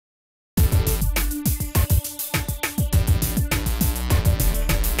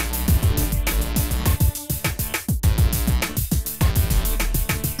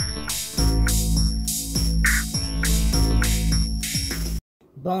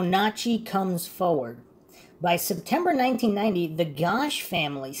Bonacci comes forward. By September 1990, the Gosh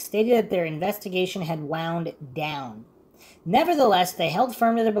family stated that their investigation had wound down. Nevertheless, they held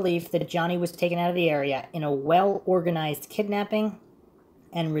firm to their belief that Johnny was taken out of the area in a well-organized kidnapping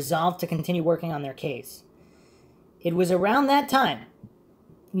and resolved to continue working on their case. It was around that time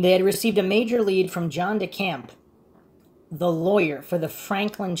they had received a major lead from John DeCamp, the lawyer for the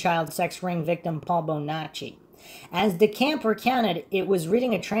Franklin child sex ring victim Paul Bonacci. As DeCamp recounted, it was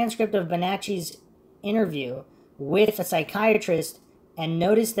reading a transcript of Bonacci's interview with a psychiatrist and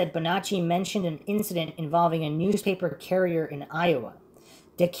noticed that Bonacci mentioned an incident involving a newspaper carrier in Iowa.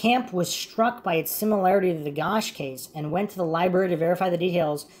 DeCamp was struck by its similarity to the Gosh case and went to the library to verify the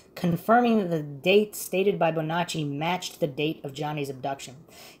details, confirming that the date stated by Bonacci matched the date of Johnny's abduction.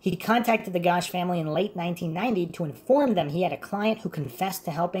 He contacted the Gosh family in late 1990 to inform them he had a client who confessed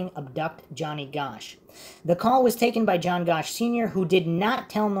to helping abduct Johnny Gosh. The call was taken by John Gosh Sr., who did not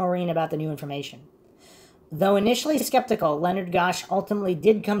tell Noreen about the new information. Though initially skeptical, Leonard Gosh ultimately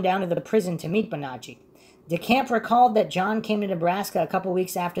did come down to the prison to meet Bonacci. DeCamp recalled that John came to Nebraska a couple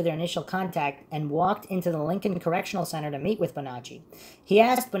weeks after their initial contact and walked into the Lincoln Correctional Center to meet with Bonacci. He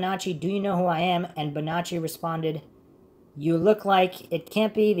asked Bonacci, "Do you know who I am?" And Bonacci responded, "You look like, it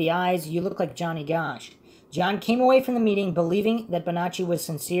can't be the eyes, you look like Johnny Gosh." John came away from the meeting believing that Bonacci was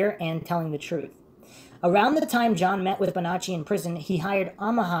sincere and telling the truth. Around the time John met with Bonacci in prison, he hired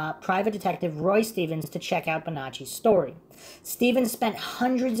Omaha private detective Roy Stevens to check out Bonacci's story. Stevens spent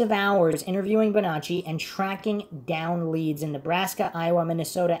hundreds of hours interviewing Bonacci and tracking down leads in Nebraska, Iowa,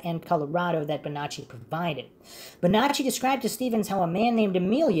 Minnesota, and Colorado that Bonacci provided. Bonacci described to Stevens how a man named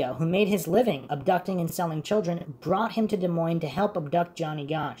Emilio, who made his living abducting and selling children, brought him to Des Moines to help abduct Johnny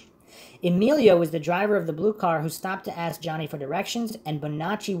Gosh. Emilio was the driver of the blue car who stopped to ask Johnny for directions, and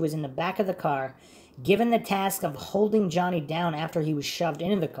Bonacci was in the back of the car, given the task of holding Johnny down after he was shoved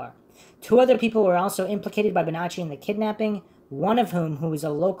into the car. Two other people were also implicated by Bonacci in the kidnapping, one of whom who was a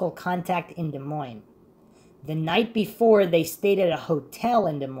local contact in Des Moines. The night before, they stayed at a hotel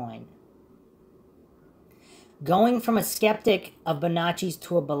in Des Moines. Going from a skeptic of Bonacci's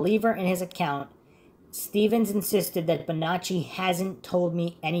to a believer in his account, Stevens insisted that Bonacci hasn't told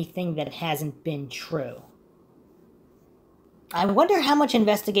me anything that hasn't been true. I wonder how much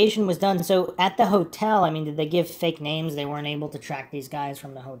investigation was done. So at the hotel, did they give fake names? They weren't able to track these guys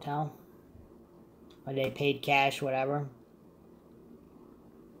from the hotel? Or they paid cash, whatever?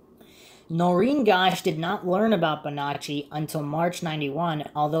 Noreen Gosh did not learn about Bonacci until March 91,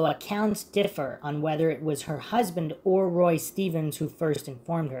 although accounts differ on whether it was her husband or Roy Stevens who first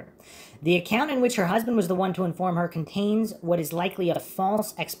informed her. The account in which her husband was the one to inform her contains what is likely a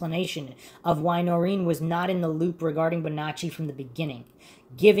false explanation of why Noreen was not in the loop regarding Bonacci from the beginning,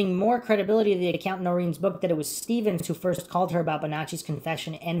 giving more credibility to the account in Noreen's book that it was Stevens who first called her about Bonacci's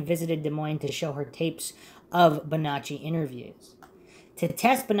confession and visited Des Moines to show her tapes of Bonacci interviews. To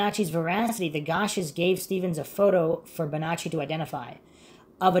test Bonacci's veracity, the Goshes gave Stevens a photo for Bonacci to identify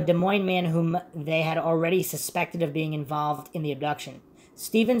of a Des Moines man whom they had already suspected of being involved in the abduction.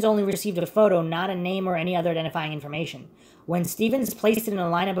 Stevens only received a photo, not a name or any other identifying information. When Stevens placed it in a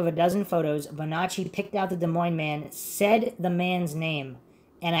lineup of a dozen photos, Bonacci picked out the Des Moines man, said the man's name,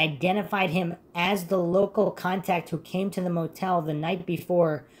 and identified him as the local contact who came to the motel the night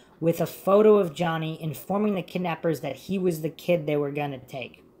before with a photo of Johnny, informing the kidnappers that he was the kid they were going to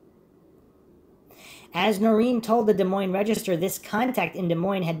take. As Noreen told the Des Moines Register, this contact in Des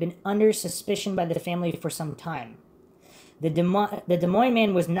Moines had been under suspicion by the family for some time. The Des Moines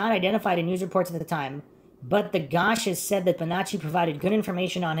man was not identified in news reports at the time, but the Goshes said that Bonacci provided good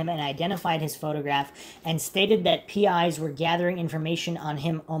information on him and identified his photograph, and stated that PIs were gathering information on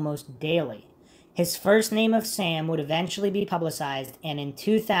him almost daily. His first name of Sam would eventually be publicized, and in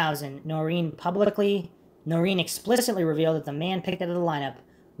 2000, Noreen explicitly revealed that the man picked out of the lineup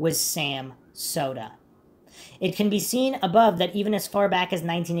was Sam Soda. It can be seen above that even as far back as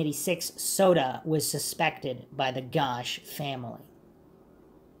 1986, Soda was suspected by the Gosh family.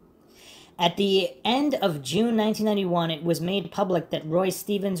 At the end of June 1991, it was made public that Roy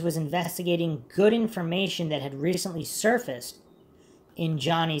Stevens was investigating good information that had recently surfaced in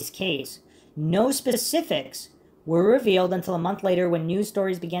Johnny's case. No specifics were revealed until a month later when news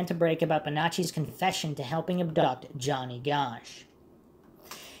stories began to break about Bonacci's confession to helping abduct Johnny Gosh.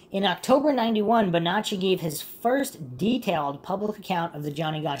 In October 91, Bonacci gave his first detailed public account of the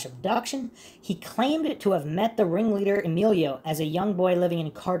Johnny Gosh abduction. He claimed to have met the ringleader Emilio as a young boy living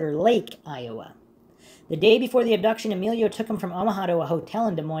in Carter Lake, Iowa. The day before the abduction, Emilio took him from Omaha to a hotel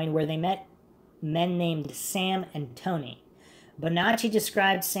in Des Moines where they met men named Sam and Tony. Bonacci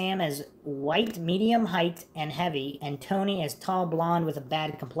described Sam as white, medium height, and heavy, and Tony as tall, blonde with a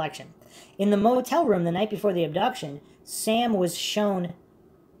bad complexion. In the motel room the night before the abduction, Sam was showing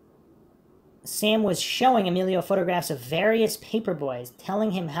Emilio photographs of various paperboys,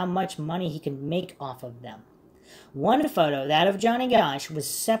 telling him how much money he could make off of them. One photo, that of Johnny Gosch, was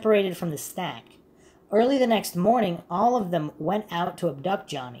separated from the stack. Early the next morning, all of them went out to abduct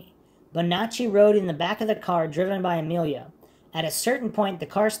Johnny. Bonacci rode in the back of the car driven by Emilio. At a certain point, the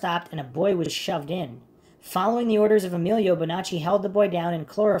car stopped and a boy was shoved in. Following the orders of Emilio, Bonacci held the boy down and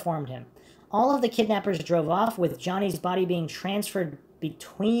chloroformed him. All of the kidnappers drove off, with Johnny's body being transferred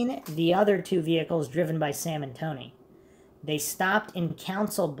between the other two vehicles driven by Sam and Tony. They stopped in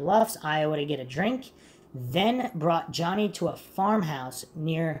Council Bluffs, Iowa to get a drink, then brought Johnny to a farmhouse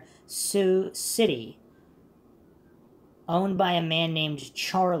near Sioux City, owned by a man named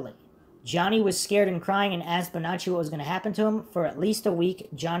Charlie. Johnny was scared and crying and asked Bonacci what was going to happen to him. For at least a week,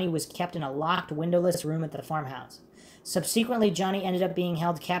 Johnny was kept in a locked, windowless room at the farmhouse. Subsequently, Johnny ended up being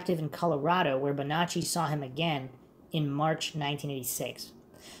held captive in Colorado, where Bonacci saw him again in March 1986.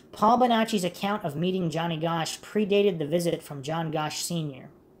 Paul Bonacci's account of meeting Johnny Gosch predated the visit from John Gosch Sr.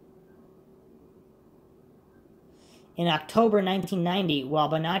 In October 1990, while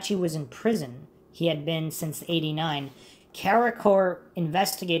Bonacci was in prison, he had been since '89, CARICOR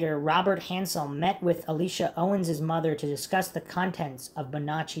investigator Robert Hansel met with Alicia Owens' mother to discuss the contents of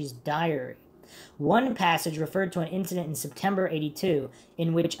Bonacci's diary. One passage referred to an incident in September '82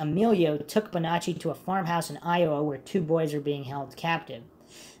 in which Emilio took Bonacci to a farmhouse in Iowa where two boys were being held captive.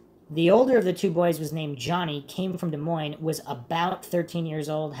 The older of the two boys was named Johnny, came from Des Moines, was about 13 years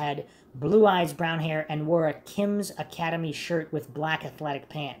old, had blue eyes, brown hair, and wore a Kim's Academy shirt with black athletic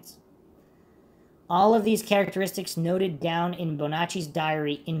pants. All of these characteristics noted down in Bonacci's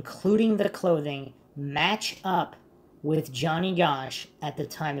diary, including the clothing, match up with Johnny Gosch at the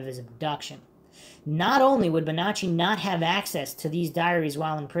time of his abduction. Not only would Bonacci not have access to these diaries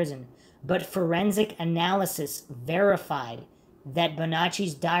while in prison, but forensic analysis verified that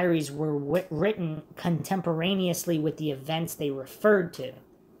Bonacci's diaries were written contemporaneously with the events they referred to.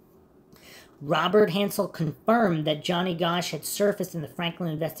 Robert Hansel confirmed that Johnny Gosch had surfaced in the Franklin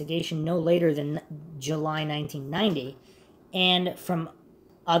investigation no later than July 1990, and from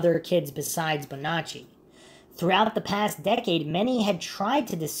other kids besides Bonacci. Throughout the past decade, many had tried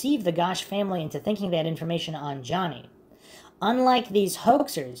to deceive the Gosch family into thinking they had information on Johnny. Unlike these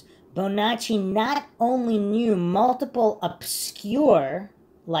hoaxers, Bonacci not only knew multiple obscure,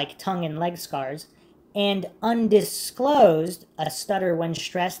 like tongue and leg scars, and undisclosed, a stutter when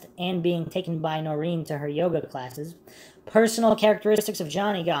stressed and being taken by Noreen to her yoga classes, personal characteristics of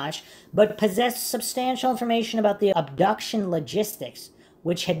Johnny Gosch, but possessed substantial information about the abduction logistics,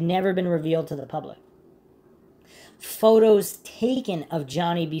 which had never been revealed to the public. Photos taken of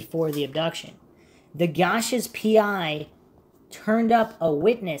Johnny before the abduction. The Gosch's PI turned up a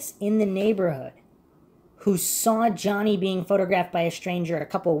witness in the neighborhood who saw Johnny being photographed by a stranger a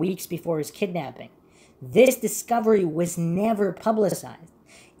couple weeks before his kidnapping. This discovery was never publicized.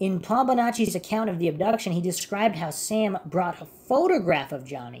 In Paul Bonacci's account of the abduction, he described how Sam brought a photograph of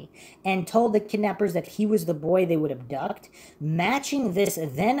Johnny and told the kidnappers that he was the boy they would abduct, matching this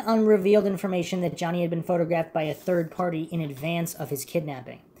then unrevealed information that Johnny had been photographed by a third party in advance of his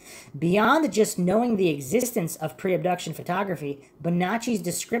kidnapping. Beyond just knowing the existence of pre-abduction photography, Bonacci's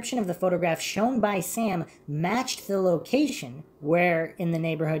description of the photograph shown by Sam matched the location where in the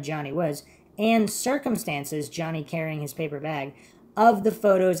neighborhood Johnny was, and circumstances, Johnny carrying his paper bag, of the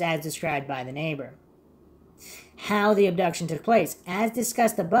photos as described by the neighbor. How the abduction took place. As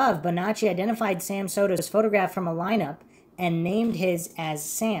discussed above, Bonacci identified Sam Soto's photograph from a lineup and named his as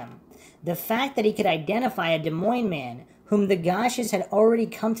Sam. The fact that he could identify a Des Moines man whom the Gosches had already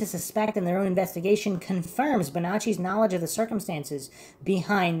come to suspect in their own investigation confirms Bonacci's knowledge of the circumstances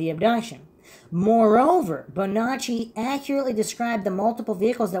behind the abduction. Moreover, Bonacci accurately described the multiple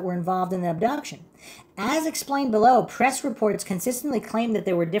vehicles that were involved in the abduction. As explained below, press reports consistently claimed that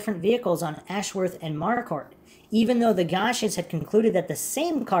there were different vehicles on Ashworth and Marquardt, even though the Gosches had concluded that the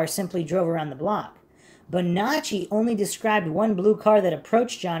same car simply drove around the block. Bonacci only described one blue car that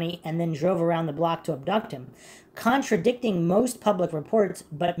approached Johnny and then drove around the block to abduct him, contradicting most public reports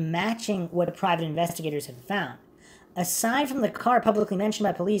but matching what private investigators had found. Aside from the car publicly mentioned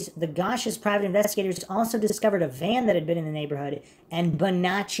by police, the Gosches' private investigators also discovered a van that had been in the neighborhood, and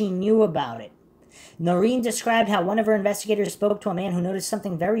Bonacci knew about it. Noreen described how one of her investigators spoke to a man who noticed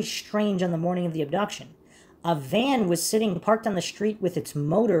something very strange on the morning of the abduction. A van was sitting parked on the street with its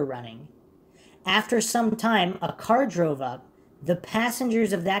motor running. After some time, a car drove up. The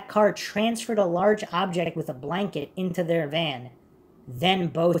passengers of that car transferred a large object with a blanket into their van, Then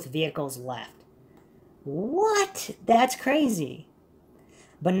both vehicles left. What? That's crazy.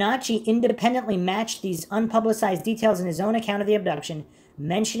 Bonacci independently matched these unpublicized details in his own account of the abduction,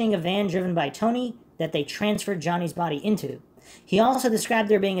 mentioning a van driven by Tony that they transferred Johnny's body into. He also described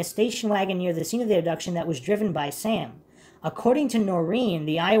there being a station wagon near the scene of the abduction that was driven by Sam. According to Noreen,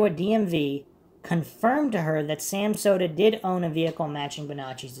 the Iowa DMV confirmed to her that Sam Soda did own a vehicle matching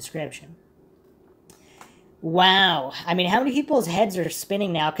Bonacci's description. Wow. I mean, how many people's heads are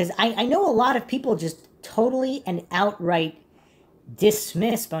spinning now? Because I know a lot of people just totally and outright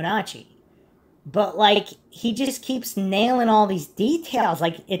dismiss Bonacci. But, like, he just keeps nailing all these details.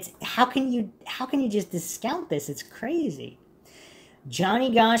 Like, it's, how can you just discount this? It's crazy. Johnny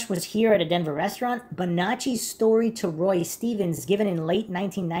Gosch was here at a Denver restaurant. Bonacci's story to Roy Stevens, given in late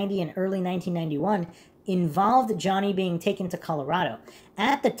 1990 and early 1991, involved Johnny being taken to Colorado.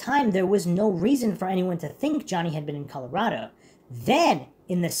 At the time, there was no reason for anyone to think Johnny had been in Colorado. Then,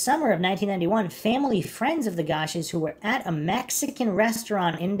 in the summer of 1991, family friends of the Gosches who were at a Mexican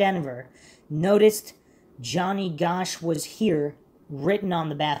restaurant in Denver noticed Johnny Gosch was here written on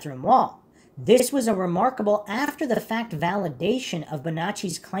the bathroom wall. This was a remarkable after-the-fact validation of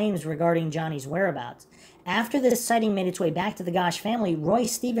Bonacci's claims regarding Johnny's whereabouts. After this sighting made its way back to the Gosch family, Roy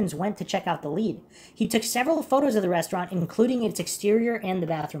Stevens went to check out the lead. He took several photos of the restaurant, including its exterior and the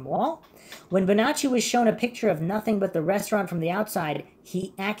bathroom wall. When Bonacci was shown a picture of nothing but the restaurant from the outside,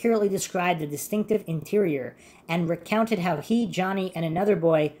 he accurately described the distinctive interior and recounted how he, Johnny, and another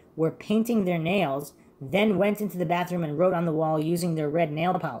boy were painting their nails, then went into the bathroom and wrote on the wall using their red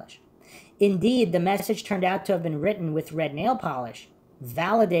nail polish. Indeed, the message turned out to have been written with red nail polish,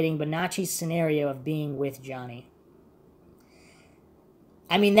 validating Bonacci's scenario of being with Johnny.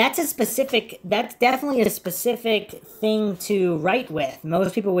 I mean, that's definitely a specific thing to write with.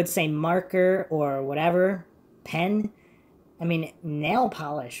 Most people would say marker or whatever, pen. I mean, nail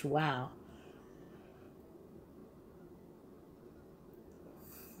polish, wow.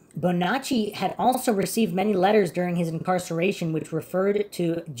 Bonacci had also received many letters during his incarceration which referred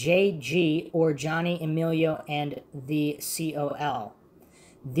to J.G. or Johnny Emilio and the COL.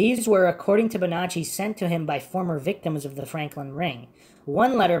 These were, according to Bonacci, sent to him by former victims of the Franklin Ring.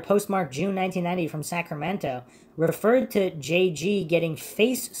 One letter, postmarked June 1990 from Sacramento, referred to J.G. getting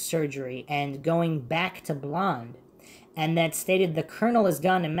face surgery and going back to blonde, and that stated the colonel is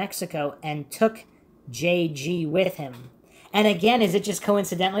gone to Mexico and took J.G. with him. And again, is it just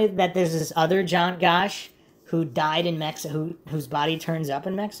coincidentally that there's this other John Gosch who died in Mexico, whose body turns up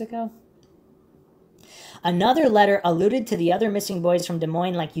in Mexico? Another letter alluded to the other missing boys from Des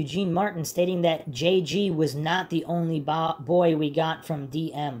Moines, like Eugene Martin, stating that J.G. was not the only boy we got from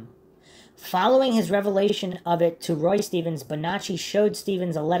D.M. Following his revelation of it to Roy Stevens, Bonacci showed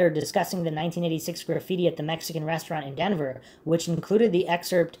Stevens a letter discussing the 1986 graffiti at the Mexican restaurant in Denver, which included the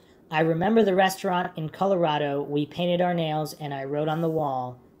excerpt, "I remember the restaurant in Colorado. We painted our nails, and I wrote on the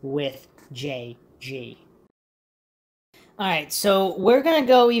wall with J.G." All right, so we're going to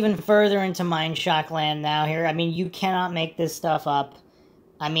go even further into MindShock land now here. I mean, you cannot make this stuff up.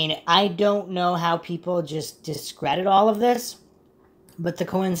 I mean, I don't know how people just discredit all of this, but the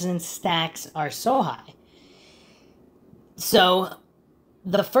coincidence stacks are so high. So,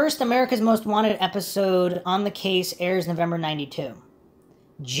 the first America's Most Wanted episode on the case airs November 92.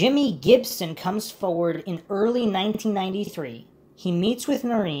 Jimmy Gibson comes forward in early 1993. He meets with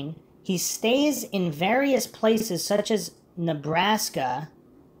Noreen. He stays in various places such as Nebraska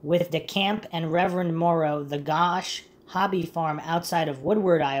with DeCamp and Reverend Morrow, the Gosch hobby farm outside of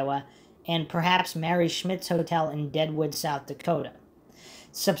Woodward, Iowa, and perhaps Mary Schmidt's Hotel in Deadwood, South Dakota.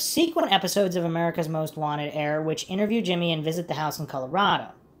 Subsequent episodes of America's Most Wanted air, which interview Jimmy and visit the house in Colorado.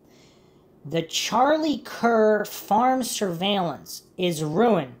 The Charlie Kerr farm surveillance is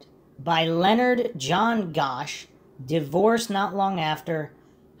ruined by Leonard John Gosch, divorced not long after,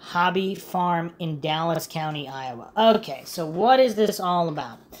 hobby farm in Dallas County, Iowa. Okay, so what is this all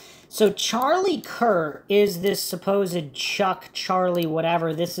about? So Charlie Kerr is this supposed Chuck, Charlie,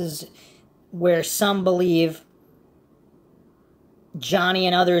 whatever. This is where some believe Johnny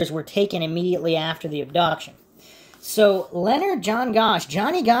and others were taken immediately after the abduction. So Leonard John Gosch,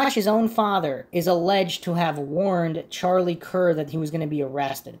 Johnny Gosch's own father, is alleged to have warned Charlie Kerr that he was going to be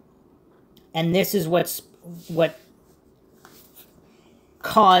arrested. And this is what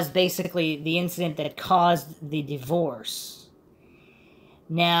caused, basically, the incident that caused the divorce.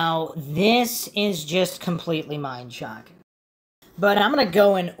 Now, this is just completely mind-shocking. But I'm going to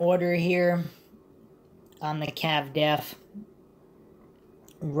go in order here on the Cav Def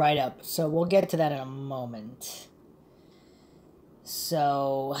right up. So we'll get to that in a moment.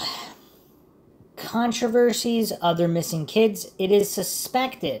 So, controversies, other missing kids, it is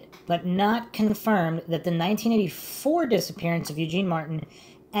suspected, but not confirmed, that the 1984 disappearance of Eugene Martin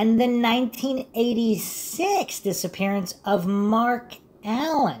and the 1986 disappearance of Mark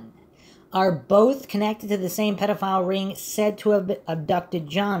Allen are both connected to the same pedophile ring said to have abducted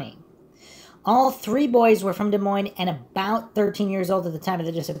Johnny. All three boys were from Des Moines and about 13 years old at the time of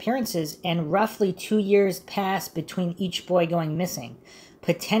the disappearances, and roughly 2 years passed between each boy going missing,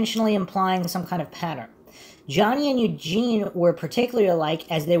 potentially implying some kind of pattern. Johnny and Eugene were particularly alike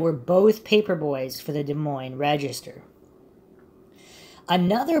as they were both paper boys for the Des Moines Register.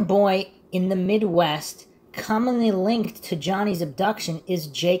 Another boy in the Midwest commonly linked to Johnny's abduction is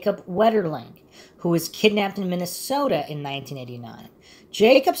Jacob Wetterling, who was kidnapped in Minnesota in 1989.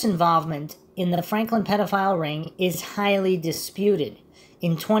 Jacob's involvement in the Franklin pedophile ring is highly disputed.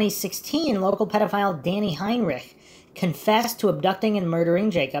 In 2016, local pedophile Danny Heinrich confessed to abducting and murdering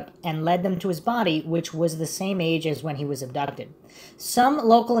Jacob and led them to his body, which was the same age as when he was abducted. Some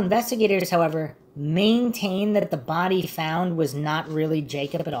local investigators, however, maintain that the body found was not really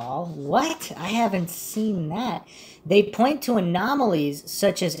Jacob at all. What? I haven't seen that. They point to anomalies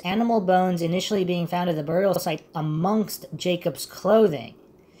such as animal bones initially being found at the burial site amongst Jacob's clothing,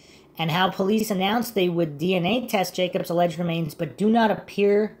 and how police announced they would DNA test Jacob's alleged remains but do not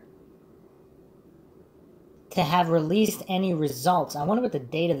appear to have released any results. I wonder what the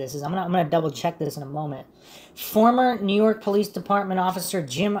date of this is. I'm gonna double check this in a moment. Former New York Police Department officer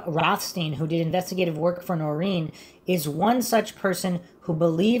Jim Rothstein, who did investigative work for Noreen, is one such person who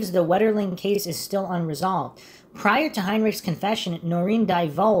believes the Wetterling case is still unresolved. Prior to Heinrich's confession, Noreen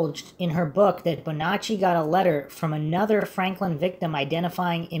divulged in her book that Bonacci got a letter from another Franklin victim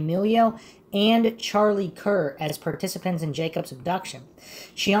identifying Emilio and Charlie Kerr as participants in Jacob's abduction.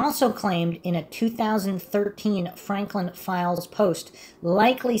 She also claimed in a 2013 Franklin Files post,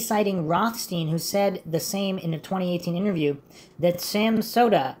 likely citing Rothstein, who said the same in a 2018 interview, that Sam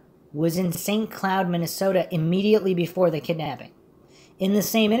Soda was in St. Cloud, Minnesota immediately before the kidnapping. In the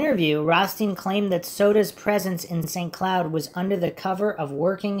same interview, Rothstein claimed that Soda's presence in St. Cloud was under the cover of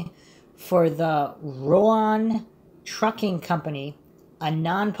working for the Rowan Trucking Company, a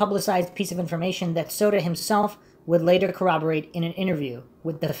non-publicized piece of information that Soda himself would later corroborate in an interview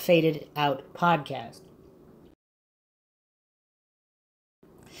with the Faded Out podcast.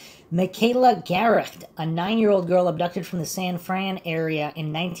 Michaela Garrecht, a 9-year-old girl abducted from the San Fran area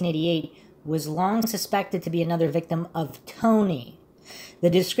in 1988, was long suspected to be another victim of Tony. The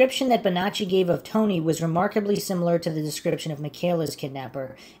description that Bonacci gave of Tony was remarkably similar to the description of Michaela's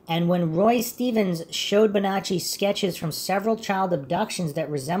kidnapper, and when Roy Stevens showed Bonacci sketches from several child abductions that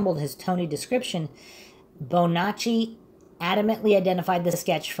resembled his Tony description, Bonacci adamantly identified the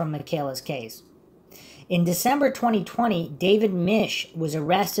sketch from Michaela's case. In December 2020, David Misch was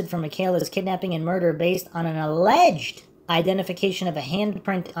arrested for Michaela's kidnapping and murder based on an alleged identification of a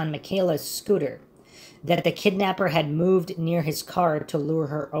handprint on Michaela's scooter that the kidnapper had moved near his car to lure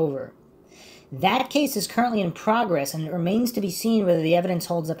her over. That case is currently in progress, and it remains to be seen whether the evidence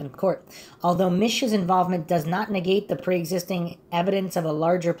holds up in court, although Misch's involvement does not negate the pre-existing evidence of a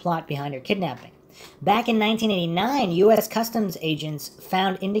larger plot behind her kidnapping. Back in 1989, U.S. Customs agents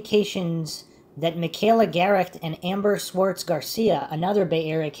found indications that Michaela Garrecht and Amber Swartz Garcia, another Bay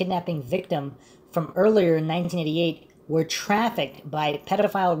Area kidnapping victim from earlier in 1988, were trafficked by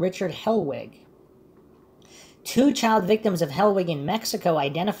pedophile Richard Hellwig. 2 child victims of Hellwig in Mexico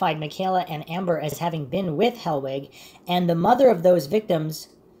identified Michaela and Amber as having been with Hellwig, and the mother of those victims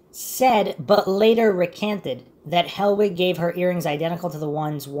said, but later recanted, that Hellwig gave her earrings identical to the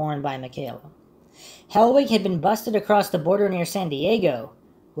ones worn by Michaela. Hellwig had been busted across the border near San Diego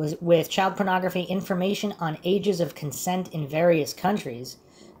with child pornography information on ages of consent in various countries,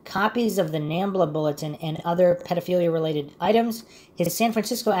 copies of the NAMBLA bulletin, and other pedophilia-related items. His San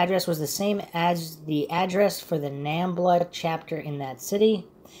Francisco address was the same as the address for the NAMBLA chapter in that city.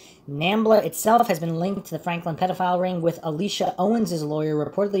 NAMBLA itself has been linked to the Franklin pedophile ring, with Alicia Owens' lawyer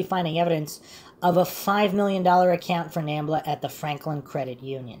reportedly finding evidence of a $5 million account for NAMBLA at the Franklin Credit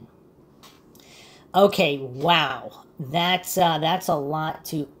Union. Okay, wow. That's a lot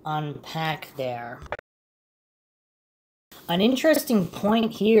to unpack there. An interesting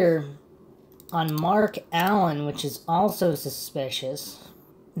point here on Mark Allen, which is also suspicious.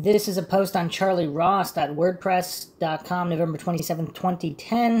 This is a post on charlieross.wordpress.com, November 27,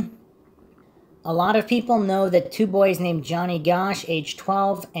 2010. A lot of people know that 2 boys named Johnny Gosch, age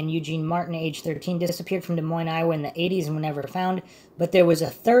 12, and Eugene Martin, age 13, disappeared from Des Moines, Iowa in the 80s and were never found. But there was a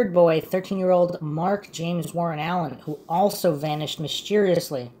third boy, 13-year-old Mark James Warren Allen, who also vanished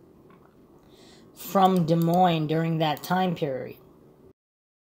mysteriously from Des Moines during that time period.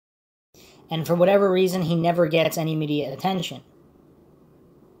 and for whatever reason, he never gets any media attention.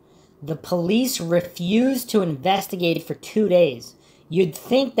 The police refused to investigate for 2 days. You'd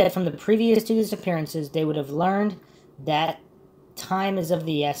think that from the previous 2 disappearances, they would have learned that time is of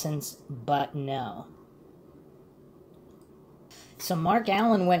the essence, but no. So Mark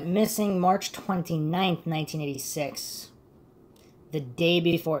Allen went missing March 29th, 1986, the day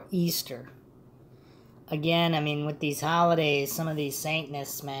before Easter. Again, I mean, with these holidays, some of these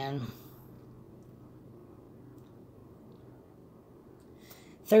Satanists, man.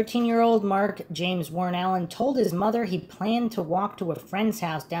 13-year-old Mark James Warren Allen told his mother he planned to walk to a friend's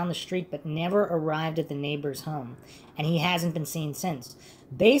house down the street but never arrived at the neighbor's home, and he hasn't been seen since.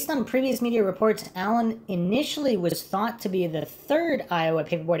 Based on previous media reports, Allen initially was thought to be the third Iowa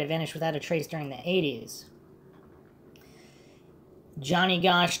paperboy to vanish without a trace during the 80s. Johnny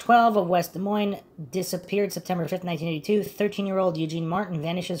Gosch, 12, of West Des Moines, disappeared September 5th, 1982. 13-year-old Eugene Martin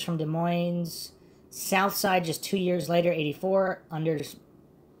vanishes from Des Moines' south side just 2 years later, 84, under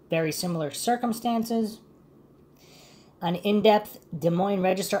very similar circumstances. An in-depth Des Moines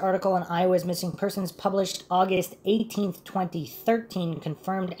Register article on Iowa's missing persons published August 18, 2013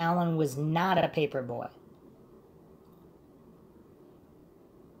 confirmed Allen was not a paperboy.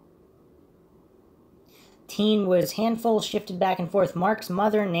 Teen was handful, shifted back and forth. Mark's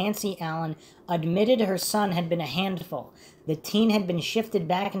mother, Nancy Allen, admitted her son had been a handful. The teen had been shifted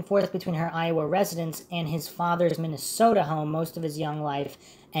back and forth between her Iowa residence and his father's Minnesota home most of his young life,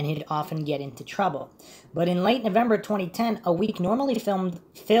 and he'd often get into trouble. But in late November 2010, a week normally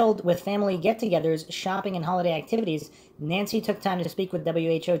filled with family get-togethers, shopping, and holiday activities, Nancy took time to speak with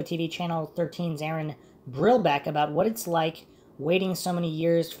WHO TV Channel 13's Aaron Brillback about what it's like waiting so many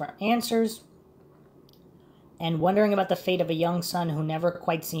years for answers and wondering about the fate of a young son who never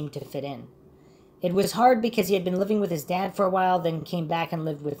quite seemed to fit in. It was hard because he had been living with his dad for a while, then came back and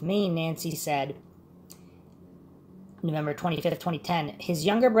lived with me, Nancy said. November 25th, 2010. His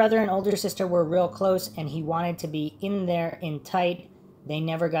younger brother and older sister were real close, and he wanted to be in there in tight. They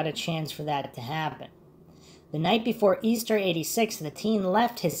never got a chance for that to happen. The night before Easter 86, the teen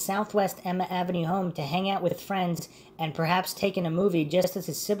left his Southwest Emma Avenue home to hang out with friends and perhaps take in a movie just as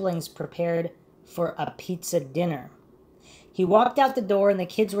his siblings prepared for a pizza dinner. He walked out the door and the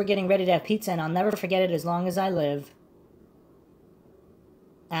kids were getting ready to have pizza, and I'll never forget it as long as I live.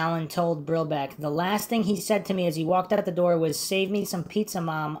 Allen told Brillback, the last thing he said to me as he walked out the door was, "Save me some pizza,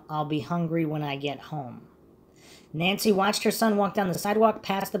 Mom. I'll be hungry when I get home." Nancy watched her son walk down the sidewalk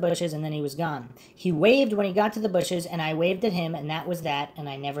past the bushes, and then he was gone. He waved when he got to the bushes, and I waved at him, and that was that, and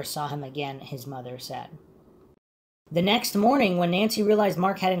I never saw him again, his mother said. The next morning, when Nancy realized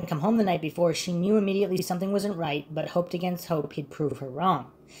Mark hadn't come home the night before, she knew immediately something wasn't right, but hoped against hope he'd prove her wrong.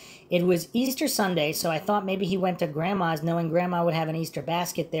 It was Easter Sunday, so I thought maybe he went to Grandma's, knowing Grandma would have an Easter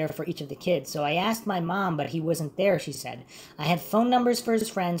basket there for each of the kids. So I asked my mom, but he wasn't there, she said. I had phone numbers for his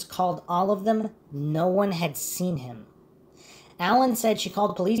friends, called all of them. No one had seen him. Allen said she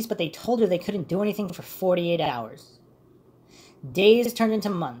called police, but they told her they couldn't do anything for 48 hours. Days turned into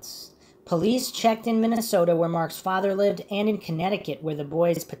months. Police checked in Minnesota, where Mark's father lived, and in Connecticut, where the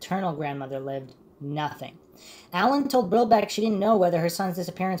boy's paternal grandmother lived. Nothing. Allen told Brillback she didn't know whether her son's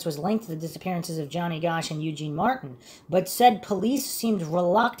disappearance was linked to the disappearances of Johnny Gosch and Eugene Martin, but said police seemed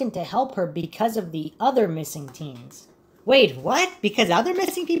reluctant to help her because of the other missing teens. Wait, what? Because other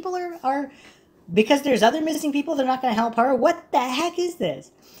missing people because there's other missing people, they're not going to help her? What the heck is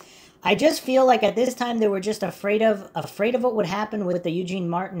this? I just feel like at this time they were just afraid of what would happen with the Eugene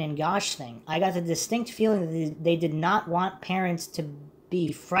Martin and Gosch thing. I got the distinct feeling that they did not want parents to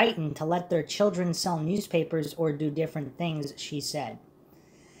be frightened to let their children sell newspapers or do different things, she said.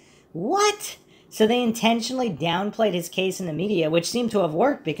 What? So they intentionally downplayed his case in the media, which seemed to have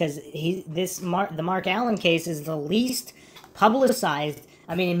worked because the Mark Allen case is the least publicized.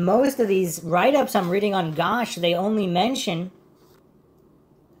 I mean, in most of these write-ups I'm reading on Gosch, they only mention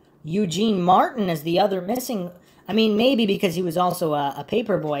Eugene Martin as the other missing. I mean, maybe because he was also a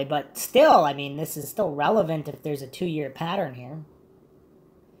paperboy, but still, I mean, this is still relevant if there's a 2-year pattern here.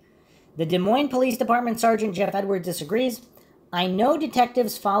 The Des Moines Police Department Sergeant Jeff Edwards disagrees. I know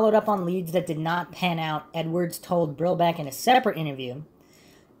detectives followed up on leads that did not pan out, Edwards told Brillback in a separate interview,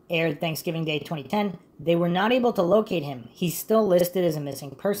 aired Thanksgiving Day 2010. They were not able to locate him. He's still listed as a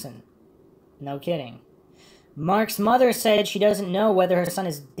missing person. No kidding. Mark's mother said she doesn't know whether her son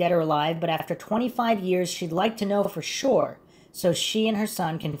is dead or alive, but after 25 years, she'd like to know for sure, so she and her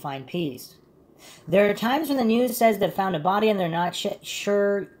son can find peace. There are times when the news says they found a body and they're not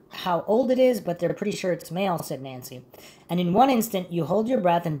sure how old it is, but they're pretty sure it's male, said Nancy. And in one instant, you hold your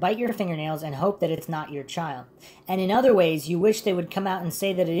breath and bite your fingernails and hope that it's not your child. And in other ways, you wish they would come out and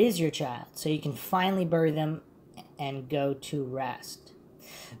say that it is your child, so you can finally bury them and go to rest.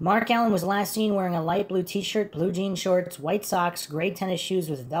 Mark Allen was last seen wearing a light blue t-shirt, blue jean shorts, white socks, gray tennis shoes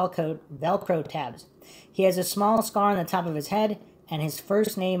with Velcro tabs. He has a small scar on the top of his head, and his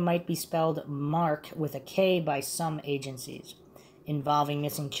first name might be spelled Mark with a K by some agencies involving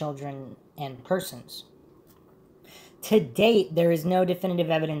missing children and persons. To date, there is no definitive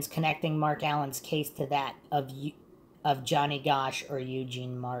evidence connecting Mark Allen's case to that of Johnny Gosch or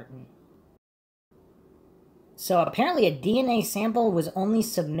Eugene Martin. So apparently a DNA sample was only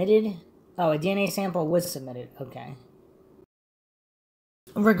submitted. Oh, a DNA sample was submitted. Okay.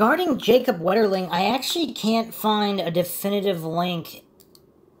 Regarding Jacob Wetterling, I actually can't find a definitive link.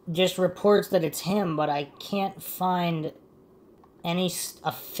 Just reports that it's him, but I can't find any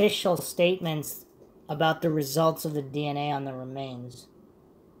official statements about the results of the DNA on the remains.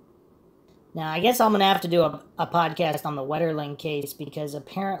 Now, I guess I'm going to have to do a podcast on the Wetterling case because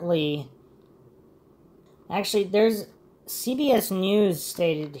apparently... Actually, there's CBS News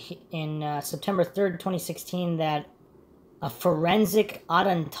stated in September 3rd, 2016 that a forensic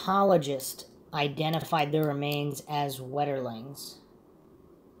odontologist identified the remains as Wetterling's.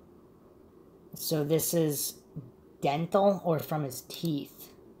 So this is dental or from his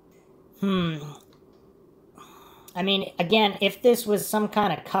teeth? I mean, again, if this was some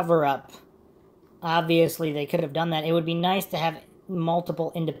kind of cover-up, obviously they could have done that. It would be nice to have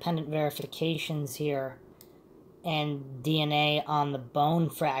multiple independent verifications here and DNA on the bone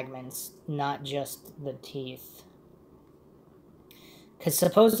fragments, not just the teeth. Because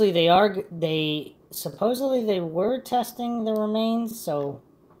supposedly they were testing the remains, so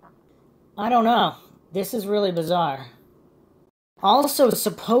I don't know. This is really bizarre. Also,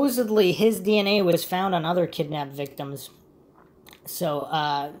 supposedly his DNA was found on other kidnapped victims. So,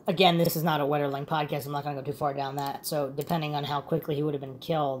 again, this is not a Wetterling podcast. I'm not going to go too far down that. So, depending on how quickly he would have been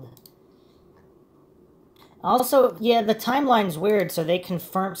killed. Also, yeah, the timeline's weird. So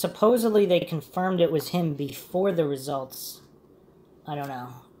supposedly they confirmed it was him before the results. I don't know.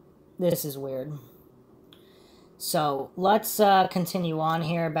 This is weird. So, let's continue on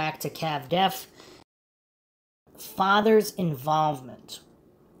here. Back to CavDef. Father's involvement.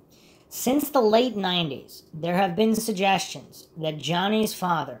 Since the late 90s, there have been suggestions that Johnny's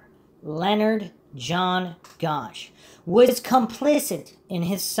father, Leonard John Gosch, was complicit in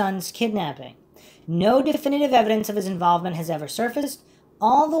his son's kidnapping. No definitive evidence of his involvement has ever surfaced.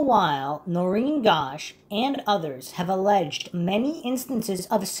 All the while, Noreen Gosch and others have alleged many instances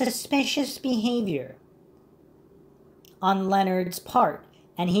of suspicious behavior on Leonard's part,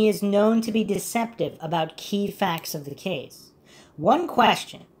 and he is known to be deceptive about key facts of the case. One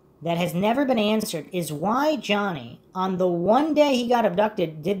question that has never been answered is why Johnny, on the one day he got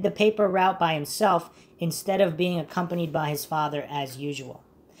abducted, did the paper route by himself instead of being accompanied by his father as usual.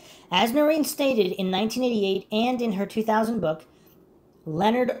 As Noreen stated in 1988 and in her 2000 book,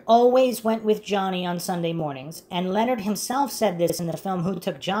 Leonard always went with Johnny on Sunday mornings, and Leonard himself said this in the film Who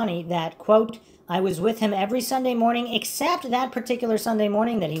Took Johnny, that, quote, I was with him every Sunday morning except that particular Sunday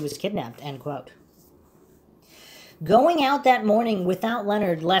morning that he was kidnapped, end quote. Going out that morning without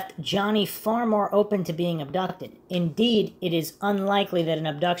Leonard left Johnny far more open to being abducted. Indeed, it is unlikely that an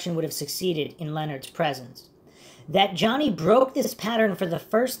abduction would have succeeded in Leonard's presence. That Johnny broke this pattern for the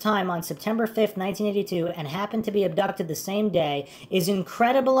first time on September 5th, 1982, and happened to be abducted the same day is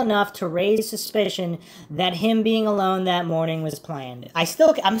incredible enough to raise suspicion that him being alone that morning was planned. I'm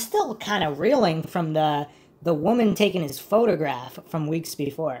still kind of reeling from the woman taking his photograph from weeks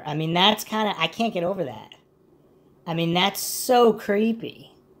before. I mean, that's kind of, I can't get over that. I mean, that's so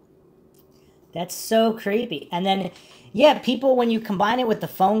creepy. That's so creepy. And then, yeah, people, when you combine it with the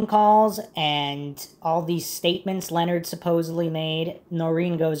phone calls and all these statements Leonard supposedly made,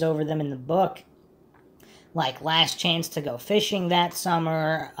 Noreen goes over them in the book, like last chance to go fishing that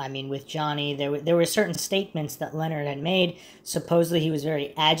summer. I mean, with Johnny, there were certain statements that Leonard had made. Supposedly he was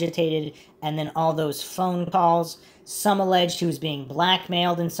very agitated, and then all those phone calls. Some alleged he was being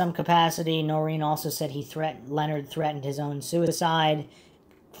blackmailed in some capacity. Noreen also said Leonard threatened his own suicide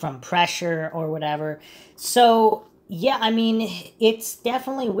from pressure or whatever. So, yeah, I mean, it's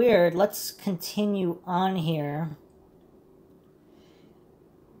definitely weird. Let's continue on here.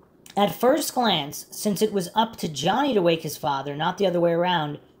 At first glance, since it was up to Johnny to wake his father, not the other way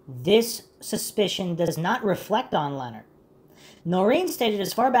around, this suspicion does not reflect on Leonard. Noreen stated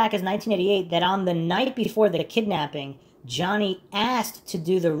as far back as 1988 that on the night before the kidnapping, Johnny asked to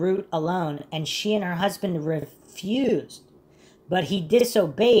do the route alone, and she and her husband refused. But he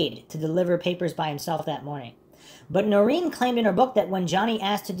disobeyed to deliver papers by himself that morning. But Noreen claimed in her book that when Johnny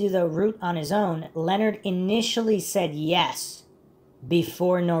asked to do the route on his own, Leonard initially said yes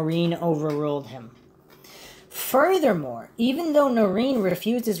before Noreen overruled him. Furthermore, even though Noreen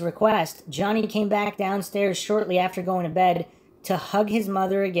refused his request, Johnny came back downstairs shortly after going to bed to hug his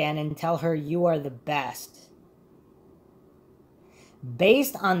mother again and tell her, "You are the best."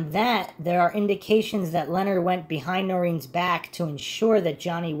 Based on that, there are indications that Leonard went behind Noreen's back to ensure that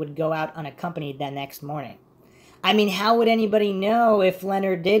Johnny would go out unaccompanied that next morning. I mean, how would anybody know if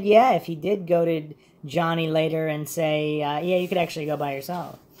Leonard did? Yeah, if he did go to Johnny later and say, yeah, you could actually go by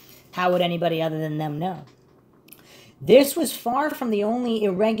yourself. How would anybody other than them know? This was far from the only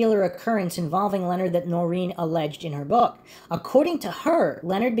irregular occurrence involving Leonard that Noreen alleged in her book. According to her,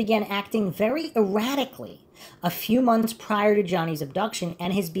 Leonard began acting very erratically a few months prior to Johnny's abduction,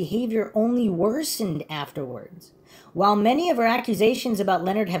 and his behavior only worsened afterwards. While many of her accusations about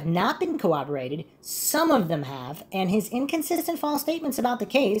Leonard have not been corroborated, some of them have, and his inconsistent false statements about the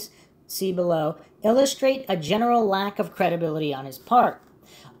case, see below, illustrate a general lack of credibility on his part.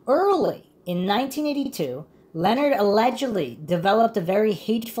 Early in 1982, Leonard allegedly developed a very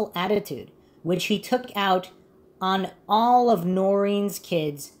hateful attitude, which he took out on all of Noreen's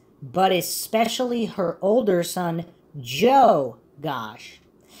kids, but especially her older son, Joe Gosh.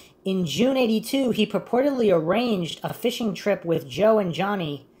 In June 82, he purportedly arranged a fishing trip with Joe and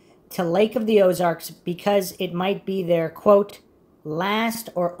Johnny to Lake of the Ozarks because it might be their, quote, last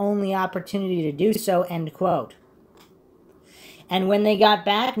or only opportunity to do so, end quote. And when they got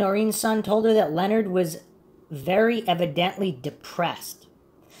back, Noreen's son told her that Leonard was very evidently depressed.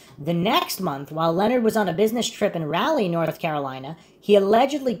 The next month, while Leonard was on a business trip in Raleigh, North Carolina, he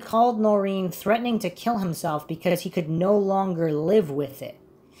allegedly called Noreen threatening to kill himself because he could no longer live with it.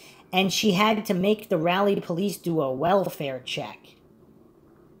 And she had to make the Raleigh police do a welfare check.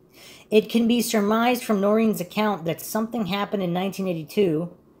 It can be surmised from Noreen's account that something happened in 1982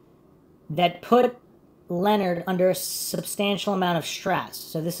 that put Leonard under a substantial amount of stress.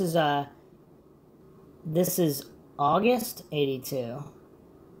 So this is August 82,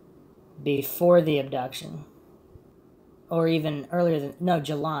 before the abduction. Or even earlier than, no,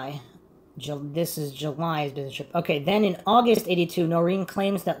 July. This is July's business trip. Okay, then in August 82, Noreen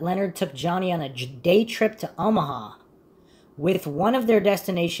claims that Leonard took Johnny on a day trip to Omaha, with one of their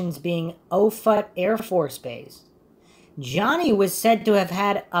destinations being Offutt Air Force Base. Johnny was said to have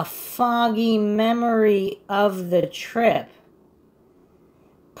had a foggy memory of the trip.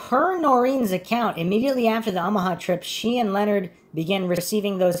 Per Noreen's account, immediately after the Omaha trip, she and Leonard began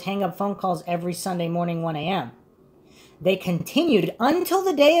receiving those hang-up phone calls every Sunday morning, 1 a.m. They continued until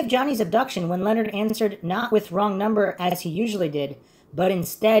the day of Johnny's abduction, when Leonard answered not with wrong number as he usually did, but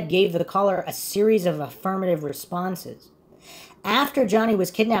instead gave the caller a series of affirmative responses. After Johnny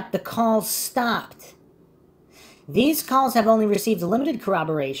was kidnapped, the calls stopped. These calls have only received limited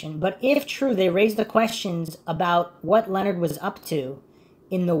corroboration, but if true, they raise the questions about what Leonard was up to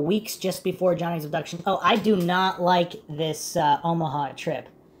in the weeks just before Johnny's abduction. Oh, I do not like this Omaha trip.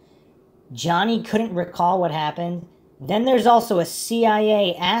 Johnny couldn't recall what happened. Then there's also a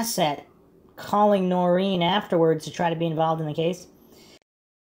CIA asset calling Noreen afterwards to try to be involved in the case.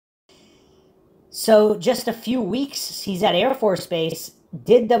 So just a few weeks, he's at Air Force Base.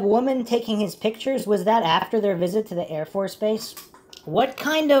 Did the woman taking his pictures, was that after their visit to the Air Force Base? What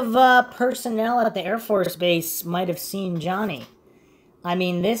kind of personnel at the Air Force Base might have seen Johnny? I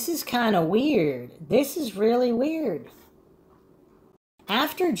mean, this is kind of weird. This is really weird.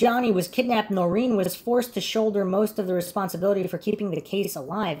 After Johnny was kidnapped, Noreen was forced to shoulder most of the responsibility for keeping the case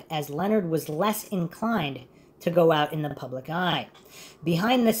alive, as Leonard was less inclined to go out in the public eye.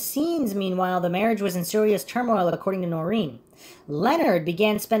 Behind the scenes, meanwhile, the marriage was in serious turmoil, according to Noreen. Leonard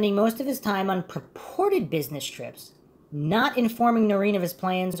began spending most of his time on purported business trips, not informing Noreen of his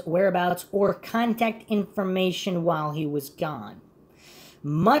plans, whereabouts, or contact information while he was gone.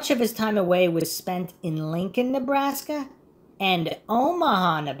 Much of his time away was spent in Lincoln, Nebraska, and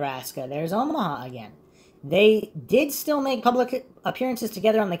Omaha, Nebraska. There's Omaha again. They did still make public appearances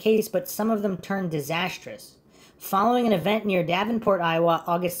together on the case, but some of them turned disastrous. Following an event near Davenport, Iowa,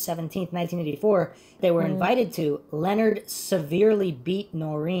 August 17, 1984, they were invited to, Leonard severely beat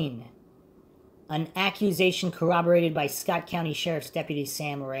Noreen, an accusation corroborated by Scott County Sheriff's Deputy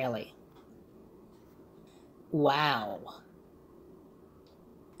Sam Raley. Wow.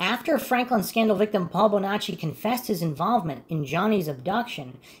 After Franklin scandal victim Paul Bonacci confessed his involvement in Johnny's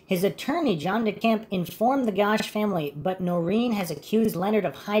abduction, his attorney, John DeCamp, informed the Gosch family, but Noreen has accused Leonard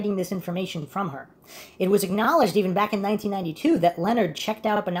of hiding this information from her. It was acknowledged even back in 1992 that Leonard checked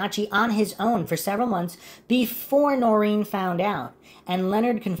out Bonacci on his own for several months before Noreen found out, and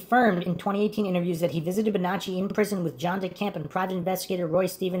Leonard confirmed in 2018 interviews that he visited Bonacci in prison with John DeCamp and private investigator Roy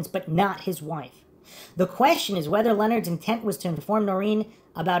Stevens, but not his wife. The question is whether Leonard's intent was to inform Noreen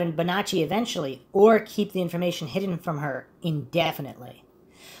about Bonacci eventually, or keep the information hidden from her indefinitely.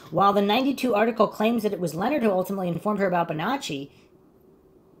 While the 92 article claims that it was Leonard who ultimately informed her about Bonacci,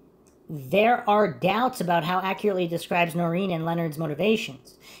 there are doubts about how accurately it describes Noreen and Leonard's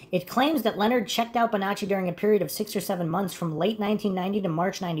motivations. It claims that Leonard checked out Bonacci during a period of 6 or 7 months from late 1990 to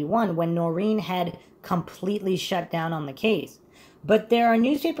March 91, when Noreen had completely shut down on the case. But there are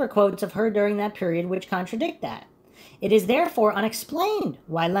newspaper quotes of her during that period which contradict that. It is therefore unexplained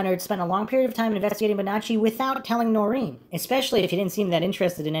why Leonard spent a long period of time investigating Bonacci without telling Noreen, especially if he didn't seem that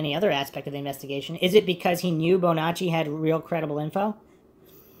interested in any other aspect of the investigation. Is it because he knew Bonacci had real credible info?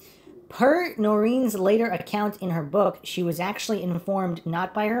 Per Noreen's later account in her book, she was actually informed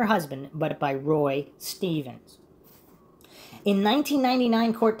not by her husband, but by Roy Stevens. In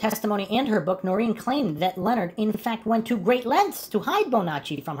 1999 court testimony and her book, Noreen claimed that Leonard, in fact, went to great lengths to hide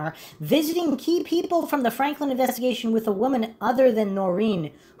Bonacci from her, visiting key people from the Franklin investigation with a woman other than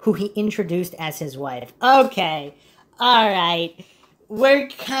Noreen, who he introduced as his wife. Okay, all right. We're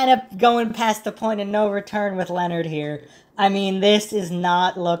kind of going past the point of no return with Leonard here. I mean, this is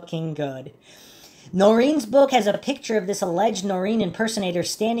not looking good. Noreen's book has a picture of this alleged Noreen impersonator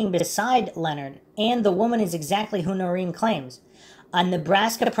standing beside Leonard, and the woman is exactly who Noreen claims, a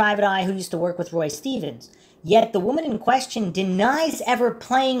Nebraska private eye who used to work with Roy Stevens. Yet the woman in question denies ever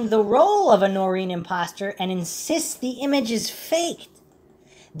playing the role of a Noreen imposter and insists the image is faked.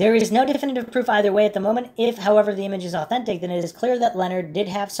 There is no definitive proof either way at the moment. If, however, the image is authentic, then it is clear that Leonard did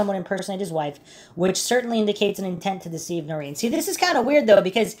have someone impersonate his wife, which certainly indicates an intent to deceive Noreen. See, this is kind of weird, though,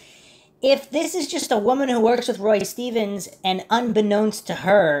 because if this is just a woman who works with Roy Stevens and unbeknownst to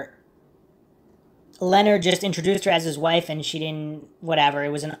her, Leonard just introduced her as his wife and she didn't, whatever,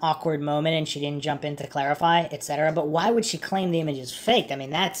 it was an awkward moment and she didn't jump in to clarify, etc. But why would she claim the image is faked? I mean,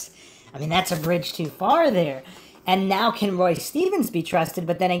 that's a bridge too far there. And now can Roy Stevens be trusted?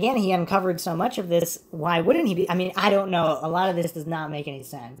 But then again, he uncovered so much of this. Why wouldn't he be? I mean, I don't know. A lot of this does not make any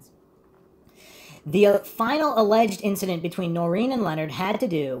sense. The final alleged incident between Noreen and Leonard had to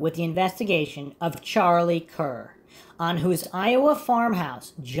do with the investigation of Charlie Kerr, on whose Iowa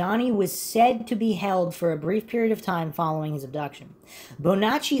farmhouse Johnny was said to be held for a brief period of time following his abduction.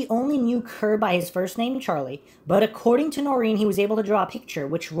 Bonacci only knew Kerr by his first name, Charlie, but according to Noreen, he was able to draw a picture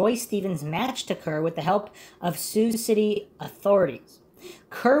which Roy Stevens matched to Kerr with the help of Sioux City authorities.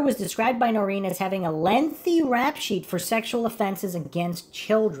 Kerr was described by Noreen as having a lengthy rap sheet for sexual offenses against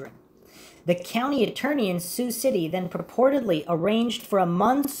children. The county attorney in Sioux City then purportedly arranged for a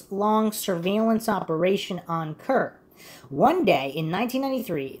months-long surveillance operation on Kerr. One day in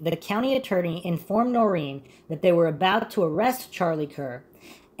 1993, the county attorney informed Noreen that they were about to arrest Charlie Kerr,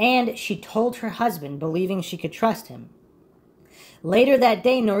 and she told her husband, believing she could trust him. Later that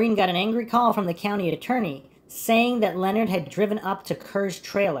day, Noreen got an angry call from the county attorney, saying that Leonard had driven up to Kerr's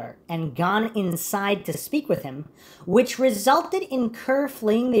trailer and gone inside to speak with him, which resulted in Kerr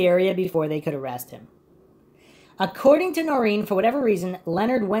fleeing the area before they could arrest him. According to Noreen, for whatever reason,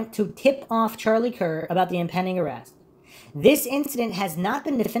 Leonard went to tip off Charlie Kerr about the impending arrest. This incident has not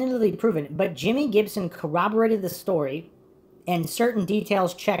been definitively proven, but Jimmy Gibson corroborated the story, and certain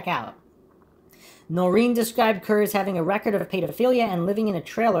details check out. Noreen described Kerr as having a record of pedophilia and living in a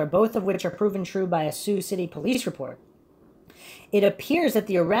trailer, both of which are proven true by a Sioux City police report. It appears that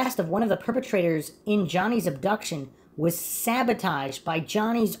the arrest of one of the perpetrators in Johnny's abduction was sabotaged by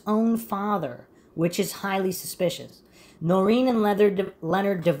Johnny's own father, which is highly suspicious. Noreen and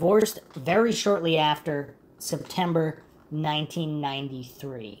Leonard divorced very shortly after September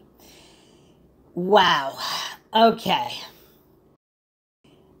 1993. Wow. Okay.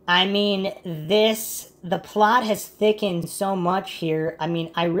 I mean, the plot has thickened so much here. I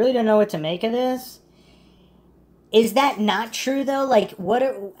mean, I really don't know what to make of this. Is that not true, though? Like,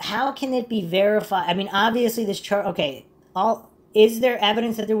 how can it be verified? I mean, obviously this chart, okay, is there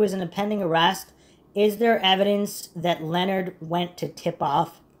evidence that there was an impending arrest? Is there evidence that Leonard went to tip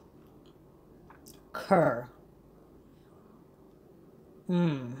off Kerr?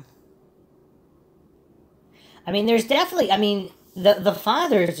 I mean, there's definitely, I mean, the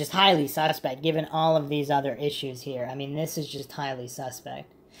father is just highly suspect, given all of these other issues here. I mean, this is just highly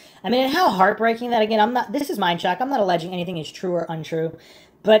suspect. I mean, and how heartbreaking that, again, this is MindShock. I'm not alleging anything is true or untrue.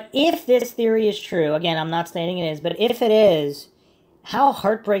 But if this theory is true, again, I'm not stating it is, but if it is, how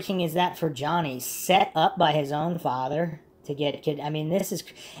heartbreaking is that for Johnny, set up by his own father to get kid? I mean, this is,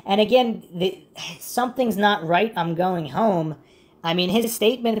 and again, something's not right. I'm going home. I mean, his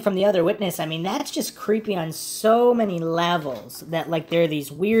statement from the other witness, I mean, that's just creepy on so many levels that, like, there are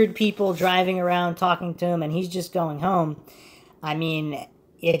these weird people driving around talking to him and he's just going home. I mean,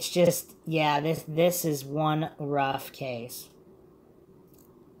 it's just, yeah, this is one rough case.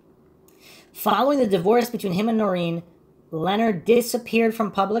 Following the divorce between him and Noreen, Leonard disappeared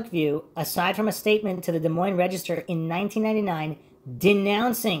from public view, aside from a statement to the Des Moines Register in 1999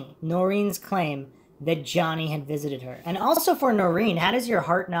 denouncing Noreen's claim that Johnny had visited her. And also for Noreen, how does your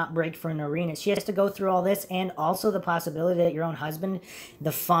heart not break for Noreen? She has to go through all this, and also the possibility that your own husband,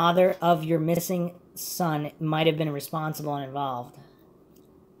 the father of your missing son, might have been responsible and involved.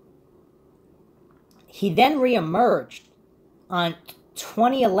 He then reemerged on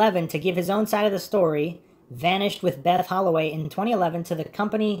 2011 to give his own side of the story, vanished with Beth Holloway in 2011 to the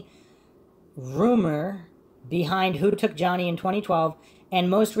company Rumor behind Who Took Johnny in 2012, and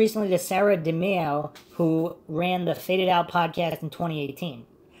most recently to Sarah DeMeo, who ran the Faded Out podcast in 2018.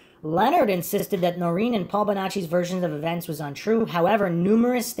 Leonard insisted that Noreen and Paul Bonacci's versions of events was untrue. However,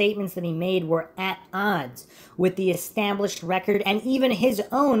 numerous statements that he made were at odds with the established record and even his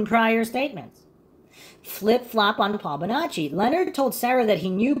own prior statements. Flip-flop on Paul Bonacci. Leonard told Sarah that he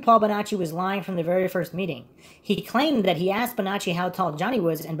knew Paul Bonacci was lying from the very first meeting. He claimed that he asked Bonacci how tall Johnny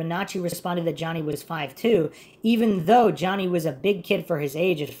was, and Bonacci responded that Johnny was 5'2", even though Johnny was a big kid for his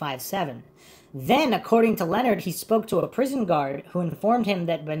age at 5'7". Then, according to Leonard, he spoke to a prison guard who informed him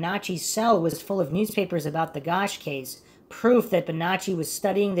that Bonacci's cell was full of newspapers about the Gosh case, proof that Bonacci was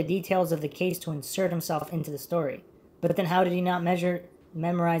studying the details of the case to insert himself into the story. But then how did he not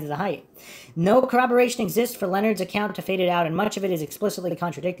memorize the height? No corroboration exists for Leonard's account to Fade It Out, and much of it is explicitly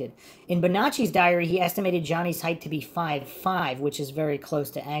contradicted. In Bonacci's diary, he estimated Johnny's height to be 5'5", which is very close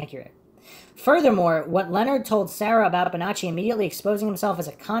to accurate. Furthermore, what Leonard told Sarah about Bonacci immediately exposing himself as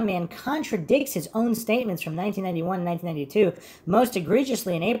a con man contradicts his own statements from 1991 and 1992. Most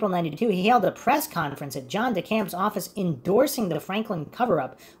egregiously, in April 92, he held a press conference at John DeCamp's office endorsing the Franklin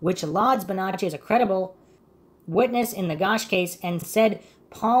cover-up, which lauds Bonacci as a credible witness in the Gosh case, and said,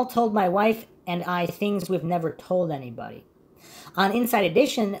 "Paul told my wife and I things we've never told anybody." On Inside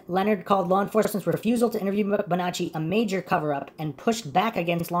Edition, Leonard called law enforcement's refusal to interview Bonacci a major cover-up and pushed back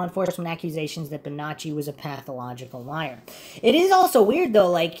against law enforcement accusations that Bonacci was a pathological liar. It is also weird,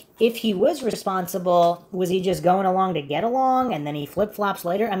 though, like, if he was responsible, was he just going along to get along and then he flip-flops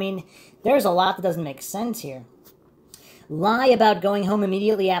later? I mean, there's a lot that doesn't make sense here. Lie about going home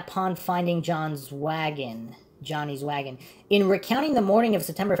immediately upon finding Johnny's wagon. In recounting the morning of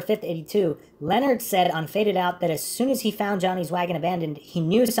September 5th, 82, Leonard said on Faded Out that as soon as he found Johnny's wagon abandoned, he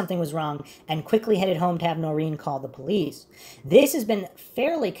knew something was wrong and quickly headed home to have Noreen call the police. This has been a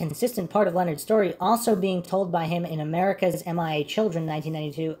fairly consistent part of Leonard's story, also being told by him in America's MIA Children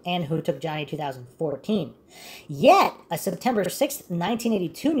 1992 and Who Took Johnny 2014. Yet, a September 6th,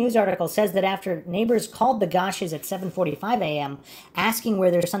 1982 news article says that after neighbors called the Goshes at 7:45 a.m. asking where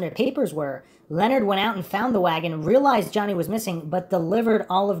their Sunday papers were, Leonard went out and found the wagon, realized Johnny was missing, but delivered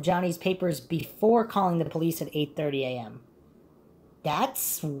all of Johnny's papers before calling the police at 8:30 a.m.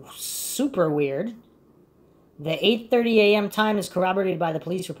 That's super weird. The 8:30 a.m. time is corroborated by the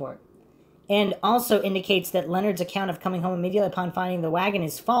police report, and also indicates that Leonard's account of coming home immediately upon finding the wagon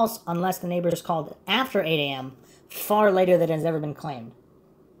is false unless the neighbors called after 8 a.m., far later than has ever been claimed.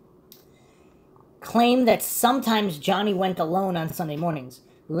 Claim that sometimes Johnny went alone on Sunday mornings.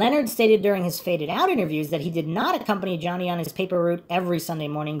 Leonard stated during his Faded Out interviews that he did not accompany Johnny on his paper route every Sunday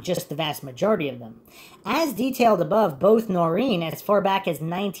morning, just the vast majority of them. As detailed above, both Noreen, as far back as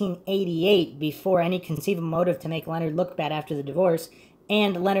 1988, before any conceivable motive to make Leonard look bad after the divorce,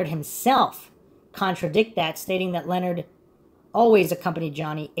 and Leonard himself contradict that, stating that Leonard always accompanied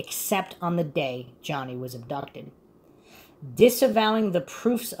Johnny except on the day Johnny was abducted. Disavowing the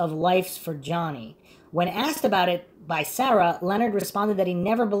proofs of life for Johnny. When asked about it by Sarah, Leonard responded that he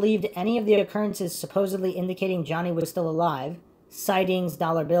never believed any of the occurrences supposedly indicating Johnny was still alive, sightings,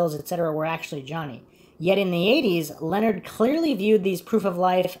 dollar bills, etc., were actually Johnny. Yet in the 80s, Leonard clearly viewed these proof of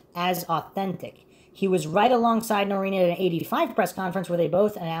life as authentic. He was right alongside Noreen at an 85 press conference where they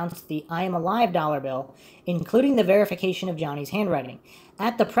both announced the I Am Alive dollar bill, including the verification of Johnny's handwriting.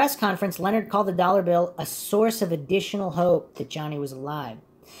 At the press conference, Leonard called the dollar bill a source of additional hope that Johnny was alive.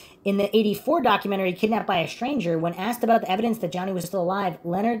 In the 84 documentary, Kidnapped by a Stranger, when asked about the evidence that Johnny was still alive,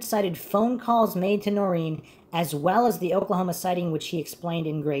 Leonard cited phone calls made to Noreen as well as the Oklahoma sighting, which he explained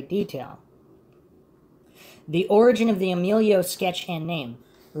in great detail. The origin of the Emilio sketch and name.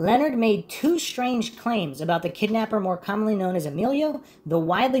 Leonard made two strange claims about the kidnapper more commonly known as Emilio. The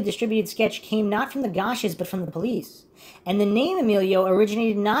widely distributed sketch came not from the Gosches but from the police. And the name Emilio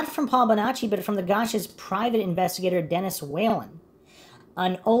originated not from Paul Bonacci but from the Gosches' private investigator Dennis Whalen.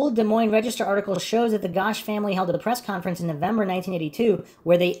 An old Des Moines Register article shows that the Gosch family held a press conference in November 1982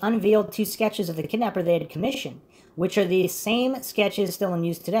 where they unveiled two sketches of the kidnapper they had commissioned, which are the same sketches still in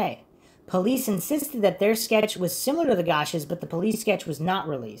use today. Police insisted that their sketch was similar to the Gosches, but the police sketch was not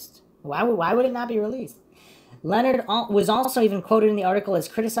released. Why would it not be released? Leonard was also even quoted in the article as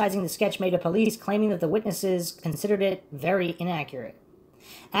criticizing the sketch made to police, claiming that the witnesses considered it very inaccurate.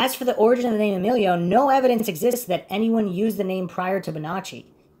 As for the origin of the name Emilio, no evidence exists that anyone used the name prior to Bonacci,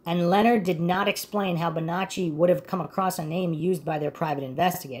 and Leonard did not explain how Bonacci would have come across a name used by their private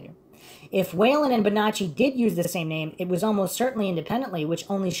investigator. If Whalen and Bonacci did use the same name, it was almost certainly independently, which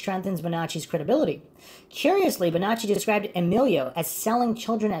only strengthens Bonacci's credibility. Curiously, Bonacci described Emilio as selling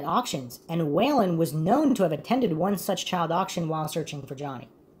children at auctions, and Whalen was known to have attended one such child auction while searching for Johnny.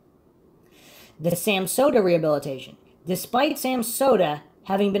 The Sam Soda rehabilitation. Despite Sam Soda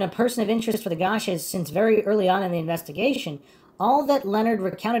having been a person of interest for the Gosches since very early on in the investigation, all that Leonard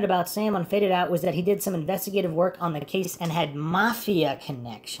recounted about Sam on Faded Out was that he did some investigative work on the case and had mafia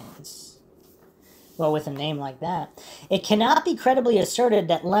connections. Well, with a name like that. It cannot be credibly asserted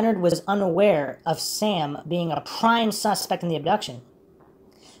that Leonard was unaware of Sam being a prime suspect in the abduction,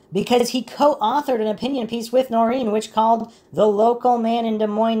 because he co-authored an opinion piece with Noreen which called the local man in Des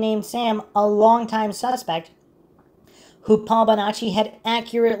Moines named Sam a longtime suspect who Paul Bonacci had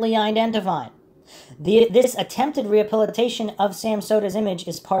accurately identified. This attempted rehabilitation of Sam Soda's image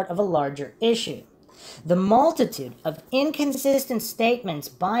is part of a larger issue. The multitude of inconsistent statements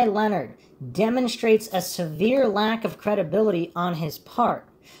by Leonard demonstrates a severe lack of credibility on his part.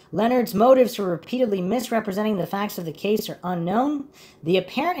 Leonard's motives for repeatedly misrepresenting the facts of the case are unknown. The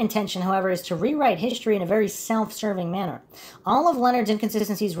apparent intention, however, is to rewrite history in a very self-serving manner. All of Leonard's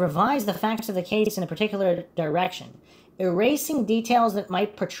inconsistencies revise the facts of the case in a particular direction, erasing details that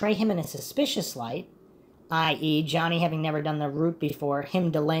might portray him in a suspicious light, i.e., Johnny having never done the route before,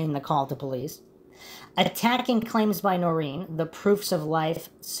 him delaying the call to police, attacking claims by Noreen, the proofs of life,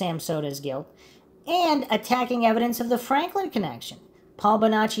 Sam Soda's guilt, and attacking evidence of the Franklin connection, Paul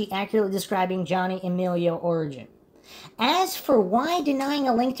Bonacci accurately describing Johnny Emilio origin. As for why denying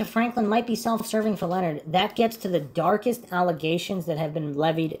a link to Franklin might be self-serving for Leonard, that gets to the darkest allegations that have been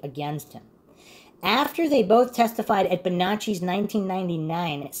levied against him. After they both testified at Bonacci's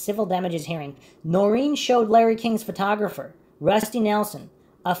 1999 civil damages hearing, Noreen showed Larry King's photographer, Rusty Nelson,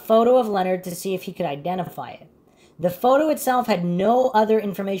 a photo of Leonard to see if he could identify it. The photo itself had no other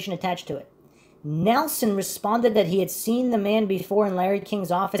information attached to it. Nelson responded that he had seen the man before in Larry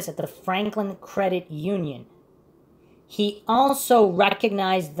King's office at the Franklin Credit Union. He also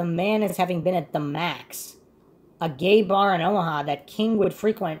recognized the man as having been at the Max, a gay bar in Omaha that King would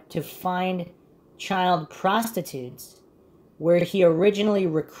frequent to find child prostitutes, where he originally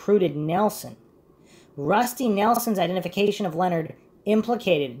recruited Nelson. Rusty Nelson's identification of Leonard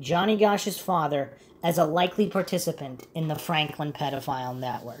implicated Johnny Gosch's father as a likely participant in the Franklin pedophile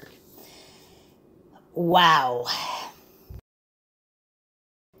network. Wow.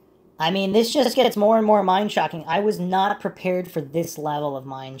 I mean, this just gets more and more mind-shocking. I was not prepared for this level of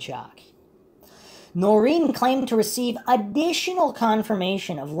mind-shock. Noreen claimed to receive additional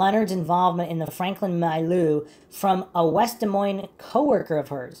confirmation of Leonard's involvement in the Franklin milieu from a West Des Moines co-worker of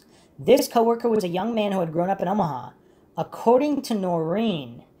hers. This co-worker was a young man who had grown up in Omaha. According to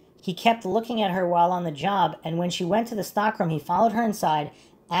Noreen, he kept looking at her while on the job, and when she went to the stockroom, he followed her inside,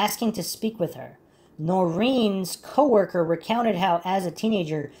 asking to speak with her. Noreen's co-worker recounted how, as a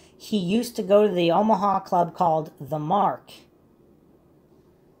teenager, he used to go to the Omaha club called The Mark.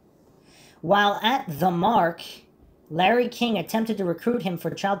 While at The Mark, Larry King attempted to recruit him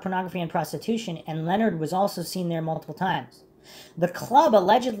for child pornography and prostitution, and Leonard was also seen there multiple times. The club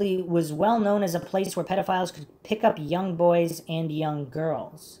allegedly was well known as a place where pedophiles could pick up young boys and young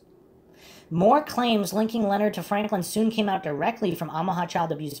girls. More claims linking Leonard to Franklin soon came out directly from Omaha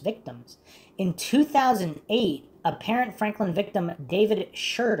child abuse victims. In 2008, a parent Franklin victim, David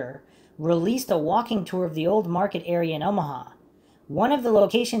Schurter, released a walking tour of the old market area in Omaha. One of the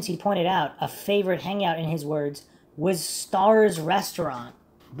locations he pointed out, a favorite hangout in his words, was Star's Restaurant,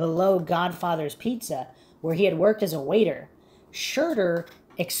 below Godfather's Pizza, where he had worked as a waiter. Schurter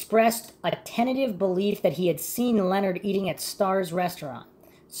expressed a tentative belief that he had seen Leonard eating at Star's Restaurant.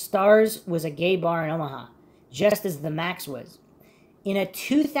 Star's was a gay bar in Omaha, just as the Max was. In a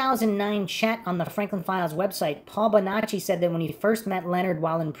 2009 chat on the Franklin Files website, Paul Bonacci said that when he first met Leonard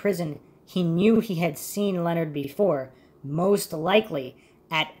while in prison, he knew he had seen Leonard before, most likely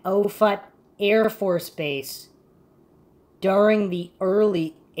at Offutt Air Force Base during the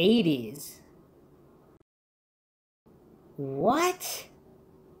early 80s. What?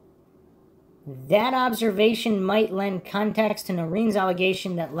 That observation might lend context to Noreen's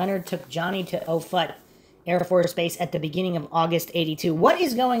allegation that Leonard took Johnny to Offutt Air Force Base at the beginning of August 82. What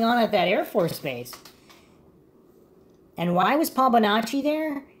is going on at that Air Force Base? And why was Paul Bonacci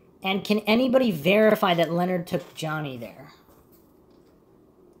there? And can anybody verify that Leonard took Johnny there?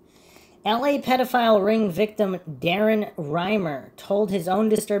 LA pedophile ring victim Darren Reimer told his own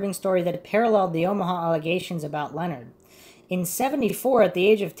disturbing story that paralleled the Omaha allegations about Leonard. In '74, at the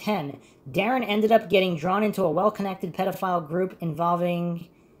age of 10, Darren ended up getting drawn into a well-connected pedophile group involving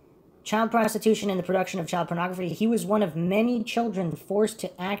child prostitution and the production of child pornography. He was one of many children forced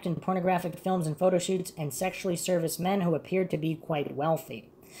to act in pornographic films and photo shoots and sexually service men who appeared to be quite wealthy.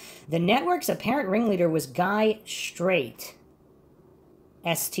 The network's apparent ringleader was Guy Strait,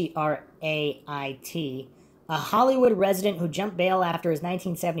 S-T-R-A-I-T, a Hollywood resident who jumped bail after his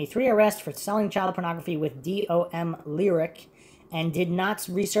 1973 arrest for selling child pornography with D.O.M. Lyric and did not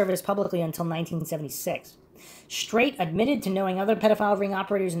resurface publicly until 1976. Strait admitted to knowing other pedophile ring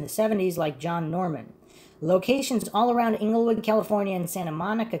operators in the 70s like John Norman. Locations all around Inglewood, California and Santa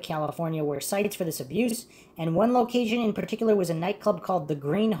Monica, California were sites for this abuse, and one location in particular was a nightclub called the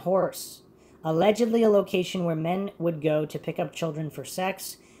Green Horse, allegedly a location where men would go to pick up children for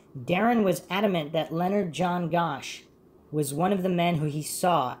sex. Darren was adamant that Leonard John Gosch was one of the men who he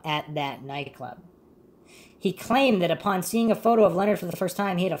saw at that nightclub. He claimed that upon seeing a photo of Leonard for the first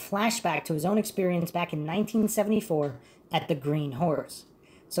time, he had a flashback to his own experience back in 1974 at the Green Horse.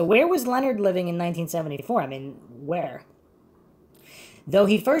 So where was Leonard living in 1974? I mean, where? Though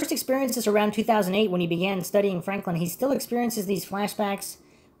he first experienced this around 2008 when he began studying Franklin, he still experiences these flashbacks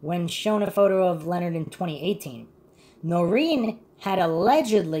when shown a photo of Leonard in 2018. Noreen had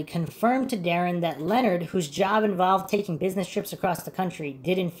allegedly confirmed to Darren that Leonard, whose job involved taking business trips across the country,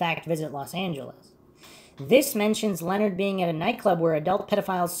 did in fact visit Los Angeles. This mentions Leonard being at a nightclub where adult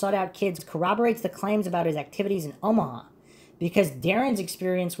pedophiles sought out kids corroborates the claims about his activities in Omaha. Because Darren's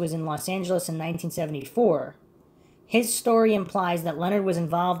experience was in Los Angeles in 1974, his story implies that Leonard was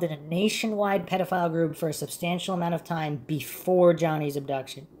involved in a nationwide pedophile group for a substantial amount of time before Johnny's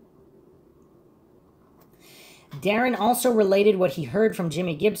abduction. Darren also related what he heard from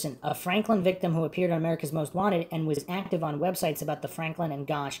Jimmy Gibson, a Franklin victim who appeared on America's Most Wanted and was active on websites about the Franklin and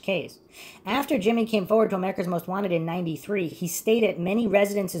Gosch case. After Jimmy came forward to America's Most Wanted in '93, he stayed at many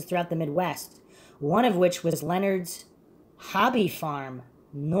residences throughout the Midwest, one of which was Leonard's hobby farm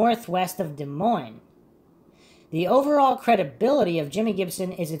northwest of Des Moines. The overall credibility of Jimmy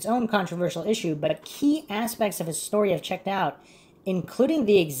Gibson is its own controversial issue, but key aspects of his story have checked out, including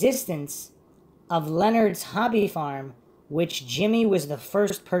the existence of Leonard's hobby farm, which Jimmy was the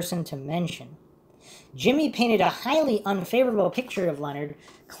first person to mention. Jimmy painted a highly unfavorable picture of Leonard,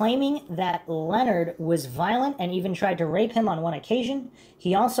 claiming that Leonard was violent and even tried to rape him on one occasion.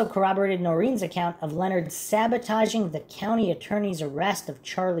 He also corroborated Noreen's account of Leonard sabotaging the county attorney's arrest of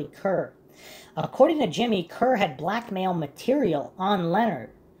Charlie Kerr. According to Jimmy, Kerr had blackmail material on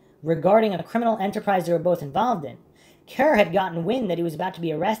Leonard regarding a criminal enterprise they were both involved in. Kerr had gotten wind that he was about to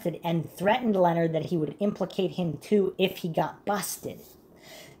be arrested and threatened Leonard that he would implicate him too if he got busted.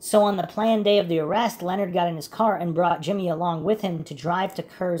 So on the planned day of the arrest, Leonard got in his car and brought Jimmy along with him to drive to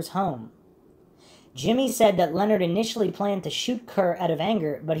Kerr's home. Jimmy said that Leonard initially planned to shoot Kerr out of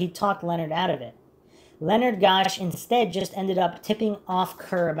anger, but he talked Leonard out of it. Leonard Gosch instead just ended up tipping off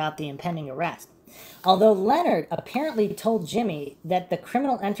Kerr about the impending arrest. Although Leonard apparently told Jimmy that the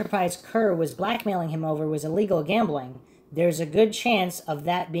criminal enterprise Kerr was blackmailing him over was illegal gambling, there's a good chance of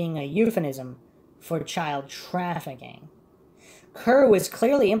that being a euphemism for child trafficking. Kerr was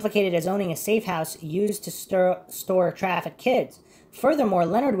clearly implicated as owning a safe house used to store trafficked kids. Furthermore,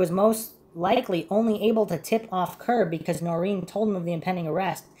 Leonard was most likely only able to tip off Kerr because Noreen told him of the impending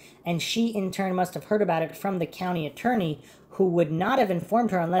arrest, and she in turn must have heard about it from the county attorney, who would not have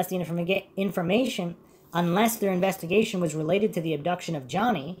informed her unless their investigation was related to the abduction of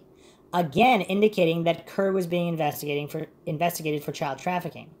Johnny, again indicating that Kerr was being investigated for child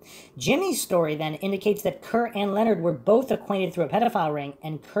trafficking. Jimmy's story then indicates that Kerr and Leonard were both acquainted through a pedophile ring,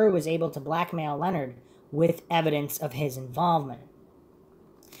 and Kerr was able to blackmail Leonard with evidence of his involvement.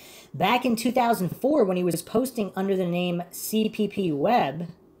 Back in 2004, when he was posting under the name CPP Web,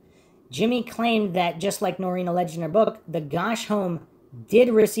 Jimmy claimed that, just like Noreen alleged in her book, the Gosch home did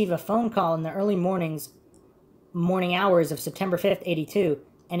receive a phone call in the early mornings morning hours of September 5th, 82,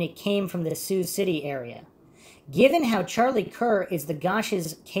 and it came from the Sioux City area. Given how Charlie Kerr is the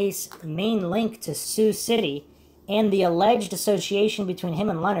Gosh's case main link to Sioux City and the alleged association between him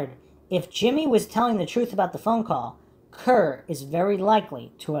and Leonard, if Jimmy was telling the truth about the phone call, Kerr is very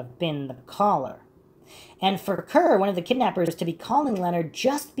likely to have been the caller. And for Kerr, one of the kidnappers, to be calling Leonard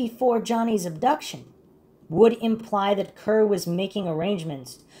just before Johnny's abduction would imply that Kerr was making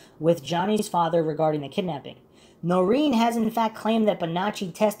arrangements with Johnny's father regarding the kidnapping. Noreen has in fact claimed that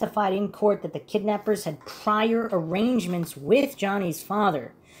Bonacci testified in court that the kidnappers had prior arrangements with Johnny's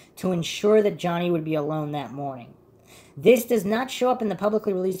father to ensure that Johnny would be alone that morning. This does not show up in the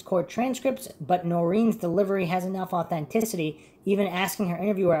publicly released court transcripts, but Noreen's delivery has enough authenticity, even asking her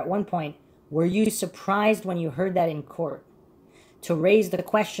interviewer at one point, "Were you surprised when you heard that in court?" to raise the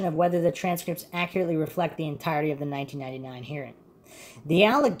question of whether the transcripts accurately reflect the entirety of the 1999 hearing. The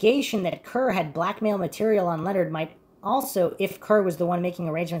allegation that Kerr had blackmail material on Leonard might also, if Kerr was the one making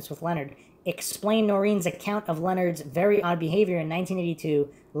arrangements with Leonard, explain Noreen's account of Leonard's very odd behavior in 1982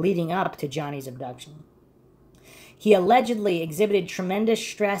 leading up to Johnny's abduction. He allegedly exhibited tremendous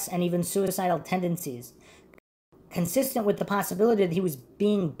stress and even suicidal tendencies, consistent with the possibility that he was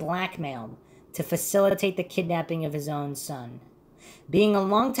being blackmailed to facilitate the kidnapping of his own son. Being a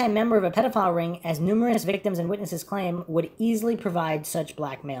longtime member of a pedophile ring, as numerous victims and witnesses claim, would easily provide such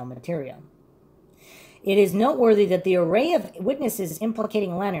blackmail material. It is noteworthy that the array of witnesses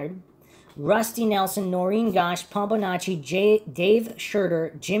implicating Leonard, Rusty Nelson, Noreen Gosh, Paul Bonacci, Dave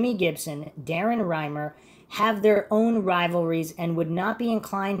Schurter, Jimmy Gibson, Darren Reimer, have their own rivalries and would not be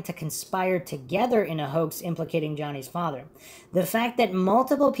inclined to conspire together in a hoax implicating Johnny's father. The fact that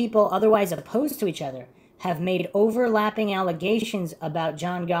multiple people otherwise opposed to each other have made overlapping allegations about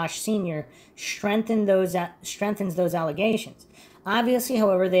John Gosh Sr. strengthens those allegations. Obviously,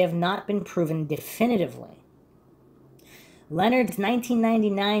 however, they have not been proven definitively. Leonard's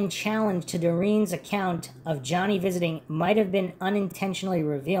 1999 challenge to Doreen's account of Johnny visiting might have been unintentionally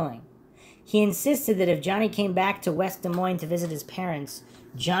revealing. He insisted that if Johnny came back to West Des Moines to visit his parents,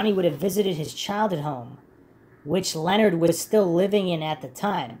 Johnny would have visited his childhood home, which Leonard was still living in at the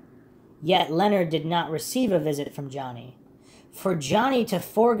time. Yet Leonard did not receive a visit from Johnny. For Johnny to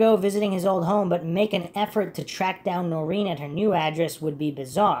forego visiting his old home but make an effort to track down Noreen at her new address would be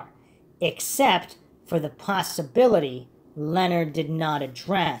bizarre, except for the possibility Leonard did not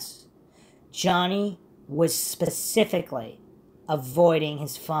address. Johnny was specifically avoiding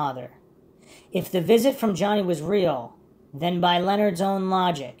his father. If the visit from Johnny was real, then by Leonard's own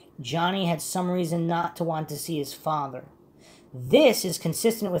logic, Johnny had some reason not to want to see his father. This is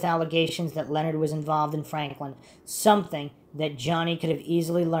consistent with allegations that Leonard was involved in Franklin, something that Johnny could have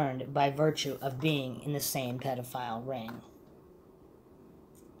easily learned by virtue of being in the same pedophile ring.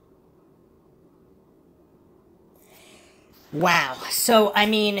 Wow. So, I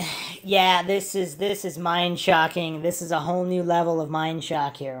mean, yeah, this is mind-shocking. This is a whole new level of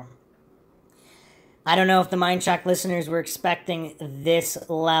mind-shock here. I don't know if the MindShock listeners were expecting this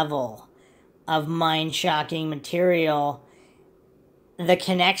level of mind-shocking material. The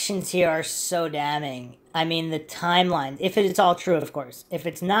connections here are so damning. I mean, the timeline, if it's all true, of course. If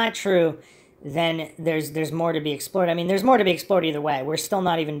it's not true, then there's more to be explored. I mean, there's more to be explored either way. We're still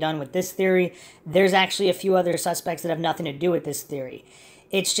not even done with this theory. There's actually a few other suspects that have nothing to do with this theory.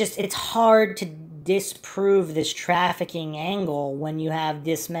 It's hard to disprove this trafficking angle when you have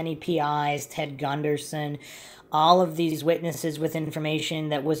this many PIs, Ted Gunderson, all of these witnesses with information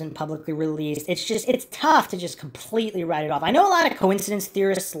that wasn't publicly released. It's tough to just completely write it off. I know a lot of coincidence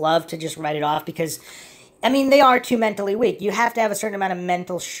theorists love to just write it off because, I mean, they are too mentally weak. You have to have a certain amount of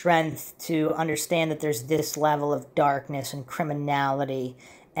mental strength to understand that there's this level of darkness and criminality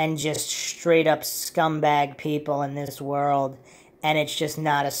and just straight up scumbag people in this world, and it's just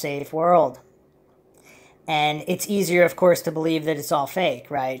not a safe world. And it's easier, of course, to believe that it's all fake,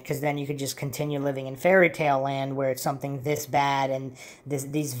 right? Because then you could just continue living in fairy tale land where it's something this bad and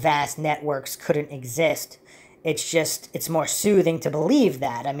these vast networks couldn't exist. It's more soothing to believe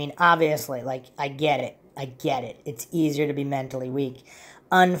that. I mean, obviously, like, I get it. It's easier to be mentally weak.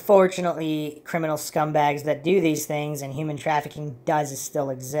 Unfortunately, criminal scumbags that do these things and human trafficking does still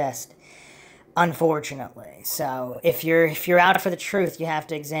exist. Unfortunately. So if you're out for the truth, you have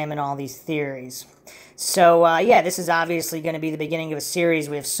to examine all these theories. So yeah, this is obviously going to be the beginning of a series.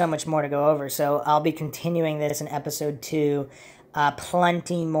 We have so much more to go over. So I'll be continuing this in episode 2.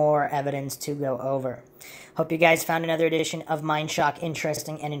 Plenty more evidence to go over. Hope you guys found another edition of MindShock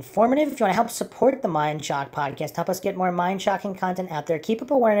interesting and informative. If you want to help support the MindShock podcast, help us get more mind-shocking content out there, keep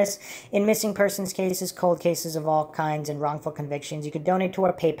up awareness in missing persons cases, cold cases of all kinds, and wrongful convictions, you could donate to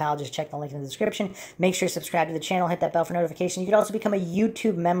our PayPal. Just check the link in the description. Make sure to subscribe to the channel, hit that bell for notifications. You could also become a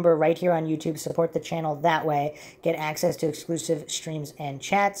YouTube member right here on YouTube. Support the channel that way. Get access to exclusive streams and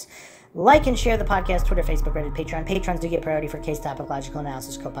chats. Like and share the podcast, Twitter, Facebook, Reddit, Patreon. Patrons do get priority for case topic, logical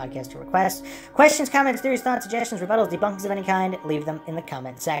analysis, co-podcast, or requests. Questions, comments, theories, thoughts, suggestions, rebuttals, debunkings of any kind, leave them in the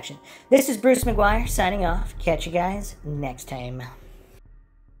comment section. This is Bruce McGuire signing off. Catch you guys next time.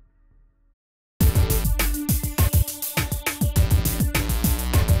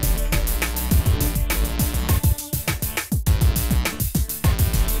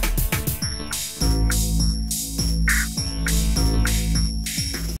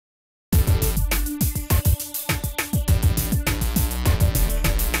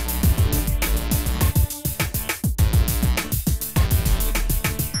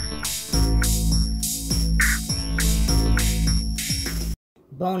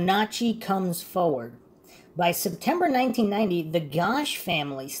 Bonacci comes forward. By September 1990, the Gosh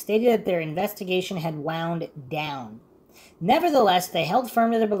family stated that their investigation had wound down. Nevertheless, they held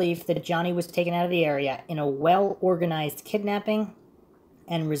firm to their belief that Johnny was taken out of the area in a well-organized kidnapping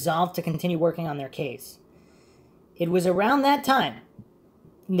and resolved to continue working on their case. It was around that time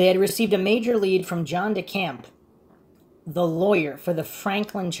they had received a major lead from John DeCamp, the lawyer for the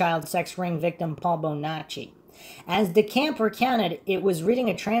Franklin child sex ring victim Paul Bonacci. As DeCamp recounted, it was reading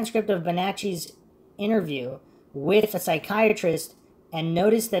a transcript of Bonacci's interview with a psychiatrist and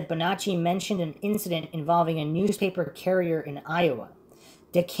noticed that Bonacci mentioned an incident involving a newspaper carrier in Iowa.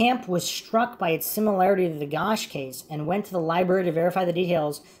 DeCamp was struck by its similarity to the Gosh case and went to the library to verify the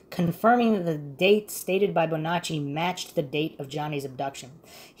details, confirming that the date stated by Bonacci matched the date of Johnny's abduction.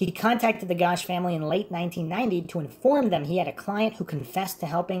 He contacted the Gosh family in late 1990 to inform them he had a client who confessed to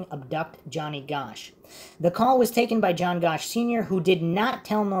helping abduct Johnny Gosh. The call was taken by John Gosh Sr., who did not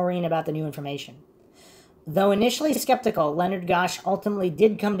tell Noreen about the new information. Though initially skeptical, Leonard Gosh ultimately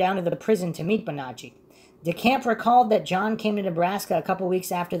did come down to the prison to meet Bonacci. DeCamp recalled that John came to Nebraska a couple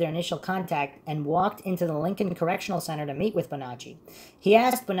weeks after their initial contact and walked into the Lincoln Correctional Center to meet with Bonacci. He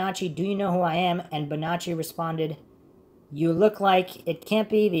asked Bonacci, "Do you know who I am?" And Bonacci responded, "You look like, it can't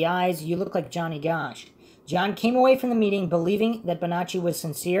be the eyes, you look like Johnny Gosh." John came away from the meeting believing that Bonacci was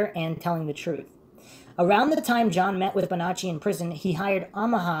sincere and telling the truth. Around the time John met with Bonacci in prison, he hired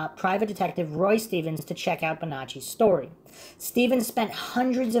Omaha private detective Roy Stevens to check out Bonacci's story. Stevens spent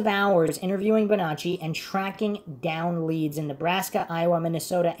hundreds of hours interviewing Bonacci and tracking down leads in Nebraska, Iowa,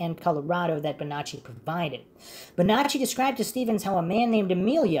 Minnesota, and Colorado that Bonacci provided. Bonacci described to Stevens how a man named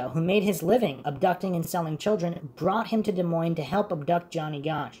Emilio, who made his living abducting and selling children, brought him to Des Moines to help abduct Johnny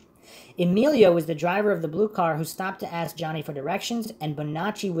Gosh. Emilio was the driver of the blue car who stopped to ask Johnny for directions, and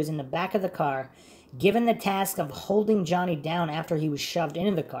Bonacci was in the back of the car, given the task of holding Johnny down after he was shoved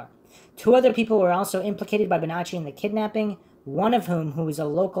into the car. Two other people were also implicated by Bonacci in the kidnapping, one of whom who was a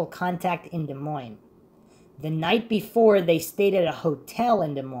local contact in Des Moines. The night before, they stayed at a hotel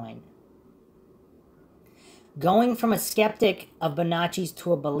in Des Moines. Going from a skeptic of Bonacci's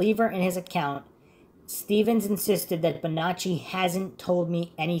to a believer in his account, Stevens insisted that Bonacci hasn't told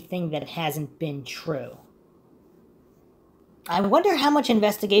me anything that hasn't been true. I wonder how much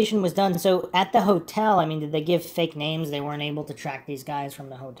investigation was done. So at the hotel, I mean, did they give fake names? They weren't able to track these guys from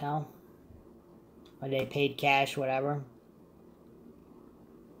the hotel? Or they paid cash, whatever?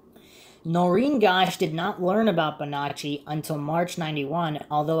 Noreen Gosh did not learn about Bonacci until March 91,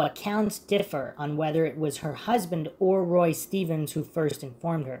 although accounts differ on whether it was her husband or Roy Stevens who first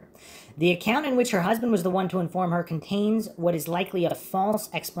informed her. The account in which her husband was the one to inform her contains what is likely a false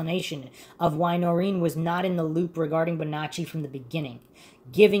explanation of why Noreen was not in the loop regarding Bonacci from the beginning,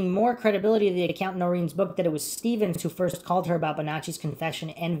 giving more credibility to the account in Noreen's book that it was Stevens who first called her about Bonacci's confession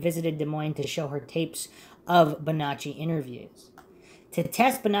and visited Des Moines to show her tapes of Bonacci interviews. To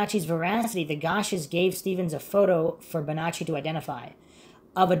test Bonacci's veracity, the Goshes gave Stevens a photo for Bonacci to identify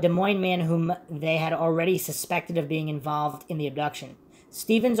of a Des Moines man whom they had already suspected of being involved in the abduction.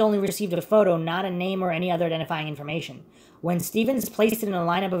 Stevens only received a photo, not a name or any other identifying information. When Stevens placed it in a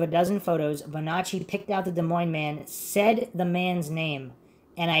lineup of a dozen photos, Bonacci picked out the Des Moines man, said the man's name,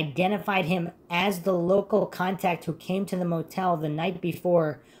 and identified him as the local contact who came to the motel the night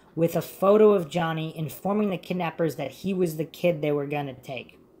before with a photo of Johnny, informing the kidnappers that he was the kid they were going to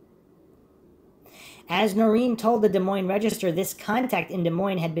take. As Noreen told the Des Moines Register, this contact in Des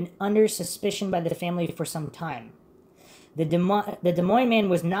Moines had been under suspicion by the family for some time. The Des Moines man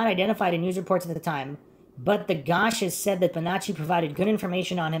was not identified in news reports at the time, but the Goshes said that Bonacci provided good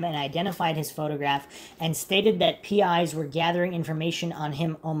information on him and identified his photograph, and stated that PIs were gathering information on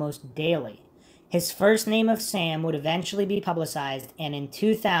him almost daily. His first name of Sam would eventually be publicized, and in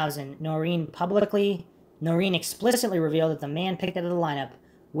 2000, Noreen explicitly revealed that the man picked out of the lineup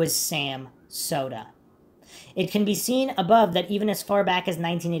was Sam Soda. It can be seen above that even as far back as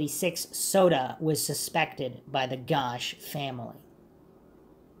 1986, Soda was suspected by the Gosh family.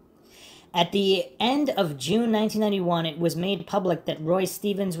 At the end of June 1991, it was made public that Roy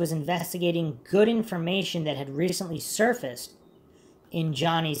Stevens was investigating good information that had recently surfaced in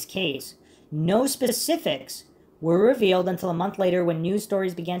Johnny's case. No specifics were revealed until a month later, when news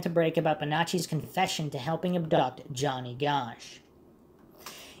stories began to break about Bonacci's confession to helping abduct Johnny Gosch.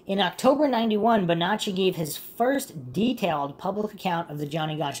 In October 91, Bonacci gave his first detailed public account of the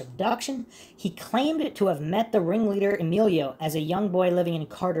Johnny Gosch abduction. He claimed to have met the ringleader Emilio as a young boy living in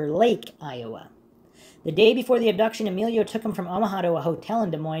Carter Lake, Iowa. The day before the abduction, Emilio took him from Omaha to a hotel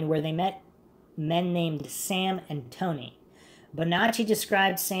in Des Moines where they met men named Sam and Tony. Bonacci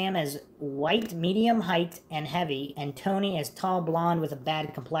described Sam as white, medium height, and heavy, and Tony as tall, blonde, with a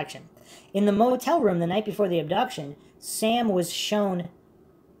bad complexion. In the motel room the night before the abduction, Sam was showing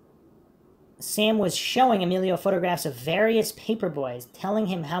Emilio photographs of various paperboys, telling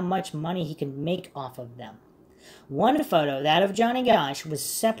him how much money he could make off of them. One photo, that of Johnny Gosch, was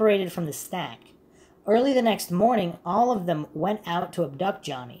separated from the stack. Early the next morning, all of them went out to abduct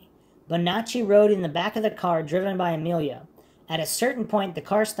Johnny. Bonacci rode in the back of the car driven by Emilio. At a certain point, the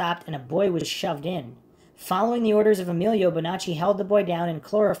car stopped and a boy was shoved in. Following the orders of Emilio, Bonacci held the boy down and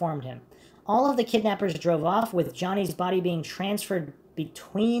chloroformed him. All of the kidnappers drove off, with Johnny's body being transferred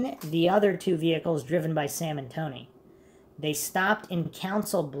between the other two vehicles driven by Sam and Tony. They stopped in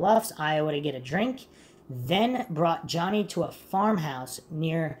Council Bluffs, Iowa to get a drink, then brought Johnny to a farmhouse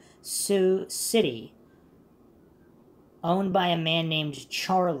near Sioux City, owned by a man named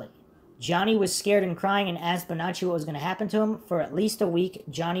Charlie. Johnny was scared and crying and asked Bonacci what was going to happen to him. For at least a week,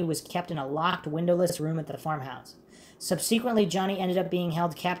 Johnny was kept in a locked, windowless room at the farmhouse. Subsequently, Johnny ended up being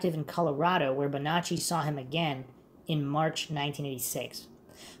held captive in Colorado, where Bonacci saw him again in March 1986.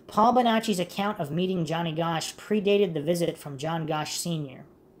 Paul Bonacci's account of meeting Johnny Gosch predated the visit from John Gosch Sr.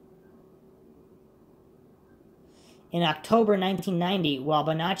 In October 1990, while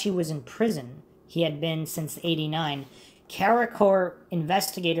Bonacci was in prison, he had been since '89, CARICOR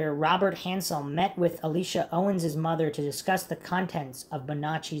investigator Robert Hansel met with Alicia Owens' mother to discuss the contents of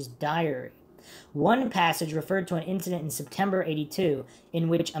Bonacci's diary. One passage referred to an incident in September '82 in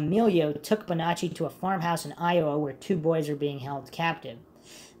which Emilio took Bonacci to a farmhouse in Iowa where two boys were being held captive.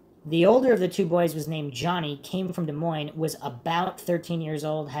 The older of the two boys was named Johnny, came from Des Moines, was about 13 years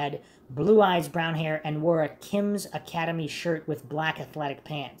old, had blue eyes, brown hair, and wore a Kim's Academy shirt with black athletic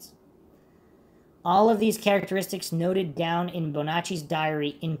pants. All of these characteristics noted down in Bonacci's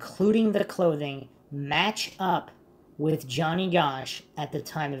diary, including the clothing, match up with Johnny Gosch at the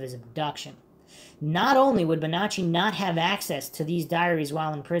time of his abduction. Not only would Bonacci not have access to these diaries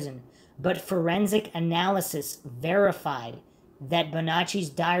while in prison, but forensic analysis verified that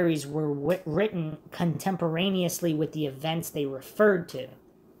Bonacci's diaries were written contemporaneously with the events they referred to.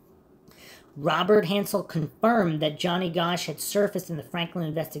 Robert Hansel confirmed that Johnny Gosch had surfaced in the Franklin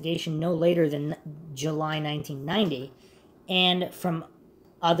investigation no later than July 1990, and from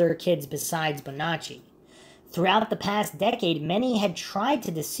other kids besides Bonacci. Throughout the past decade, many had tried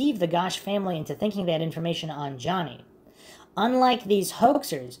to deceive the Gosch family into thinking they had information on Johnny. Unlike these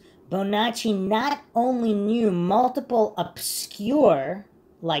hoaxers, Bonacci not only knew multiple obscure,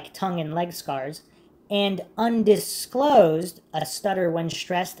 like tongue and leg scars, and undisclosed, a stutter when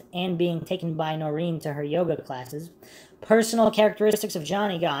stressed and being taken by Noreen to her yoga classes, personal characteristics of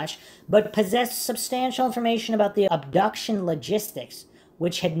Johnny Gosch, but possessed substantial information about the abduction logistics,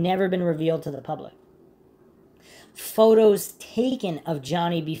 which had never been revealed to the public. Photos taken of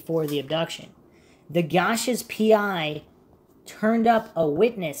Johnny before the abduction. The Gosch's PI turned up a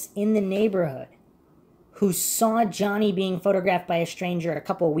witness in the neighborhood who saw Johnny being photographed by a stranger a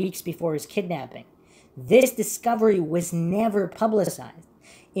couple weeks before his kidnapping. This discovery was never publicized.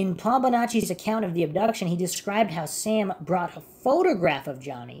 In Paul Bonacci's account of the abduction, he described how Sam brought a photograph of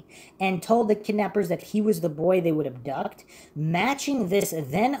Johnny and told the kidnappers that he was the boy they would abduct, matching this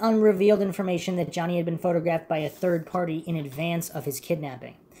then unrevealed information that Johnny had been photographed by a third party in advance of his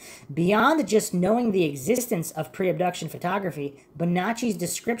kidnapping. Beyond just knowing the existence of pre-abduction photography, Bonacci's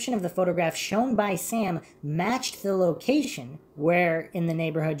description of the photograph shown by Sam matched the location where in the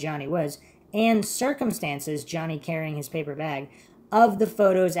neighborhood Johnny was, and circumstances, Johnny carrying his paper bag, of the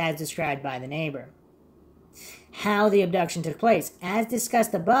photos as described by the neighbor. how the abduction took place. As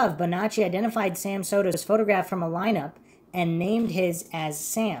discussed above, Bonacci identified Sam Soda's photograph from a lineup and named his as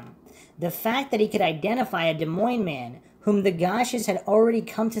Sam. The fact that he could identify a Des Moines man whom the Goshes had already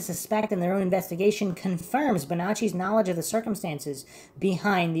come to suspect in their own investigation confirms Bonacci's knowledge of the circumstances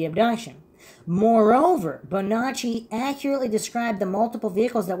behind the abduction. Moreover, Bonacci accurately described the multiple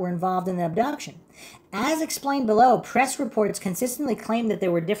vehicles that were involved in the abduction. As explained below, press reports consistently claimed that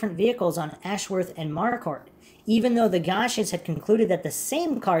there were different vehicles on Ashworth and Marquardt, even though the Goshes had concluded that the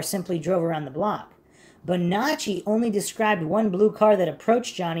same car simply drove around the block. Bonacci only described one blue car that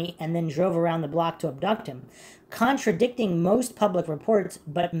approached Johnny and then drove around the block to abduct him, contradicting most public reports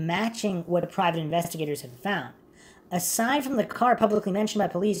but matching what private investigators had found. Aside from the car publicly mentioned by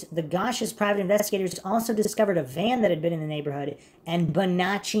police, the Goshes private investigators also discovered a van that had been in the neighborhood, and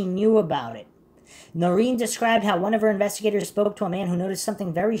Bonacci knew about it. Noreen described how one of her investigators spoke to a man who noticed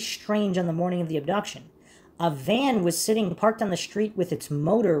something very strange on the morning of the abduction. A van was sitting parked on the street with its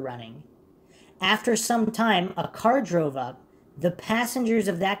motor running. After some time, a car drove up. The passengers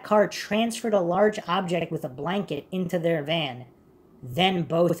of that car transferred a large object with a blanket into their van. Then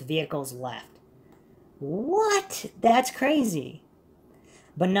both vehicles left. What? That's crazy.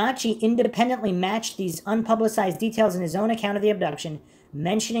 Bonacci independently matched these unpublicized details in his own account of the abduction,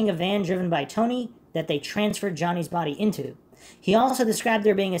 mentioning a van driven by Tony that they transferred Johnny's body into. He also described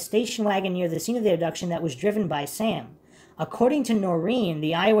there being a station wagon near the scene of the abduction that was driven by Sam. According to Noreen,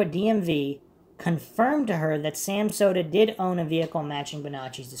 the Iowa DMV confirmed to her that Sam Soda did own a vehicle matching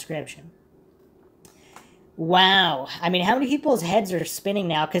Bonacci's description. Wow. I mean, how many people's heads are spinning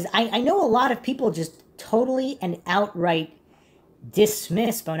now? Because I know a lot of people just totally and outright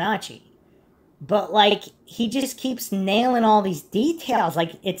dismiss Bonacci. But, like, he just keeps nailing all these details.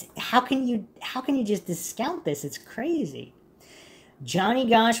 Like, it's, how can you just discount this? It's crazy. Johnny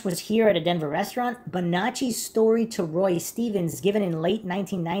Gosch was here at a Denver restaurant. Bonacci's story to Roy Stevens, given in late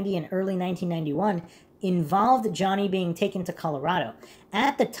 1990 and early 1991, involved Johnny being taken to Colorado.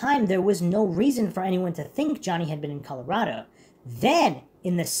 At the time, there was no reason for anyone to think Johnny had been in Colorado. Then,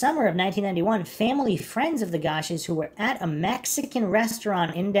 in the summer of 1991, family friends of the Goshes who were at a Mexican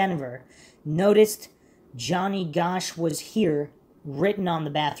restaurant in Denver noticed Johnny Gosch was here written on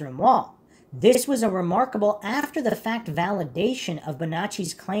the bathroom wall. This was a remarkable after-the-fact validation of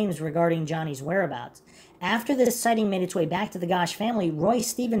Bonacci's claims regarding Johnny's whereabouts. After this sighting made its way back to the Gosch family, Roy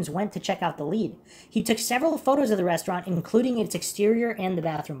Stevens went to check out the lead. He took several photos of the restaurant, including its exterior and the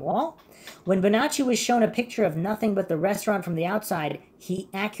bathroom wall. When Bonacci was shown a picture of nothing but the restaurant from the outside, he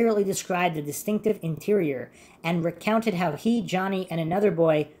accurately described the distinctive interior and recounted how he, Johnny, and another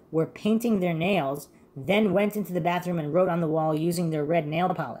boy were painting their nails, then went into the bathroom and wrote on the wall using their red nail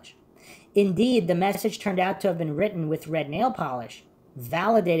polish. Indeed, the message turned out to have been written with red nail polish,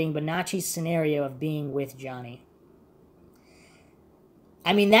 validating Bonacci's scenario of being with Johnny.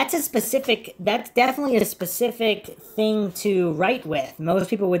 I mean, that's definitely a specific thing to write with. Most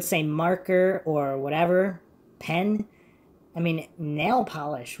people would say marker or whatever, pen. I mean, nail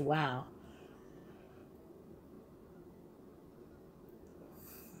polish, wow.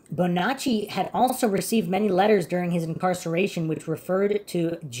 Bonacci had also received many letters during his incarceration which referred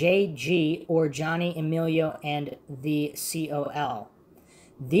to J.G. or Johnny Emilio and the COL.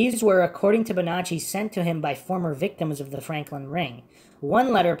 These were, according to Bonacci, sent to him by former victims of the Franklin Ring.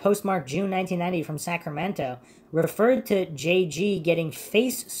 One letter, postmarked June 1990 from Sacramento, referred to J.G. getting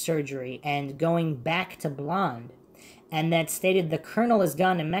face surgery and going back to blonde, and that stated the colonel is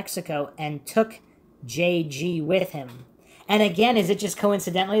gone to Mexico and took J.G. with him. And again, is it just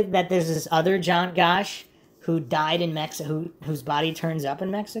coincidentally that there's this other John Gosch who died in Mexico, whose body turns up in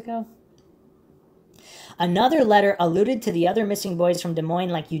Mexico? Another letter alluded to the other missing boys from Des Moines,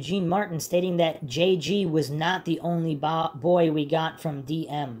 like Eugene Martin, stating that J.G. was not the only boy we got from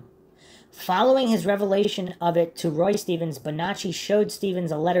D.M. Following his revelation of it to Roy Stevens, Bonacci showed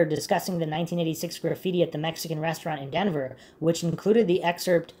Stevens a letter discussing the 1986 graffiti at the Mexican restaurant in Denver, which included the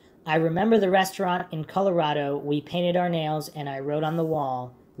excerpt, "I remember the restaurant in Colorado. We painted our nails, and I wrote on the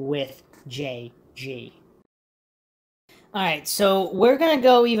wall with J.G." All right, so we're going to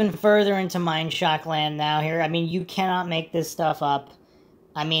go even further into MindShock land now here. I mean, you cannot make this stuff up.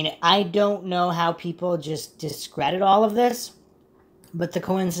 I mean, I don't know how people just discredit all of this, but the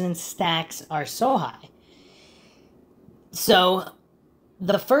coincidence stacks are so high. So,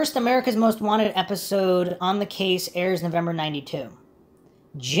 the first America's Most Wanted episode on the case airs November 92.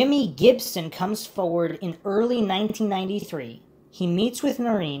 Jimmy Gibson comes forward in early 1993. He meets with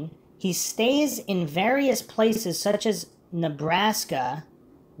Noreen. He stays in various places such as Nebraska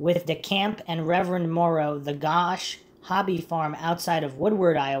with DeCamp and Reverend Morrow, the Gosch hobby farm outside of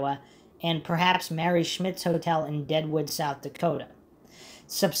Woodward, Iowa, and perhaps Mary Schmidt's Hotel in Deadwood, South Dakota.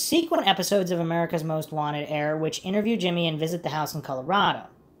 Subsequent episodes of America's Most Wanted air, which interview Jimmy and visit the house in Colorado.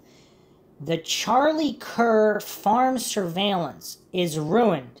 The Charlie Kerr farm surveillance is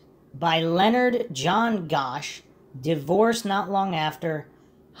ruined by Leonard John Gosch, divorced not long after,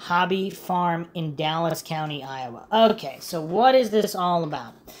 hobby farm in Dallas County, Iowa. Okay, so what is this all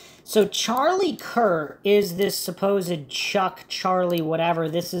about? So Charlie Kerr is this supposed Chuck, Charlie, whatever.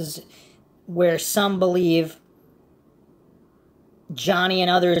 This is where some believe Johnny and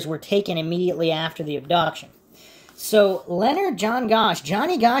others were taken immediately after the abduction. So Leonard John Gosch,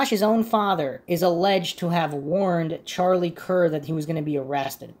 Johnny Gosch's own father, is alleged to have warned Charlie Kerr that he was going to be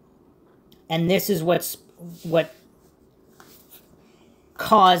arrested. And this is what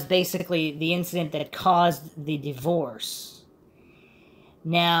caused, basically, the incident that caused the divorce.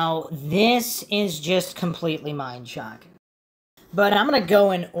 Now, this is just completely mind-shocking. But I'm going to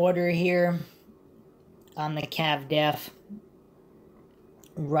go in order here on the Cav Def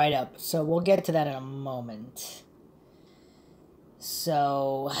right up. So we'll get to that in a moment.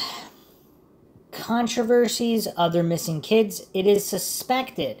 So, controversies, other missing kids. It is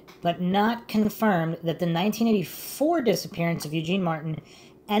suspected, but not confirmed, that the 1984 disappearance of Eugene Martin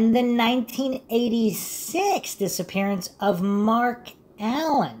and the 1986 disappearance of Mark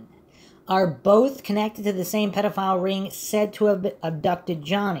Allen are both connected to the same pedophile ring said to have abducted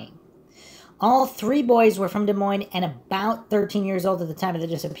Johnny. All three boys were from Des Moines and about 13 years old at the time of the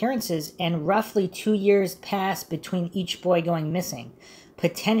disappearances, and roughly 2 years passed between each boy going missing,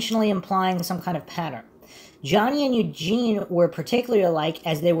 potentially implying some kind of pattern. Johnny and Eugene were particularly alike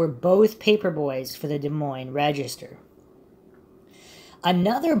as they were both paper boys for the Des Moines Register.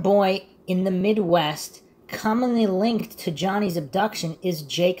 Another boy in the Midwest commonly linked to Johnny's abduction is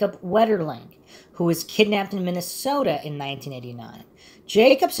Jacob Wetterling, who was kidnapped in Minnesota in 1989.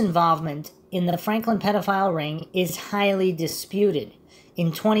 Jacob's involvement in the Franklin pedophile ring is highly disputed.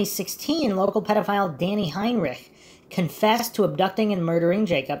 In 2016, local pedophile Danny Heinrich confessed to abducting and murdering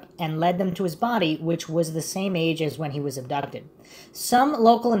Jacob and led them to his body, which was the same age as when he was abducted. Some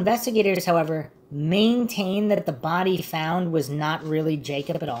local investigators, however, maintain that the body found was not really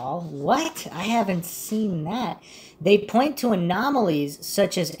Jacob at all. What? I haven't seen that. They point to anomalies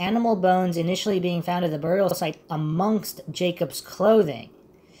such as animal bones initially being found at the burial site amongst Jacob's clothing,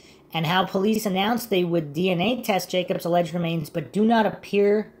 and how police announced they would DNA test Jacob's alleged remains but do not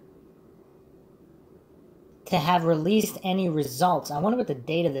appear to have released any results. I wonder what the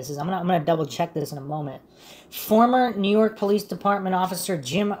date of this is. I'm gonna double check this in a moment. Former New York Police Department officer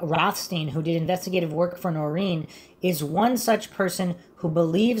Jim Rothstein, who did investigative work for Noreen, is one such person who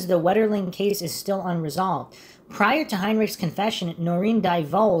believes the Wetterling case is still unresolved. Prior to Heinrich's confession, Noreen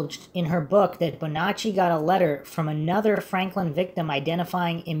divulged in her book that Bonacci got a letter from another Franklin victim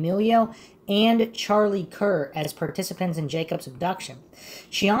identifying Emilio and Charlie Kerr as participants in Jacob's abduction.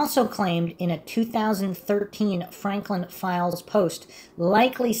 She also claimed in a 2013 Franklin Files post,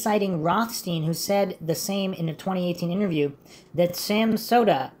 likely citing Rothstein, who said the same in a 2018 interview, that Sam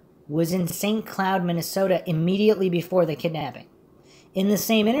Soda was in St. Cloud, Minnesota immediately before the kidnapping. In the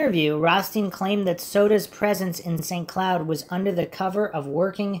same interview, Rothstein claimed that Soda's presence in St. Cloud was under the cover of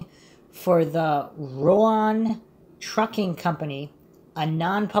working for the Rowan Trucking Company, a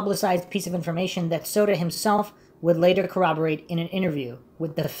non-publicized piece of information that Soda himself would later corroborate in an interview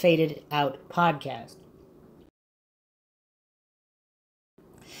with the Faded Out podcast.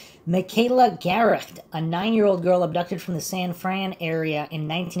 Michaela Garrecht, a 9-year-old girl abducted from the San Fran area in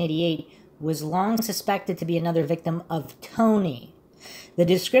 1988, was long suspected to be another victim of Tony. The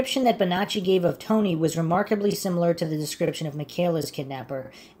description that Bonacci gave of Tony was remarkably similar to the description of Michaela's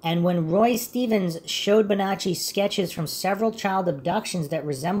kidnapper, and when Roy Stevens showed Bonacci sketches from several child abductions that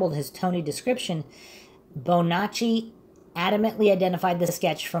resembled his Tony description, Bonacci adamantly identified the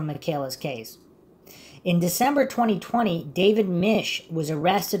sketch from Michaela's case. In December 2020, David Misch was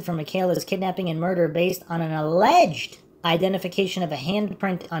arrested for Michaela's kidnapping and murder based on an alleged identification of a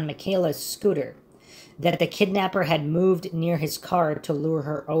handprint on Michaela's scooter that the kidnapper had moved near his car to lure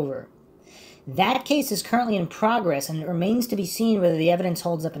her over. That case is currently in progress, and it remains to be seen whether the evidence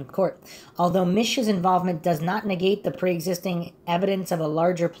holds up in court, although Misch's involvement does not negate the pre-existing evidence of a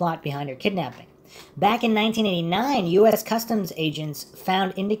larger plot behind her kidnapping. Back in 1989, U.S. Customs agents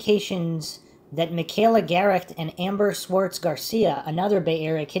found indications that Michaela Garrecht and Amber Swartz Garcia, another Bay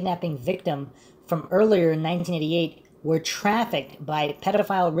Area kidnapping victim from earlier in 1988, were trafficked by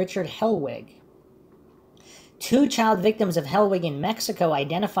pedophile Richard Hellwig. 2 child victims of Hellwig in Mexico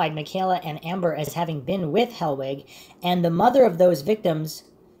identified Michaela and Amber as having been with Hellwig, and the mother of those victims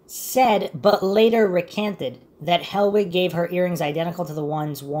said, but later recanted, that Hellwig gave her earrings identical to the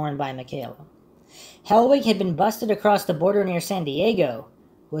ones worn by Michaela. Hellwig had been busted across the border near San Diego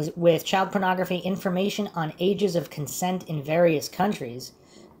with child pornography information on ages of consent in various countries,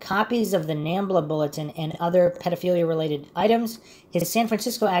 copies of the NAMBLA bulletin, and other pedophilia-related items. His San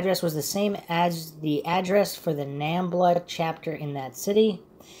Francisco address was the same as the address for the NAMBLA chapter in that city.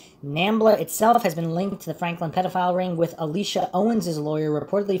 NAMBLA itself has been linked to the Franklin pedophile ring, with Alicia Owens' lawyer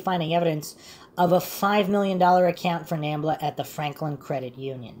reportedly finding evidence of a $5 million account for NAMBLA at the Franklin Credit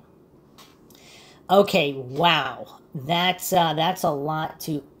Union. Okay, wow. That's a lot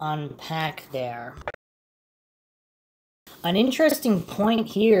to unpack there. An interesting point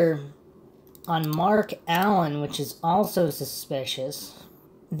here on Mark Allen, which is also suspicious.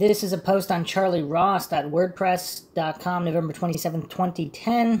 This is a post on charlieross.wordpress.com, November 27,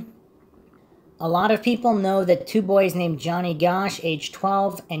 2010. A lot of people know that two boys named Johnny Gosch, age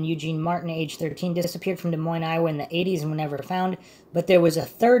 12, and Eugene Martin, age 13, disappeared from Des Moines, Iowa in the 80s and were never found. But there was a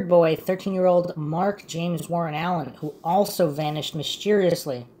third boy, 13-year-old Mark James Warren Allen, who also vanished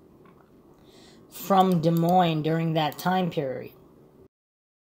mysteriously from Des Moines during that time period.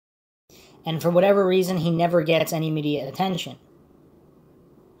 And for whatever reason, he never gets any media attention.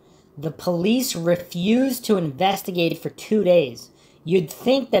 The police refused to investigate for 2 days. You'd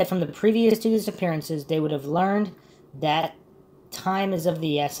think that from the previous two disappearances, they would have learned that time is of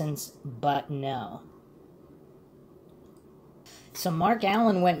the essence, but no. So Mark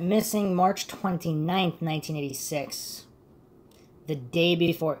Allen went missing March 29th, 1986, the day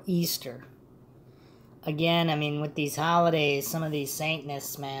before Easter. Again, I mean, with these holidays, some of these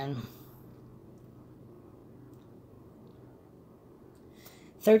Satanists, man.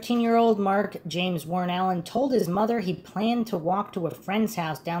 13-year-old Mark James Warren Allen told his mother he planned to walk to a friend's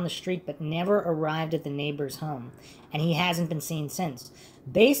house down the street but never arrived at the neighbor's home, and he hasn't been seen since.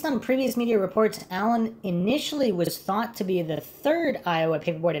 Based on previous media reports, Allen initially was thought to be the third Iowa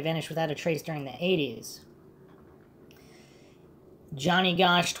paperboy to vanish without a trace during the 80s. Johnny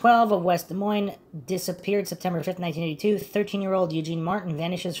Gosch, 12, of West Des Moines, disappeared September 5th, 1982. 13-year-old Eugene Martin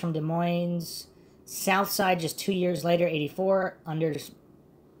vanishes from Des Moines' south side just 2 years later, 84, under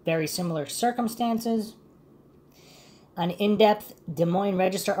very similar circumstances. An in-depth Des Moines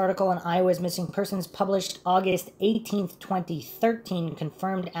Register article on Iowa's missing persons published August 18, 2013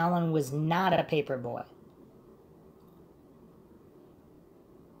 confirmed Allen was not a paperboy.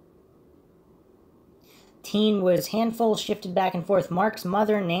 Teen was handful, shifted back and forth. Mark's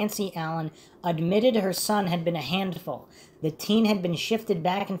mother, Nancy Allen, admitted her son had been a handful. The teen had been shifted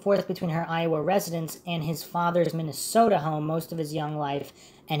back and forth between her Iowa residence and his father's Minnesota home most of his young life,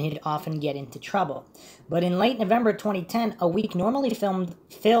 and he'd often get into trouble. But in late November 2010, a week normally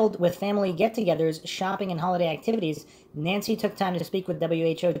filled with family get-togethers, shopping, and holiday activities, Nancy took time to speak with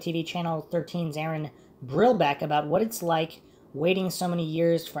WHO TV Channel 13's Aaron Brillbeck about what it's like waiting so many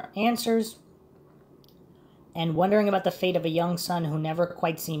years for answers and wondering about the fate of a young son who never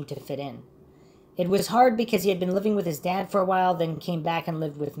quite seemed to fit in. It was hard because he had been living with his dad for a while, then came back and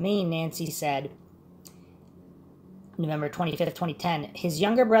lived with me, Nancy said. November 25th, 2010. His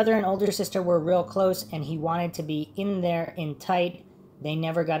younger brother and older sister were real close, and he wanted to be in there in tight. They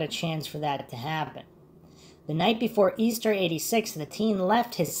never got a chance for that to happen. The night before Easter 86, the teen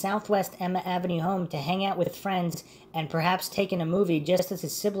left his Southwest Emma Avenue home to hang out with friends and perhaps take in a movie just as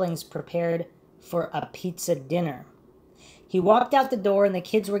his siblings prepared for a pizza dinner. He walked out the door and the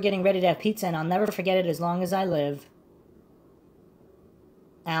kids were getting ready to have pizza, and I'll never forget it as long as I live.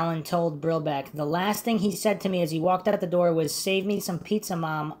 Allen told Brillbeck, the last thing he said to me as he walked out the door was, "Save me some pizza,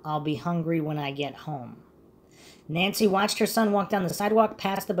 Mom. I'll be hungry when I get home." Nancy watched her son walk down the sidewalk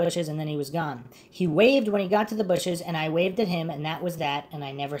past the bushes, and then he was gone. He waved when he got to the bushes, and I waved at him, and that was that, and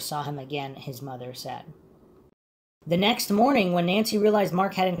I never saw him again, his mother said. The next morning, when Nancy realized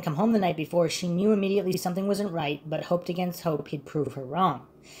Mark hadn't come home the night before, she knew immediately something wasn't right, but hoped against hope he'd prove her wrong.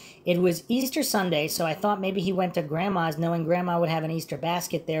 It was Easter Sunday, so I thought maybe he went to Grandma's, knowing Grandma would have an Easter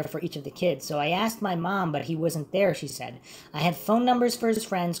basket there for each of the kids. So I asked my mom, but he wasn't there, she said. I had phone numbers for his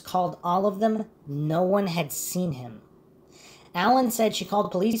friends, called all of them. No one had seen him. Allen said she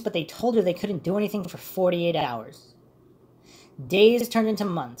called police, but they told her they couldn't do anything for 48 hours. Days turned into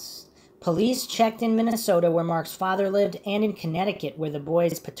months. Police checked in Minnesota, where Mark's father lived, and in Connecticut, where the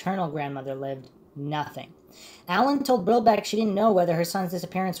boy's paternal grandmother lived. Nothing. Allen told Brillbeck she didn't know whether her son's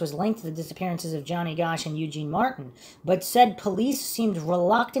disappearance was linked to the disappearances of Johnny Gosch and Eugene Martin, but said police seemed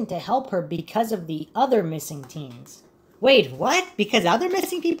reluctant to help her because of the other missing teens. Wait, what? Because other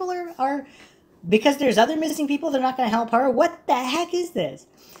missing people because there's other missing people, they're not going to help her? What the heck is this?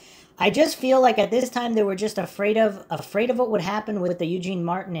 I just feel like at this time they were just afraid of what would happen with the Eugene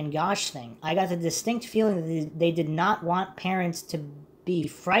Martin and Gosh thing. I got the distinct feeling that they did not want parents to be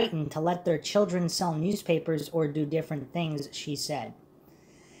frightened to let their children sell newspapers or do different things, she said.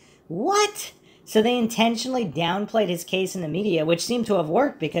 What? So they intentionally downplayed his case in the media, which seemed to have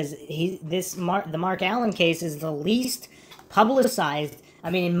worked because the Mark Allen case is the least publicized. I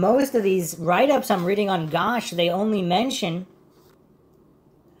mean, in most of these write-ups I'm reading on Gosh, they only mention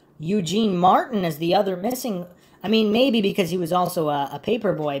Eugene Martin as the other missing. I mean, maybe because he was also a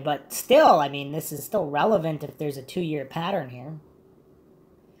paper boy, but still, I mean, this is still relevant if there's a 2-year pattern here.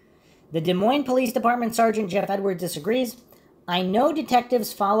 The Des Moines Police Department Sergeant Jeff Edwards disagrees. I know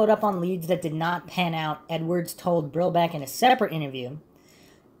detectives followed up on leads that did not pan out, Edwards told Brillbeck in a separate interview,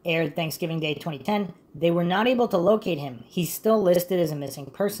 aired Thanksgiving Day 2010. They were not able to locate him. He's still listed as a missing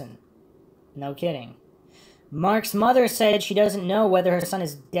person. No kidding. Mark's mother said she doesn't know whether her son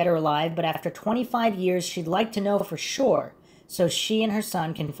is dead or alive, but after 25 years, she'd like to know for sure, so she and her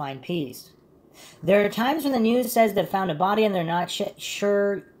son can find peace. There are times when the news says they've found a body and they're not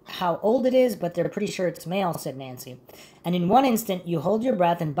sure how old it is, but they're pretty sure it's male, said Nancy. And in one instant, you hold your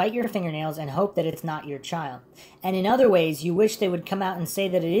breath and bite your fingernails and hope that it's not your child. And in other ways, you wish they would come out and say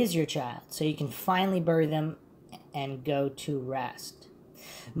that it is your child, so you can finally bury them and go to rest.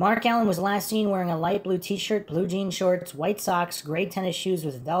 Mark Allen was last seen wearing a light blue t-shirt, blue jean shorts, white socks, gray tennis shoes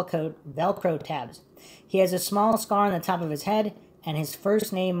with Velcro tabs. He has a small scar on the top of his head, and his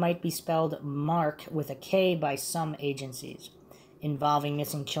first name might be spelled Mark with a K by some agencies involving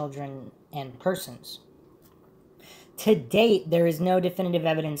missing children and persons. To date, there is no definitive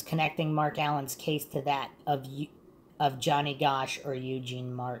evidence connecting Mark Allen's case to that of Johnny Gosch or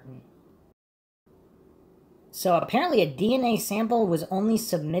Eugene Martin. So apparently a DNA sample was only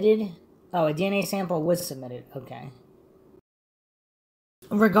submitted. Oh, a DNA sample was submitted. Okay.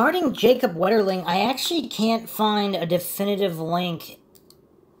 Regarding Jacob Wetterling, I actually can't find a definitive link.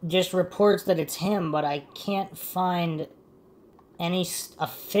 Just reports that it's him, but I can't find any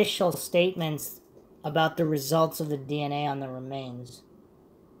official statements about the results of the DNA on the remains.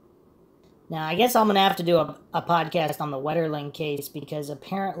 Now, I guess I'm going to have to do a podcast on the Wetterling case because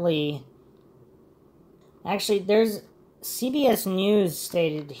apparently... Actually, there's CBS News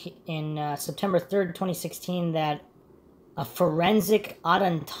stated in September 3rd, 2016 that a forensic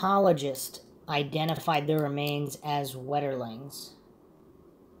odontologist identified the remains as Wetterling's.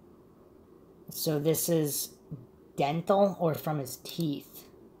 So this is dental or from his teeth?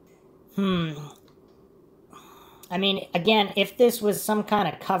 I mean, again, if this was some kind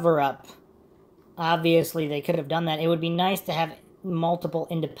of cover-up, obviously they could have done that. It would be nice to have multiple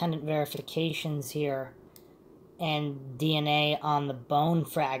independent verifications here and DNA on the bone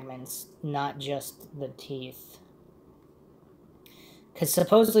fragments, not just the teeth. Because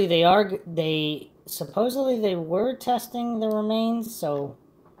supposedly they were testing the remains, so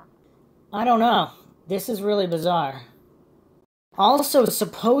I don't know. This is really bizarre. Also,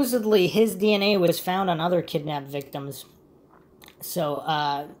 supposedly his DNA was found on other kidnapped victims. So,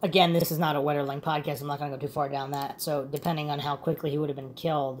 again, this is not a Wetterling podcast. I'm not going to go too far down that. So, depending on how quickly he would have been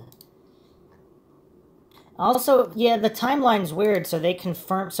killed. Also, yeah, the timeline's weird. So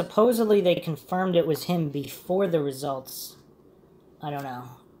supposedly they confirmed it was him before the results. I don't know.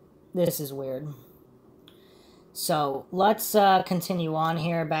 This is weird. So, let's continue on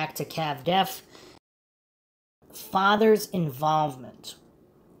here back to CavDef. Father's involvement.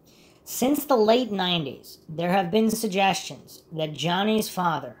 Since the late 90s, there have been suggestions that Johnny's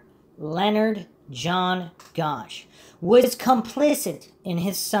father, Leonard John Gosch, was complicit in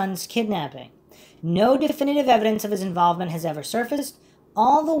his son's kidnapping. No definitive evidence of his involvement has ever surfaced.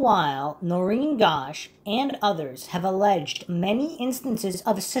 All the while, Noreen Gosch and others have alleged many instances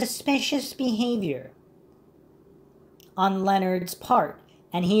of suspicious behavior on Leonard's part,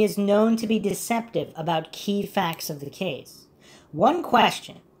 and he is known to be deceptive about key facts of the case. One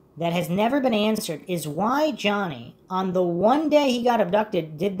question that has never been answered is why Johnny, on the one day he got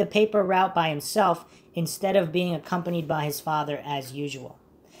abducted, did the paper route by himself instead of being accompanied by his father as usual.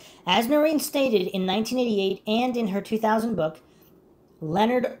 As Noreen stated in 1988 and in her 2000 book,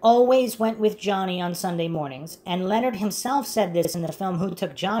 Leonard always went with Johnny on Sunday mornings, and Leonard himself said this in the film Who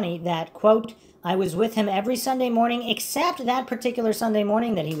Took Johnny, that, quote, I was with him every Sunday morning except that particular Sunday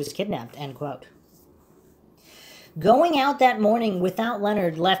morning that he was kidnapped, end quote. Going out that morning without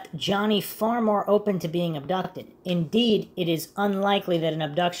Leonard left Johnny far more open to being abducted. Indeed, it is unlikely that an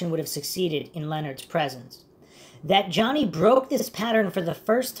abduction would have succeeded in Leonard's presence. That Johnny broke this pattern for the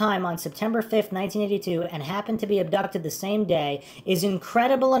first time on September 5th, 1982, and happened to be abducted the same day is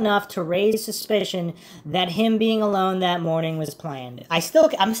incredible enough to raise suspicion that him being alone that morning was planned. I'm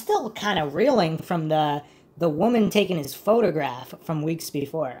still kind of reeling from the woman taking his photograph from weeks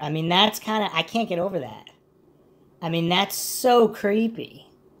before. I mean, that's kind of, I can't get over that. I mean, that's so creepy.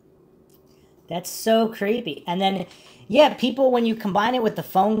 That's so creepy. And then, yeah, people, when you combine it with the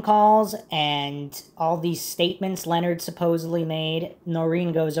phone calls and all these statements Leonard supposedly made,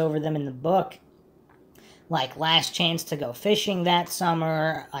 Noreen goes over them in the book, like last chance to go fishing that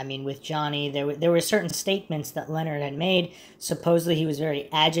summer. I mean, with Johnny, there were certain statements that Leonard had made. Supposedly he was very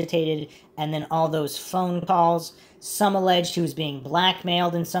agitated, and then all those phone calls. Some alleged he was being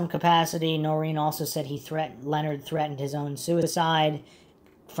blackmailed in some capacity. Noreen also said Leonard threatened his own suicide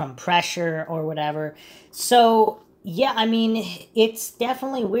from pressure or whatever. So, yeah, I mean, it's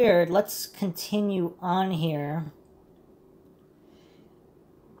definitely weird. Let's continue on here.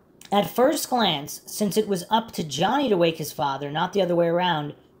 At first glance, since it was up to Johnny to wake his father, not the other way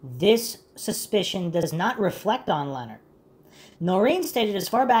around, this suspicion does not reflect on Leonard. Noreen stated as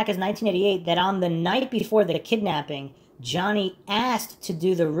far back as 1988 that on the night before the kidnapping, Johnny asked to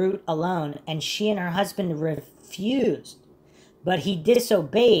do the route alone, and she and her husband refused. But he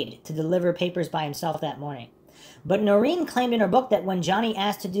disobeyed to deliver papers by himself that morning. But Noreen claimed in her book that when Johnny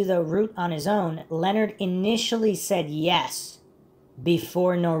asked to do the route on his own, Leonard initially said yes,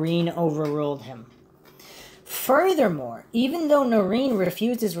 before Noreen overruled him. Furthermore, even though Noreen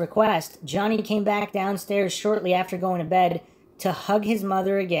refused his request, Johnny came back downstairs shortly after going to bed to hug his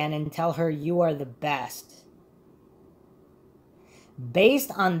mother again and tell her, "You are the best."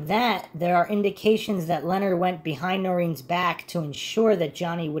 Based on that, there are indications that Leonard went behind Noreen's back to ensure that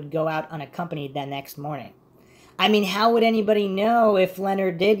Johnny would go out unaccompanied that next morning. I mean, how would anybody know if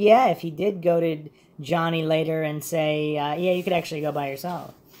Leonard did? Yeah, if he did go to Johnny later and say, yeah, you could actually go by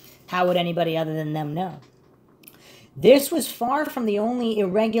yourself. How would anybody other than them know? This was far from the only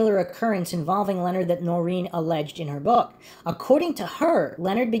irregular occurrence involving Leonard that Noreen alleged in her book. According to her,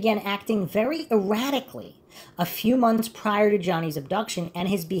 Leonard began acting very erratically a few months prior to Johnny's abduction, and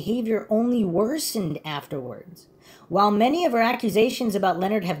his behavior only worsened afterwards. While many of her accusations about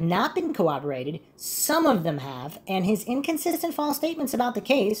Leonard have not been corroborated, some of them have, and his inconsistent false statements about the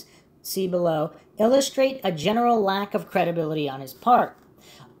case, see below, illustrate a general lack of credibility on his part.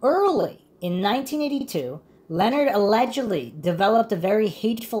 Early in 1982, Leonard allegedly developed a very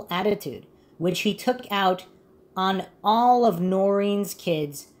hateful attitude, which he took out on all of Noreen's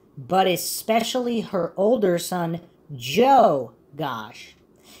kids, but especially her older son, Joe Gosh.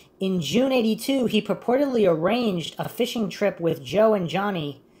 In June '82, he purportedly arranged a fishing trip with Joe and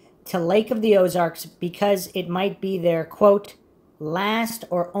Johnny to Lake of the Ozarks because it might be their, quote, last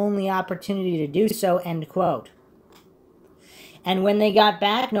or only opportunity to do so, end quote. And when they got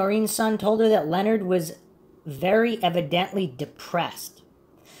back, Noreen's son told her that Leonard was very evidently depressed.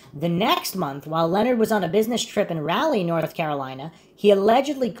 The next month, while Leonard was on a business trip in Raleigh, North Carolina, he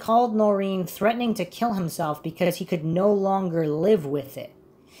allegedly called Noreen threatening to kill himself because he could no longer live with it.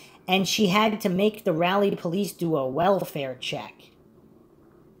 And she had to make the Raleigh police do a welfare check.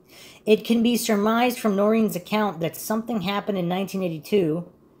 It can be surmised from Noreen's account that something happened in 1982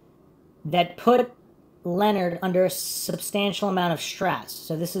 that put Leonard under a substantial amount of stress.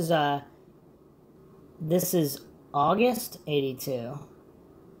 So this is August '82,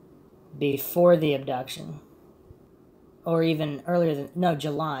 before the abduction, or even earlier than, no,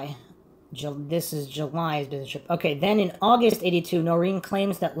 July. This is July's business trip. Okay, then in August '82, Noreen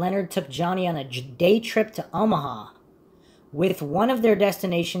claims that Leonard took Johnny on a day trip to Omaha, with one of their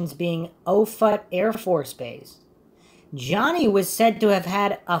destinations being Offutt Air Force Base. Johnny was said to have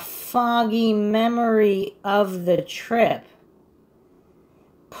had a foggy memory of the trip.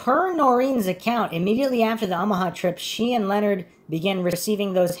 Per Noreen's account, immediately after the Omaha trip, she and Leonard began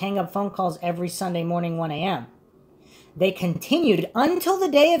receiving those hang-up phone calls every Sunday morning, 1 a.m. They continued until the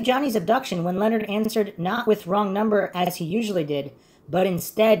day of Johnny's abduction, when Leonard answered not with wrong number as he usually did, but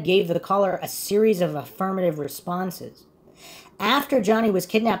instead gave the caller a series of affirmative responses. After Johnny was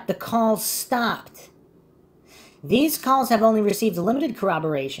kidnapped, the calls stopped. These calls have only received limited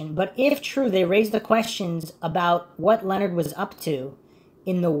corroboration, but if true, they raise the questions about what Leonard was up to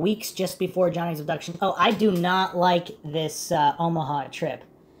in the weeks just before Johnny's abduction. Oh, I do not like this Omaha trip.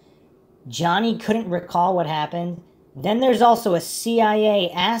 Johnny couldn't recall what happened. Then there's also a CIA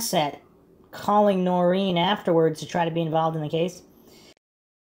asset calling Noreen afterwards to try to be involved in the case.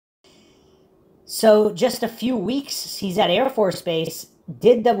 So just a few weeks he's at Air Force Base.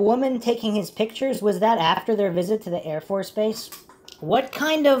 Did the woman taking his pictures, was that after their visit to the Air Force Base? What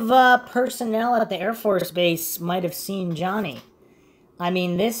kind of personnel at the Air Force Base might have seen Johnny? I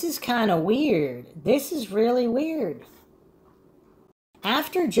mean, this is kind of weird. This is really weird.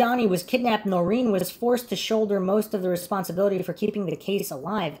 After Johnny was kidnapped, Noreen was forced to shoulder most of the responsibility for keeping the case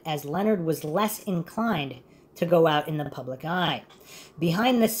alive, as Leonard was less inclined to go out in the public eye.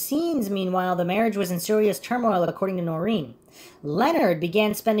 Behind the scenes, meanwhile, the marriage was in serious turmoil, according to Noreen. Leonard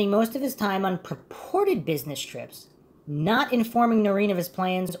began spending most of his time on purported business trips, not informing Noreen of his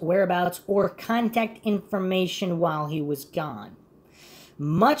plans, whereabouts, or contact information while he was gone.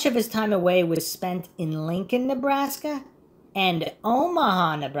 Much of his time away was spent in Lincoln, Nebraska, and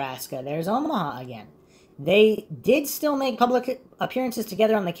Omaha, Nebraska. There's Omaha again. They did still make public appearances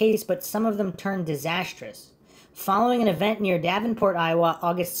together on the case, but some of them turned disastrous. Following an event near Davenport, Iowa,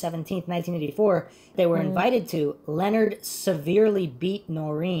 August 17, 1984, they were invited to, Leonard severely beat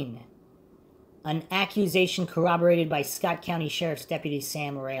Noreen, an accusation corroborated by Scott County Sheriff's Deputy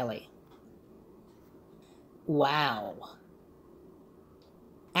Sam Raley. Wow.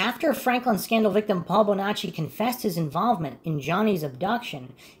 After Franklin scandal victim Paul Bonacci confessed his involvement in Johnny's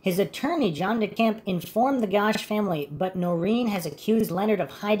abduction, his attorney, John DeCamp, informed the Gosch family, but Noreen has accused Leonard of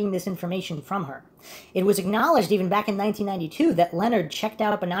hiding this information from her. It was acknowledged even back in 1992 that Leonard checked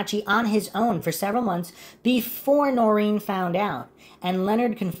out Bonacci on his own for several months before Noreen found out, and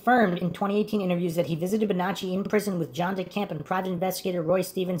Leonard confirmed in 2018 interviews that he visited Bonacci in prison with John DeCamp and private investigator Roy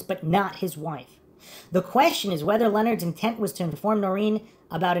Stevens, but not his wife. The question is whether Leonard's intent was to inform Noreen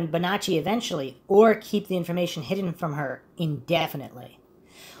about Bonacci eventually, or keep the information hidden from her indefinitely.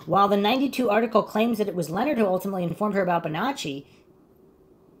 While the 92 article claims that it was Leonard who ultimately informed her about Bonacci,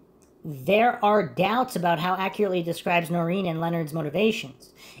 there are doubts about how accurately it describes Noreen and Leonard's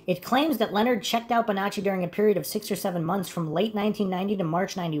motivations. It claims that Leonard checked out Bonacci during a period of 6 or 7 months from late 1990 to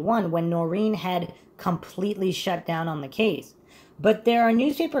March 91, when Noreen had completely shut down on the case. But there are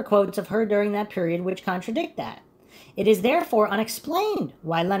newspaper quotes of her during that period which contradict that. It is therefore unexplained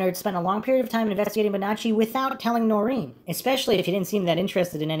why Leonard spent a long period of time investigating Bonacci without telling Noreen, especially if he didn't seem that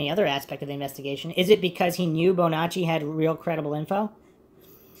interested in any other aspect of the investigation. Is it because he knew Bonacci had real credible info?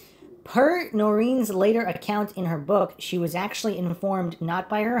 Per Noreen's later account in her book, she was actually informed not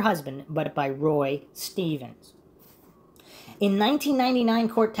by her husband, but by Roy Stevens. In 1999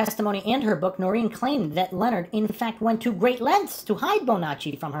 court testimony and her book, Noreen claimed that Leonard, in fact, went to great lengths to hide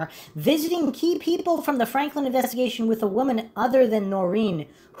Bonacci from her, visiting key people from the Franklin investigation with a woman other than Noreen,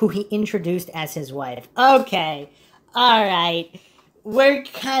 who he introduced as his wife. Okay, all right. We're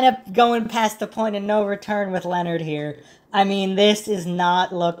kind of going past the point of no return with Leonard here. I mean, this is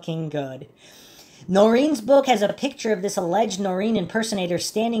not looking good. Noreen's book has a picture of this alleged Noreen impersonator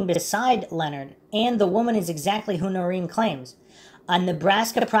standing beside Leonard, and the woman is exactly who Noreen claims, a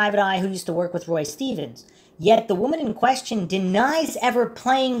Nebraska private eye who used to work with Roy Stevens. Yet the woman in question denies ever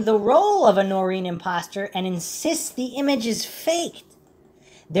playing the role of a Noreen imposter and insists the image is faked.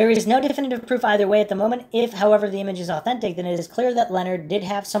 There is no definitive proof either way at the moment. If, however, the image is authentic, then it is clear that Leonard did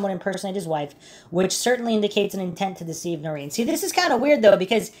have someone impersonate his wife, which certainly indicates an intent to deceive Noreen. See, this is kind of weird, though,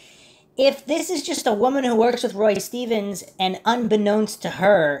 because if this is just a woman who works with Roy Stevens and unbeknownst to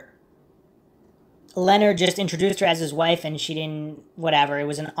her, Leonard just introduced her as his wife and she didn't, whatever, it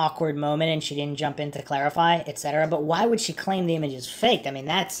was an awkward moment and she didn't jump in to clarify, etc. But why would she claim the image is faked? I mean,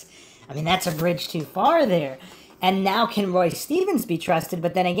 that's a bridge too far there. And now can Roy Stevens be trusted?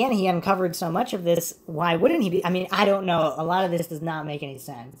 But then again, he uncovered so much of this. Why wouldn't he be? I mean, I don't know. A lot of this does not make any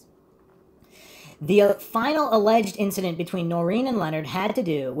sense. The final alleged incident between Noreen and Leonard had to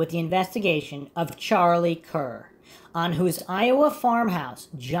do with the investigation of Charlie Kerr, on whose Iowa farmhouse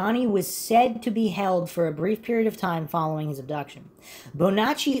Johnny was said to be held for a brief period of time following his abduction.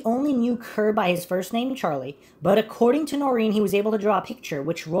 Bonacci only knew Kerr by his first name, Charlie, but according to Noreen, he was able to draw a picture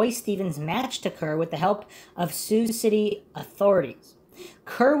which Roy Stevens matched to Kerr with the help of Sioux City authorities.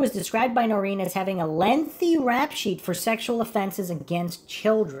 Kerr was described by Noreen as having a lengthy rap sheet for sexual offenses against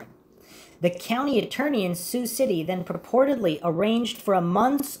children. The county attorney in Sioux City then purportedly arranged for a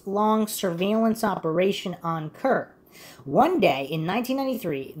months-long surveillance operation on Kerr. One day in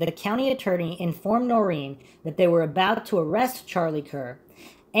 1993, the county attorney informed Noreen that they were about to arrest Charlie Kerr,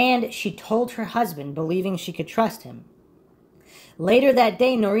 and she told her husband, believing she could trust him. Later that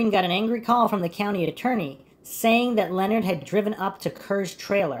day, Noreen got an angry call from the county attorney saying that Leonard had driven up to Kerr's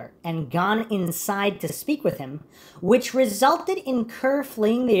trailer and gone inside to speak with him, which resulted in Kerr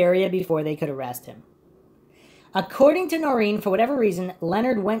fleeing the area before they could arrest him. According to Noreen, for whatever reason,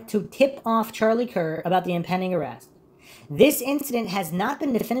 Leonard went to tip off Charlie Kerr about the impending arrest. This incident has not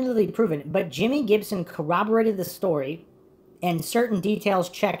been definitively proven, but Jimmy Gibson corroborated the story, and certain details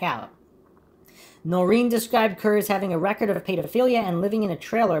check out. Noreen described Kerr as having a record of pedophilia and living in a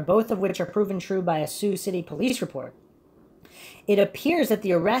trailer, both of which are proven true by a Sioux City police report. It appears that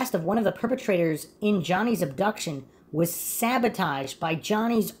the arrest of one of the perpetrators in Johnny's abduction was sabotaged by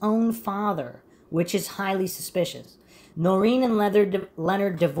Johnny's own father, which is highly suspicious. Noreen and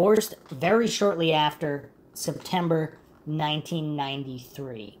Leonard divorced very shortly after September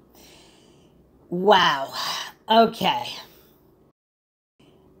 1993. Wow. Okay.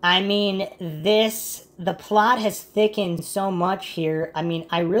 I mean, the plot has thickened so much here. I mean,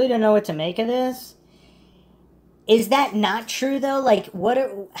 I really don't know what to make of this. Is that not true, though? Like,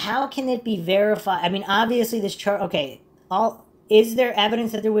 how can it be verified? I mean, obviously this chart, okay, is there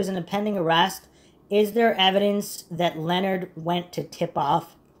evidence that there was an impending arrest? Is there evidence that Leonard went to tip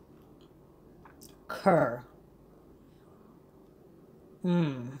off Kerr?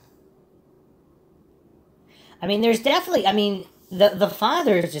 I mean, there's definitely, I mean, the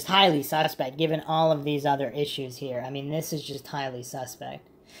father is just highly suspect, given all of these other issues here. I mean, this is just highly suspect.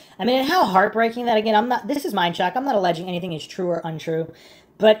 I mean, and how heartbreaking that, again, this is MindShock. I'm not alleging anything is true or untrue.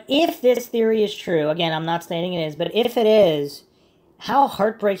 But if this theory is true, again, I'm not stating it is, but if it is, how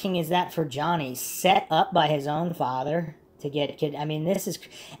heartbreaking is that for Johnny, set up by his own father to get kid? I mean, this is,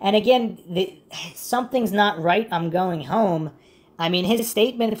 and again, something's not right, I'm going home. I mean, his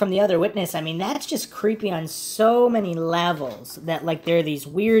statement from the other witness, I mean, that's just creepy on so many levels. That, like, there are these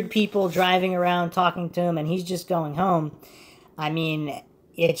weird people driving around talking to him, and he's just going home. I mean,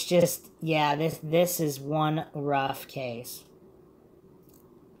 it's just, yeah, this is one rough case.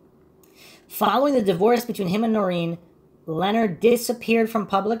 Following the divorce between him and Noreen, Leonard disappeared from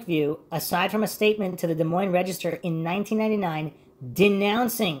public view, aside from a statement to the Des Moines Register in 1999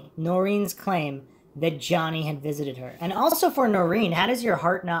 denouncing Noreen's claim that Johnny had visited her. And also for Noreen, how does your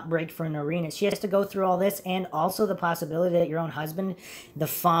heart not break for Noreen? She has to go through all this, and also the possibility that your own husband, the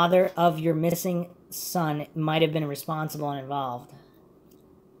father of your missing son, might have been responsible and involved.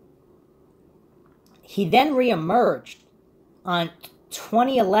 He then reemerged on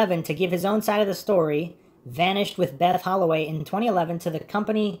 2011 to give his own side of the story, vanished with Beth Holloway in 2011 to the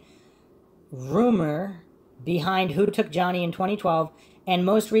company Rumor behind Who Took Johnny in 2012, and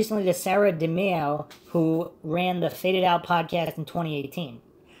most recently to Sarah DeMeo, who ran the Faded Out podcast in 2018.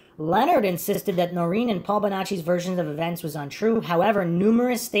 Leonard insisted that Noreen and Paul Bonacci's versions of events was untrue. However,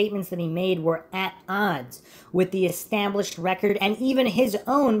 numerous statements that he made were at odds with the established record and even his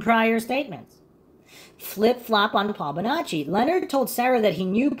own prior statements. Flip-flop on Paul Bonacci. Leonard told Sarah that he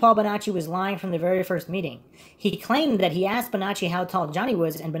knew Paul Bonacci was lying from the very first meeting. He claimed that he asked Bonacci how tall Johnny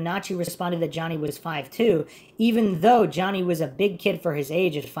was, and Bonacci responded that Johnny was 5'2", even though Johnny was a big kid for his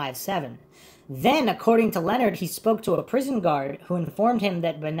age at 5'7". Then, according to Leonard, he spoke to a prison guard who informed him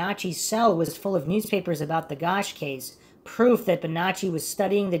that Bonacci's cell was full of newspapers about the Gosh case, proof that Bonacci was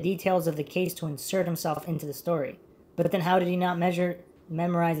studying the details of the case to insert himself into the story. But then how did he not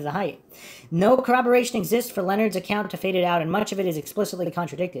memorize the height? No corroboration exists for Leonard's account to Fade It Out, and much of it is explicitly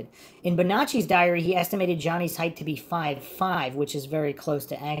contradicted. In Bonacci's diary, he estimated Johnny's height to be 5'5", which is very close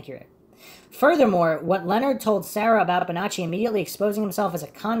to accurate. Furthermore, what Leonard told Sarah about Bonacci immediately exposing himself as a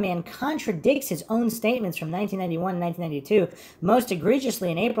con man contradicts his own statements from 1991 and 1992. Most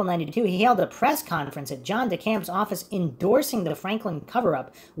egregiously, in April 92, he held a press conference at John DeCamp's office endorsing the Franklin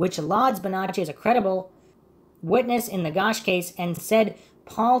cover-up, which lauds Bonacci as a credible witness in the Gosh case, and said,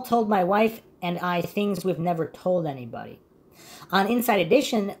 "Paul told my wife and I things we've never told anybody." On Inside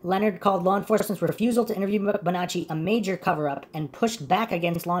Edition, Leonard called law enforcement's refusal to interview Bonacci a major cover-up and pushed back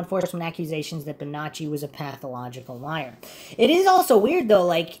against law enforcement accusations that Bonacci was a pathological liar. It is also weird, though,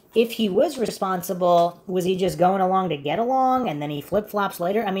 like, if he was responsible, was he just going along to get along, and then he flip-flops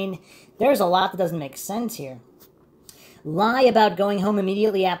later? I mean, there's a lot that doesn't make sense here. Lie about going home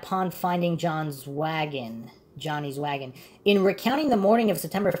immediately upon finding Johnny's wagon. In recounting the morning of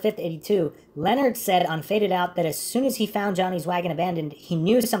September 5th, 82, Leonard said on Faded Out that as soon as he found Johnny's wagon abandoned, he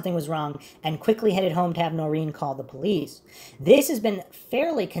knew something was wrong and quickly headed home to have Noreen call the police. This has been a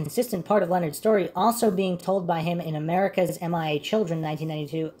fairly consistent part of Leonard's story, also being told by him in America's MIA Children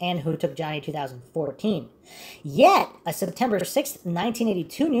 1992 and Who Took Johnny 2014. Yet, a September 6th,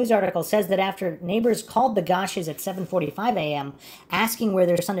 1982 news article says that after neighbors called the Goshes at 7:45 a.m. asking where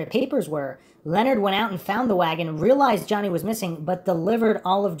their Sunday papers were, Leonard went out and found the wagon, realized Johnny was missing, but delivered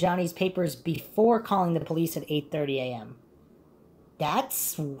all of Johnny's papers before calling the police at 8:30 a.m.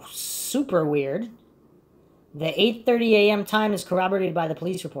 That's super weird. The 8:30 a.m. time is corroborated by the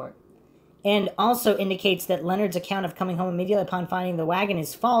police report, and also indicates that Leonard's account of coming home immediately upon finding the wagon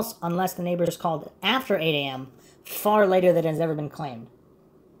is false unless the neighbors called after 8 a.m., far later than has ever been claimed.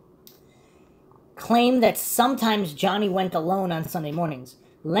 Claim that sometimes Johnny went alone on Sunday mornings.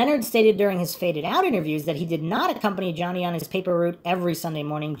 Leonard stated during his Faded Out interviews that he did not accompany Johnny on his paper route every Sunday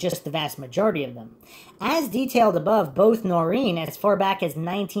morning, just the vast majority of them. As detailed above, both Noreen, as far back as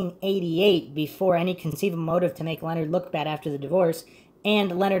 1988, before any conceivable motive to make Leonard look bad after the divorce,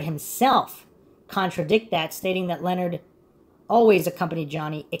 and Leonard himself contradict that, stating that Leonard always accompanied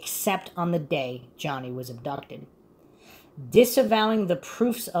Johnny except on the day Johnny was abducted. Disavowing the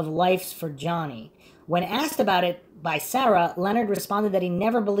proofs of life for Johnny. When asked about it by Sarah, Leonard responded that he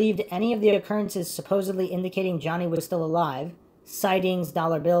never believed any of the occurrences supposedly indicating Johnny was still alive, sightings,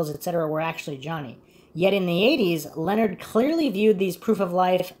 dollar bills, etc., were actually Johnny. Yet in the 80s, Leonard clearly viewed these proof of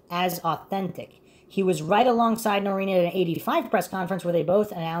life as authentic. He was right alongside Noreen at an 85 press conference where they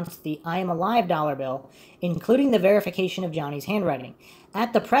both announced the I Am Alive dollar bill, including the verification of Johnny's handwriting.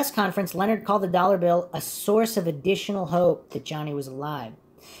 At the press conference, Leonard called the dollar bill a source of additional hope that Johnny was alive.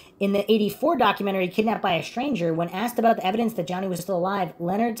 In the 84 documentary, Kidnapped by a Stranger, when asked about the evidence that Johnny was still alive,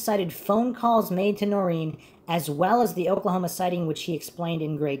 Leonard cited phone calls made to Noreen, as well as the Oklahoma sighting, which he explained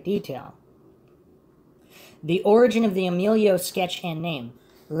in great detail. The origin of the Emilio sketch and name.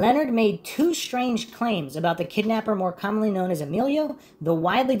 Leonard made two strange claims about the kidnapper more commonly known as Emilio. The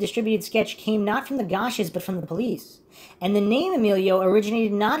widely distributed sketch came not from the Goshes, but from the police. And the name Emilio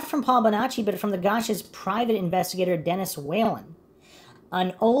originated not from Paul Bonacci, but from the Goshes' private investigator, Dennis Whalen.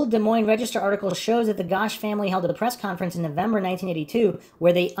 An old Des Moines Register article shows that the Gosh family held a press conference in November 1982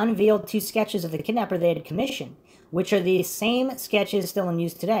 where they unveiled two sketches of the kidnapper they had commissioned, which are the same sketches still in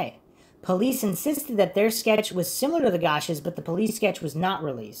use today. Police insisted that their sketch was similar to the Gosh's, but the police sketch was not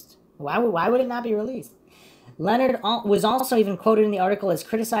released. Why would it not be released? Leonard was also even quoted in the article as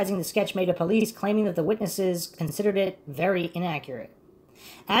criticizing the sketch made to police, claiming that the witnesses considered it very inaccurate.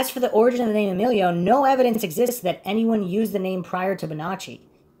 As for the origin of the name Emilio, no evidence exists that anyone used the name prior to Bonacci,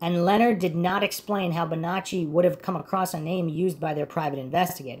 and Leonard did not explain how Bonacci would have come across a name used by their private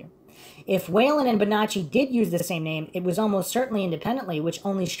investigator. If Whalen and Bonacci did use the same name, it was almost certainly independently, which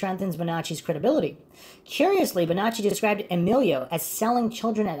only strengthens Bonacci's credibility. Curiously, Bonacci described Emilio as selling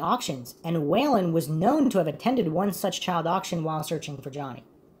children at auctions, and Whalen was known to have attended one such child auction while searching for Johnny.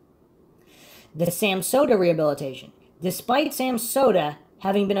 The Sam Soda rehabilitation. Despite Sam Soda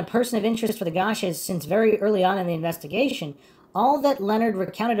having been a person of interest for the Goshes since very early on in the investigation, all that Leonard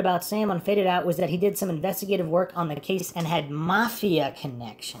recounted about Sam on Faded Out was that he did some investigative work on the case and had mafia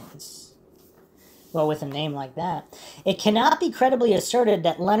connections. Well, with a name like that. It cannot be credibly asserted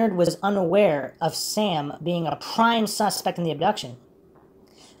that Leonard was unaware of Sam being a prime suspect in the abduction,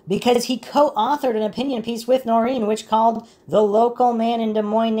 because he co-authored an opinion piece with Noreen which called the local man in Des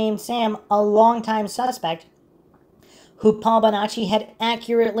Moines named Sam a longtime suspect who Paul Bonacci had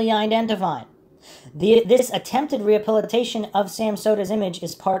accurately identified. This attempted rehabilitation of Sam Soda's image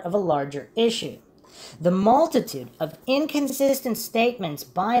is part of a larger issue. The multitude of inconsistent statements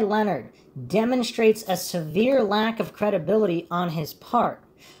by Leonard demonstrates a severe lack of credibility on his part.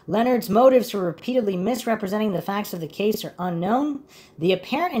 Leonard's motives for repeatedly misrepresenting the facts of the case are unknown. The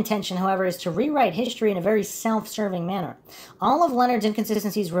apparent intention, however, is to rewrite history in a very self-serving manner. All of Leonard's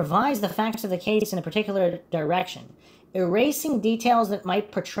inconsistencies revise the facts of the case in a particular direction, erasing details that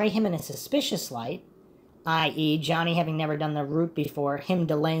might portray him in a suspicious light, i.e. Johnny having never done the route before, him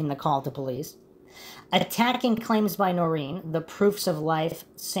delaying the call to police, attacking claims by Noreen, the proofs of life,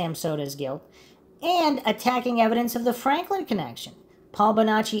 Sam Soda's guilt, and attacking evidence of the Franklin connection, Paul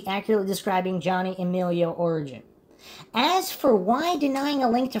Bonacci accurately describing Johnny Emilio origin. As for why denying a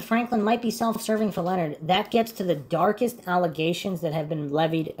link to Franklin might be self-serving for Leonard, that gets to the darkest allegations that have been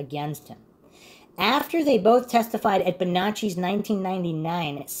levied against him. After they both testified at Bonacci's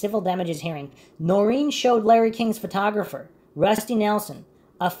 1999 civil damages hearing, Noreen showed Larry King's photographer, Rusty Nelson,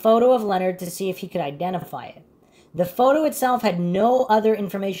 a photo of Leonard to see if he could identify it. The photo itself had no other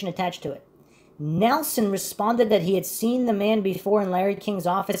information attached to it. Nelson responded that he had seen the man before in Larry King's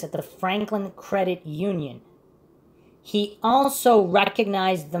office at the Franklin Credit Union. He also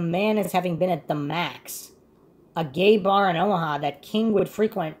recognized the man as having been at the Max, a gay bar in Omaha that King would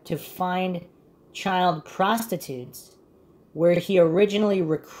frequent to find child prostitutes, where he originally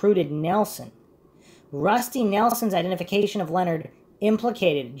recruited Nelson. Rusty Nelson's identification of Leonard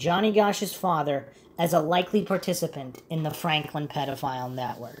implicated Johnny Gosh's father as a likely participant in the Franklin pedophile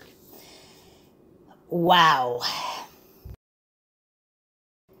network. Wow.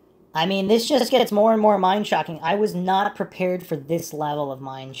 I mean, this just gets more and more mind-shocking. I was not prepared for this level of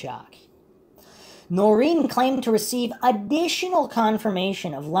mind shock. Noreen claimed to receive additional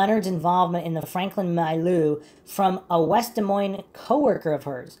confirmation of Leonard's involvement in the Franklin milieu from a West Des Moines co-worker of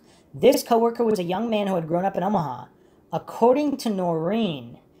hers. This co-worker was a young man who had grown up in Omaha. According to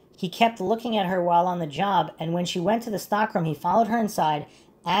Noreen, he kept looking at her while on the job, and when she went to the stockroom, he followed her inside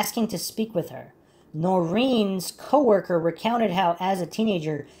asking to speak with her. Noreen's co-worker recounted how, as a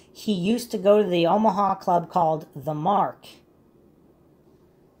teenager, he used to go to the Omaha club called The Mark.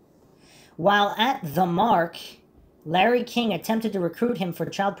 While at The Mark, Larry King attempted to recruit him for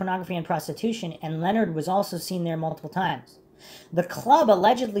child pornography and prostitution, and Leonard was also seen there multiple times. The club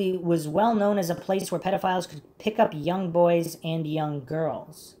allegedly was well known as a place where pedophiles could pick up young boys and young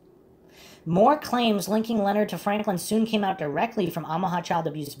girls. More claims linking Leonard to Franklin soon came out directly from Omaha child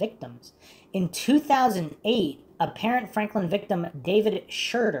abuse victims. In 2008, a parent Franklin victim, David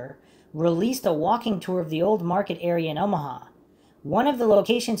Schurter, released a walking tour of the old market area in Omaha. One of the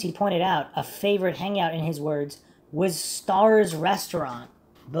locations he pointed out, a favorite hangout in his words, was Star's Restaurant,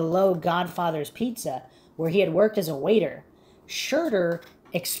 below Godfather's Pizza, where he had worked as a waiter. Schurter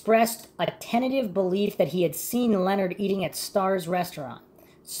expressed a tentative belief that he had seen Leonard eating at Star's Restaurant.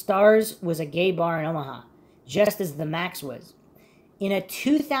 Star's was a gay bar in Omaha, just as the Max was. In a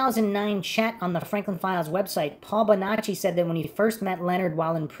 2009 chat on the Franklin Files website, Paul Bonacci said that when he first met Leonard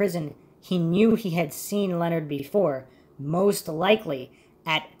while in prison, he knew he had seen Leonard before, most likely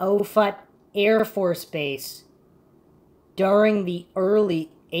at Offutt Air Force Base during the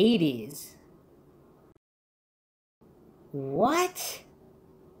early 80s. What?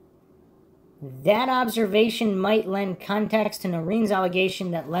 That observation might lend context to Noreen's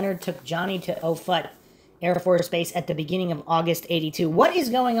allegation that Leonard took Johnny to Offutt Air Force Base at the beginning of August 82. What is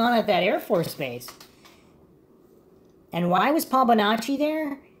going on at that Air Force Base? And why was Paul Bonacci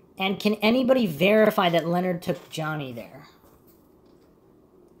there? And can anybody verify that Leonard took Johnny there?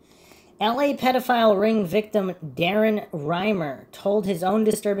 LA pedophile ring victim Darren Reimer told his own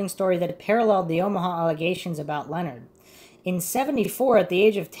disturbing story that paralleled the Omaha allegations about Leonard. In '74, at the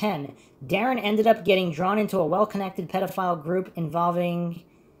age of 10, Darren ended up getting drawn into a well-connected pedophile group involving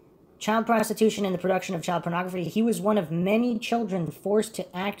child prostitution and the production of child pornography. He was one of many children forced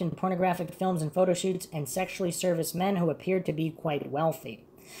to act in pornographic films and photo shoots and sexually service men who appeared to be quite wealthy.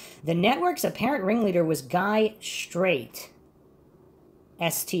 The network's apparent ringleader was Guy Strait,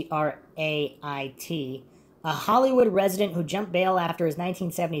 S-T-R-A-I-T, a Hollywood resident who jumped bail after his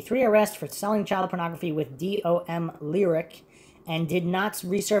 1973 arrest for selling child pornography with D.O.M. Lyric and did not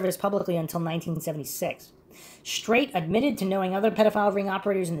resurface publicly until 1976. Strait admitted to knowing other pedophile ring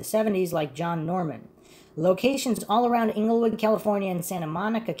operators in the 70s like John Norman. Locations all around Inglewood, California and Santa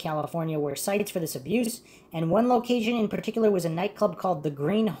Monica, California were sites for this abuse, and one location in particular was a nightclub called the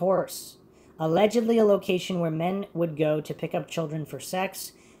Green Horse, allegedly a location where men would go to pick up children for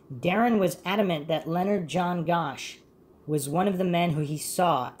sex. Darren was adamant that Leonard John Gosch was one of the men who he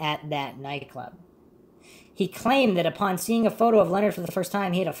saw at that nightclub. He claimed that upon seeing a photo of Leonard for the first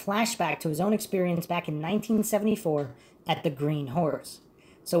time, he had a flashback to his own experience back in 1974 at the Green Horse.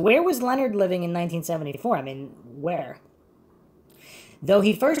 So where was Leonard living in 1974? I mean, where? Though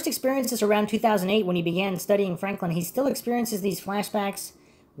he first experienced this around 2008 when he began studying Franklin, he still experiences these flashbacks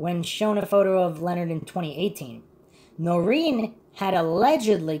when shown a photo of Leonard in 2018. Noreen had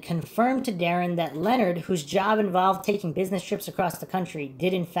allegedly confirmed to Darren that Leonard, whose job involved taking business trips across the country,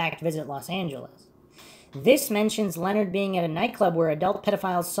 did in fact visit Los Angeles. This mentions Leonard being at a nightclub where adult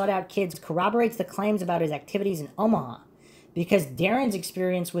pedophiles sought out kids corroborates the claims about his activities in Omaha. Because Darren's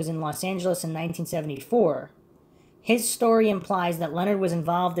experience was in Los Angeles in 1974, his story implies that Leonard was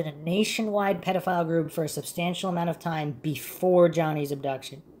involved in a nationwide pedophile group for a substantial amount of time before Johnny's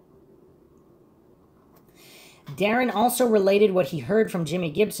abduction. Darren also related what he heard from Jimmy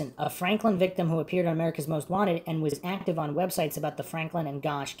Gibson, a Franklin victim who appeared on America's Most Wanted and was active on websites about the Franklin and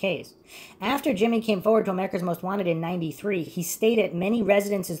Gosch case. After Jimmy came forward to America's Most Wanted in '93, he stayed at many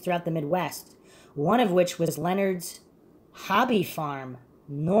residences throughout the Midwest, one of which was Leonard's hobby farm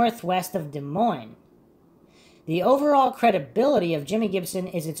northwest of Des Moines. The overall credibility of Jimmy Gibson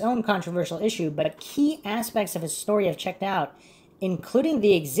is its own controversial issue, but key aspects of his story have checked out, including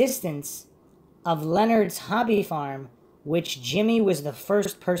the existence of Leonard's hobby farm, which Jimmy was the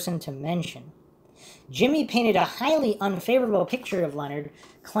first person to mention. Jimmy painted a highly unfavorable picture of Leonard,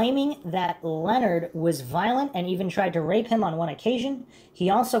 claiming that Leonard was violent and even tried to rape him on one occasion. He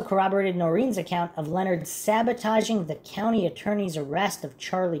also corroborated Noreen's account of Leonard sabotaging the county attorney's arrest of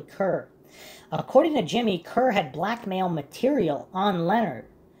Charlie Kerr. According to Jimmy, Kerr had blackmail material on Leonard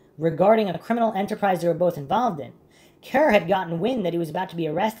regarding a criminal enterprise they were both involved in. Kerr had gotten wind that he was about to be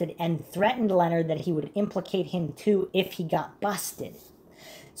arrested and threatened Leonard that he would implicate him too if he got busted.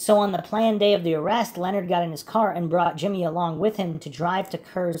 So on the planned day of the arrest, Leonard got in his car and brought Jimmy along with him to drive to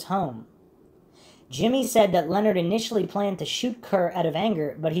Kerr's home. Jimmy said that Leonard initially planned to shoot Kerr out of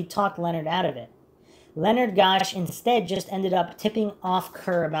anger, but he talked Leonard out of it. Leonard Gosch instead just ended up tipping off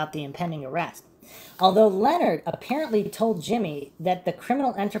Kerr about the impending arrest. Although Leonard apparently told Jimmy that the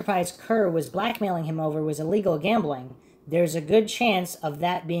criminal enterprise Kerr was blackmailing him over was illegal gambling, there's a good chance of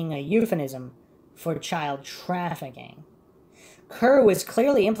that being a euphemism for child trafficking. Kerr was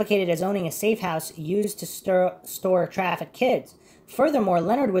clearly implicated as owning a safe house used to store trafficked kids. Furthermore,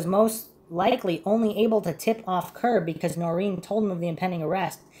 Leonard was most likely only able to tip off Kerr because Noreen told him of the impending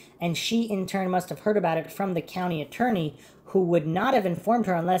arrest, and she in turn must have heard about it from the county attorney, who would not have informed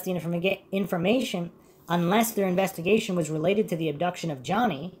her unless their investigation was related to the abduction of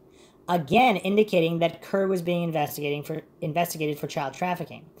Johnny, again indicating that Kerr was being investigated for child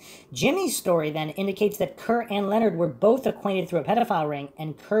trafficking. Jimmy's story then indicates that Kerr and Leonard were both acquainted through a pedophile ring,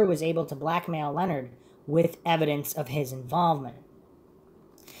 and Kerr was able to blackmail Leonard with evidence of his involvement.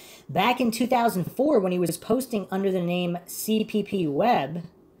 Back in 2004, when he was posting under the name CPP Web,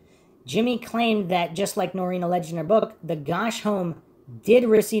 Jimmy claimed that, just like Noreen alleged in her book, the Gosh home did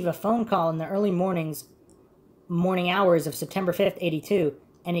receive a phone call in the early morning hours of September 5th, 82,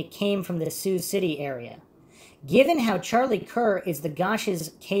 and it came from the Sioux City area. Given how Charlie Kerr is the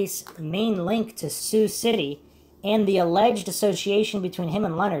Gosh's case main link to Sioux City and the alleged association between him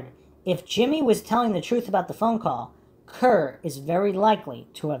and Leonard, if Jimmy was telling the truth about the phone call, Kerr is very likely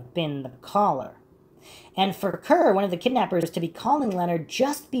to have been the caller. And for Kerr, one of the kidnappers, to be calling Leonard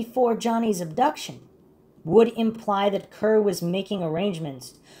just before Johnny's abduction would imply that Kerr was making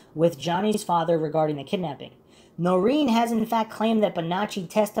arrangements with Johnny's father regarding the kidnapping. Noreen has in fact claimed that Bonacci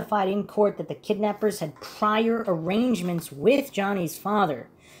testified in court that the kidnappers had prior arrangements with Johnny's father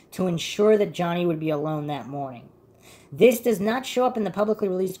to ensure that Johnny would be alone that morning. This does not show up in the publicly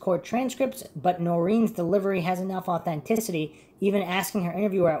released court transcripts, but Noreen's delivery has enough authenticity, even asking her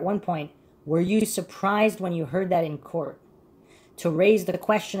interviewer at one point, "Were you surprised when you heard that in court?" to raise the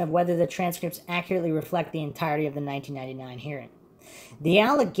question of whether the transcripts accurately reflect the entirety of the 1999 hearing. The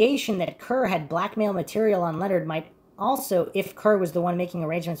allegation that Kerr had blackmail material on Leonard might also, if Kerr was the one making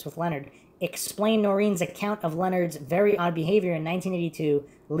arrangements with Leonard, explain Noreen's account of Leonard's very odd behavior in 1982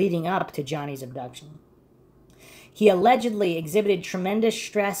 leading up to Johnny's abduction. He allegedly exhibited tremendous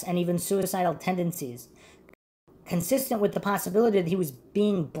stress and even suicidal tendencies, consistent with the possibility that he was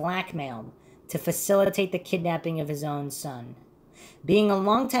being blackmailed to facilitate the kidnapping of his own son. Being a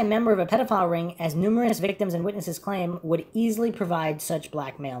longtime member of a pedophile ring, as numerous victims and witnesses claim, would easily provide such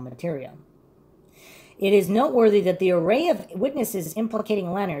blackmail material. It is noteworthy that the array of witnesses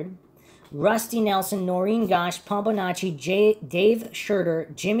implicating Leonard, Rusty Nelson, Noreen Gosh, Paul Bonacci, Dave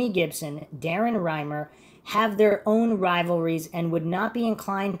Schurter, Jimmy Gibson, Darren Reimer, have their own rivalries and would not be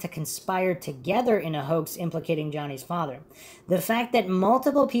inclined to conspire together in a hoax implicating Johnny's father. The fact that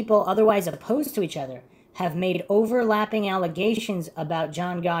multiple people otherwise opposed to each other have made overlapping allegations about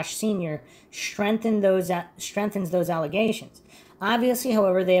John Gosh Sr. strengthens those allegations. Obviously,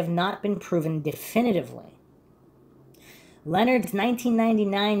 however, they have not been proven definitively. Leonard's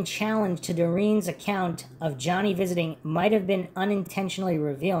 1999 challenge to Doreen's account of Johnny visiting might have been unintentionally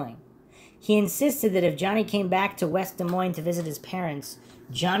revealing. He insisted that if Johnny came back to West Des Moines to visit his parents,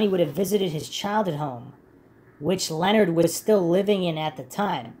 Johnny would have visited his childhood home, which Leonard was still living in at the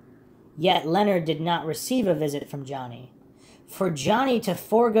time. Yet Leonard did not receive a visit from Johnny. For Johnny to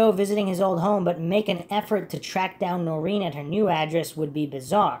forego visiting his old home but make an effort to track down Noreen at her new address would be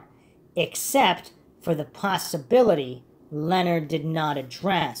bizarre, except for the possibility Leonard did not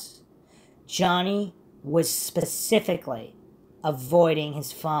address. Johnny was specifically avoiding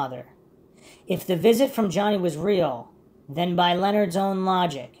his father. If the visit from Johnny was real, then by Leonard's own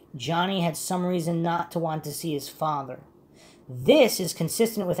logic, Johnny had some reason not to want to see his father. This is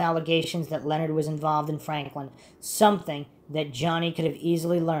consistent with allegations that Leonard was involved in Franklin, something that Johnny could have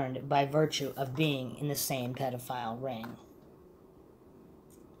easily learned by virtue of being in the same pedophile ring.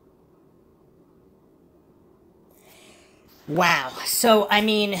 Wow. So, I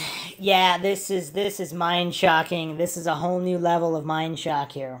mean, yeah, this is mind-shocking. This is a whole new level of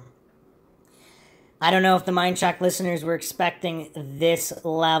mind-shock here. I don't know if the MindShock listeners were expecting this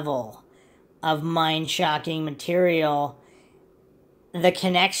level of mind-shocking material. The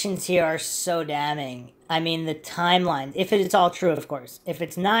connections here are so damning. I mean, the timeline, if it's all true, of course. If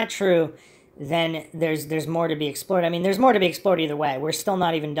it's not true, then there's more to be explored. I mean, there's more to be explored either way. We're still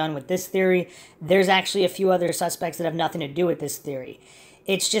not even done with this theory. There's actually a few other suspects that have nothing to do with this theory.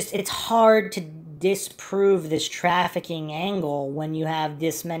 It's hard to disprove this trafficking angle when you have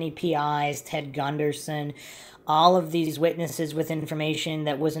this many PIs, Ted Gunderson, all of these witnesses with information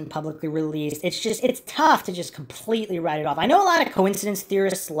that wasn't publicly released. It's tough to just completely write it off. I know a lot of coincidence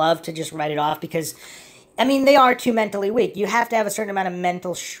theorists love to just write it off because, I mean, they are too mentally weak. You have to have a certain amount of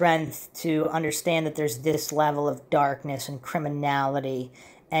mental strength to understand that there's this level of darkness and criminality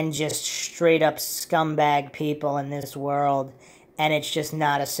and just straight up scumbag people in this world, and it's just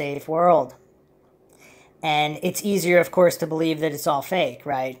not a safe world. And it's easier, of course, to believe that it's all fake,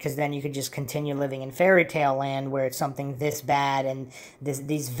 right? Because then you could just continue living in fairy tale land where it's something this bad and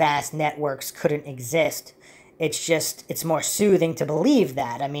these vast networks couldn't exist. It's more soothing to believe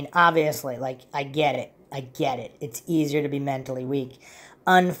that. I mean, obviously, like, I get it. It's easier to be mentally weak.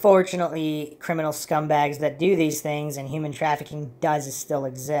 Unfortunately, criminal scumbags that do these things and human trafficking does still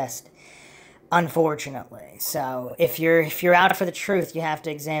exist. Unfortunately. So if you're out for the truth, you have to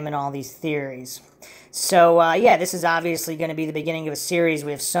examine all these theories. So yeah, this is obviously going to be the beginning of a series.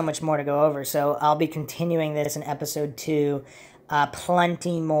 We have so much more to go over. So I'll be continuing this in episode 2.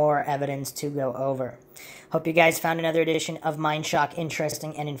 Plenty more evidence to go over. Hope you guys found another edition of MindShock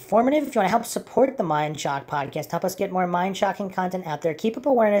interesting and informative. If you want to help support the MindShock podcast, help us get more mind-shocking content out there, keep up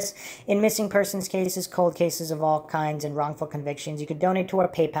awareness in missing persons cases, cold cases of all kinds, and wrongful convictions, you can donate to our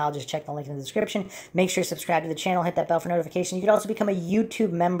PayPal. Just check the link in the description. Make sure to subscribe to the channel. Hit that bell for notification. You can also become a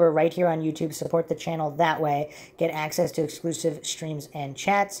YouTube member right here on YouTube. Support the channel that way. Get access to exclusive streams and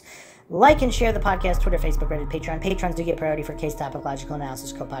chats. Like and share the podcast, Twitter, Facebook, Reddit, Patreon. Patrons do get priority for case topic, logical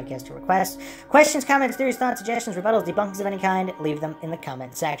analysis, co-podcast, or requests. Questions, comments, theories, thoughts, suggestions, rebuttals, debunkings of any kind, leave them in the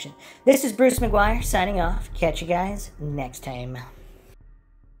comment section. This is Bruce McGuire signing off. Catch you guys next time.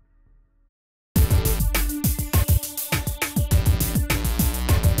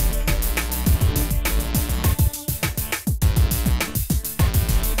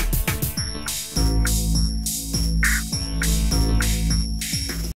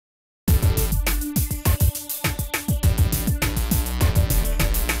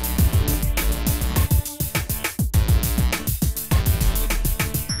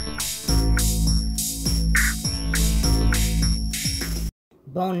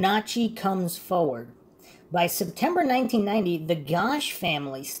 Bonacci comes forward. By September 1990, the Gosh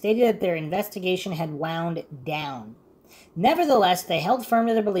family stated that their investigation had wound down. Nevertheless, they held firm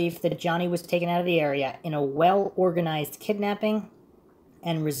to their belief that Johnny was taken out of the area in a well-organized kidnapping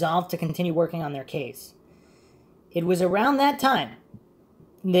and resolved to continue working on their case. It was around that time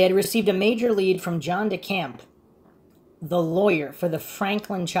they had received a major lead from John DeCamp, the lawyer for the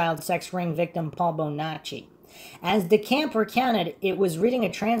Franklin child sex ring victim Paul Bonacci. As DeCamp recounted, it was reading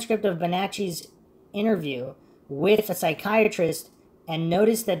a transcript of Bonacci's interview with a psychiatrist and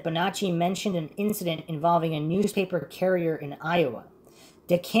noticed that Bonacci mentioned an incident involving a newspaper carrier in Iowa.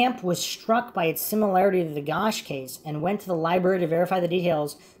 DeCamp was struck by its similarity to the Gosh case and went to the library to verify the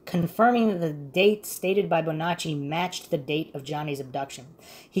details, confirming that the date stated by Bonacci matched the date of Johnny's abduction.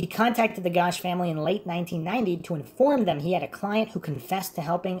 He contacted the Gosh family in late 1990 to inform them he had a client who confessed to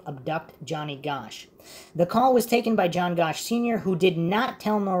helping abduct Johnny Gosh. The call was taken by John Gosh Sr., who did not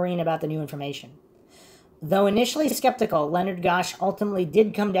tell Noreen about the new information. Though initially skeptical, Leonard Gosh ultimately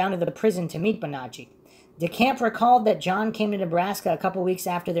did come down to the prison to meet Bonacci. DeCamp recalled that John came to Nebraska a couple weeks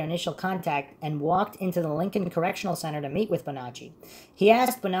after their initial contact and walked into the Lincoln Correctional Center to meet with Bonacci. He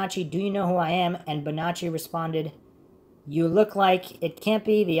asked Bonacci, "Do you know who I am?" And Bonacci responded, "You look like, it can't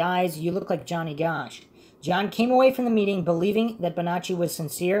be the eyes, you look like Johnny Gosh." John came away from the meeting believing that Bonacci was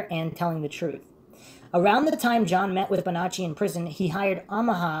sincere and telling the truth. Around the time John met with Bonacci in prison, he hired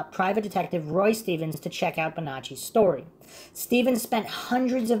Omaha private detective Roy Stevens to check out Bonacci's story. Stevens spent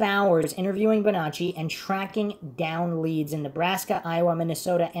hundreds of hours interviewing Bonacci and tracking down leads in Nebraska, Iowa,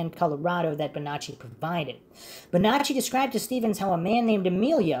 Minnesota, and Colorado that Bonacci provided. Bonacci described to Stevens how a man named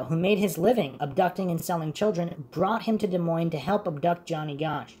Emilio, who made his living abducting and selling children, brought him to Des Moines to help abduct Johnny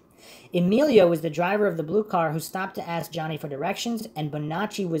Gosh. Emilio was the driver of the blue car who stopped to ask Johnny for directions, and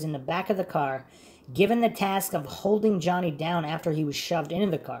Bonacci was in the back of the car, given the task of holding Johnny down after he was shoved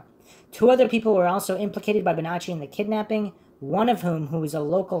into the car. 2 other people were also implicated by Bonacci in the kidnapping, one of whom was a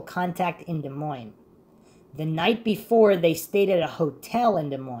local contact in Des Moines. The night before, they stayed at a hotel in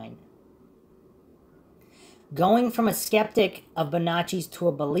Des Moines. Going from a skeptic of Bonacci's to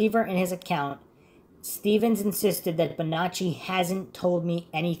a believer in his account, Stevens insisted that Bonacci hasn't told me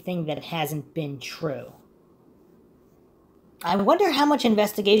anything that hasn't been true. I wonder how much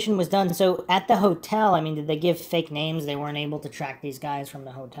investigation was done. So at the hotel, I mean, did they give fake names? They weren't able to track these guys from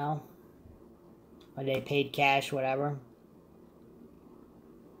the hotel? Or they paid cash, whatever?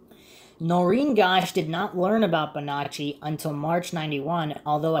 Noreen Gosh did not learn about Bonacci until March 91,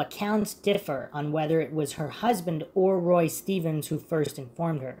 although accounts differ on whether it was her husband or Roy Stevens who first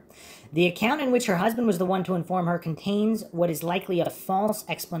informed her. The account in which her husband was the one to inform her contains what is likely a false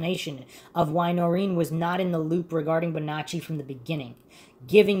explanation of why Noreen was not in the loop regarding Bonacci from the beginning,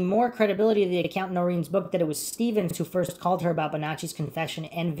 giving more credibility to the account in Noreen's book that it was Stevens who first called her about Bonacci's confession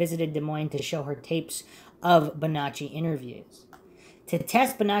and visited Des Moines to show her tapes of Bonacci interviews. To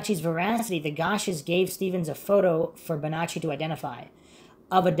test Bonacci's veracity, the Gosches gave Stevens a photo for Bonacci to identify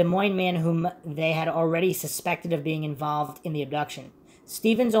of a Des Moines man whom they had already suspected of being involved in the abduction.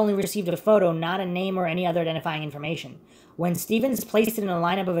 Stevens only received a photo, not a name or any other identifying information. When Stevens placed it in a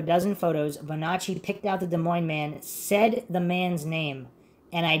lineup of a dozen photos, Bonacci picked out the Des Moines man, said the man's name,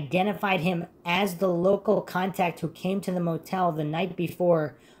 and identified him as the local contact who came to the motel the night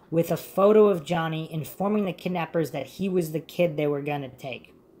before with a photo of Johnny, informing the kidnappers that he was the kid they were going to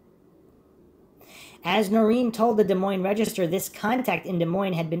take. As Noreen told the Des Moines Register, this contact in Des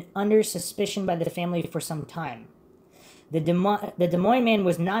Moines had been under suspicion by the family for some time. The Des Moines man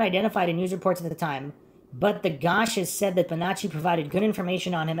was not identified in news reports at the time, but the Gosches said that Bonacci provided good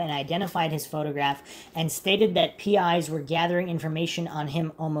information on him and identified his photograph, and stated that PIs were gathering information on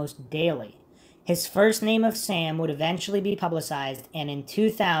him almost daily. His first name of Sam would eventually be publicized, and in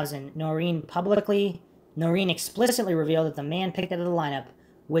 2000, Noreen explicitly revealed that the man picked out of the lineup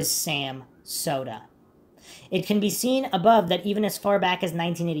was Sam Soda. It can be seen above that even as far back as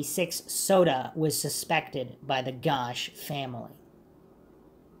 1986, Soda was suspected by the Gosch family.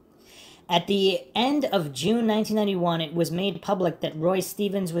 At the end of June 1991, it was made public that Roy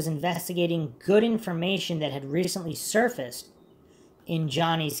Stevens was investigating good information that had recently surfaced in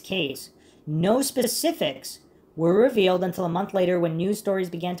Johnny's case. No specifics were revealed until a month later when news stories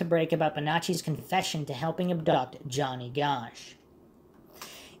began to break about Bonacci's confession to helping abduct Johnny Gosch.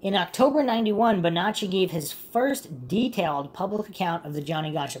 In October 91, Bonacci gave his first detailed public account of the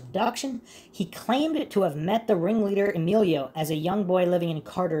Johnny Gosch abduction. He claimed to have met the ringleader Emilio as a young boy living in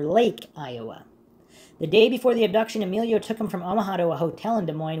Carter Lake, Iowa. The day before the abduction, Emilio took him from Omaha to a hotel in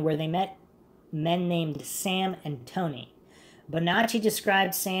Des Moines where they met men named Sam and Tony. Bonacci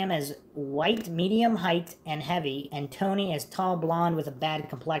described Sam as white, medium height, and heavy, and Tony as tall, blonde with a bad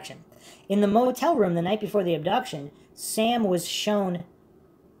complexion. In the motel room the night before the abduction, Sam was showing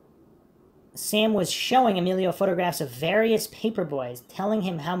Emilio photographs of various paper boys, telling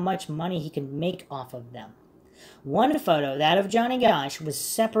him how much money he could make off of them. One photo, that of Johnny Gosch, was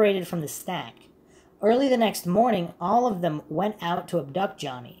separated from the stack. Early the next morning, all of them went out to abduct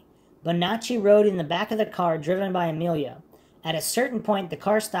Johnny. Bonacci rode in the back of the car driven by Emilio. At a certain point, the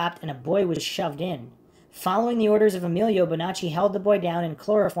car stopped and a boy was shoved in. Following the orders of Emilio, Bonacci held the boy down and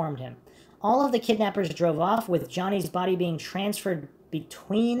chloroformed him. All of the kidnappers drove off, with Johnny's body being transferred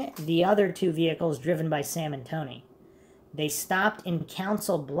between the other two vehicles driven by Sam and Tony. They stopped in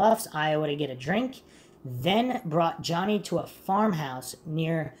Council Bluffs, Iowa to get a drink, then brought Johnny to a farmhouse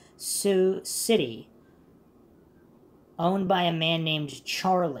near Sioux City, owned by a man named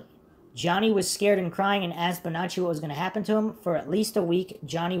Charlie. Johnny was scared and crying and asked Bonacci what was going to happen to him. For at least a week,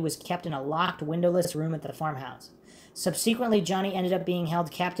 Johnny was kept in a locked, windowless room at the farmhouse. Subsequently, Johnny ended up being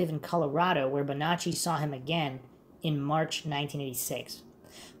held captive in Colorado, where Bonacci saw him again in March 1986.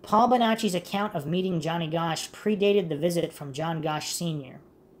 Paul Bonacci's account of meeting Johnny Gosch predated the visit from John Gosch Sr.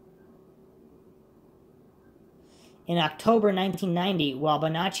 In October 1990, while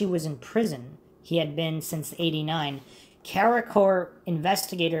Bonacci was in prison, he had been since '89, CARICOR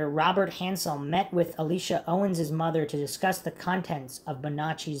investigator Robert Hansel met with Alicia Owens' mother to discuss the contents of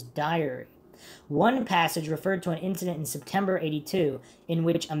Bonacci's diary. One passage referred to an incident in September '82 in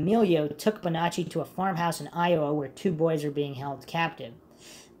which Emilio took Bonacci to a farmhouse in Iowa where two boys were being held captive.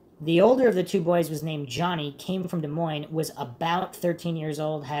 The older of the two boys was named Johnny, came from Des Moines, was about 13 years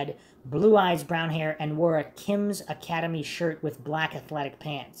old, had blue eyes, brown hair, and wore a Kim's Academy shirt with black athletic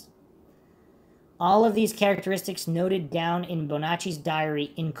pants. All of these characteristics noted down in Bonacci's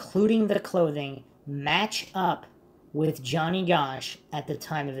diary, including the clothing, match up with Johnny Gosch at the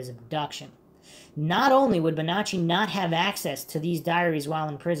time of his abduction. Not only would Bonacci not have access to these diaries while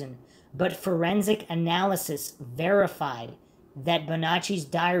in prison, but forensic analysis verified that Bonacci's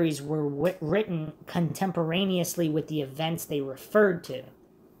diaries were written contemporaneously with the events they referred to.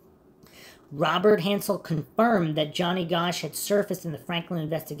 Robert Hansel confirmed that Johnny Gosch had surfaced in the Franklin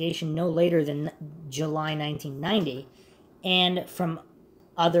investigation no later than July 1990, and from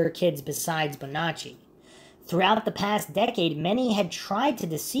other kids besides Bonacci. Throughout the past decade, many had tried to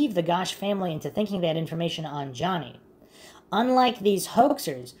deceive the Gosch family into thinking they had information on Johnny. Unlike these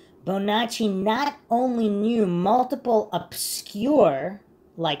hoaxers, Bonacci not only knew multiple obscure,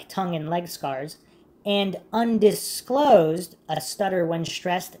 like tongue and leg scars, and undisclosed, a stutter when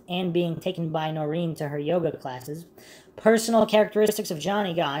stressed and being taken by Noreen to her yoga classes, personal characteristics of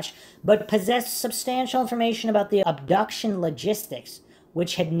Johnny Gosch, but possessed substantial information about the abduction logistics,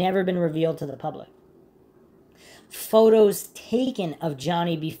 which had never been revealed to the public. Photos taken of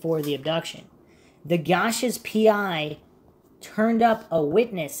Johnny before the abduction. The Gosch's PI turned up a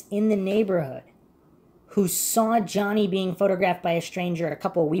witness in the neighborhood who saw Johnny being photographed by a stranger a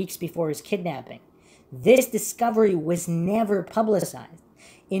couple weeks before his kidnapping. This discovery was never publicized.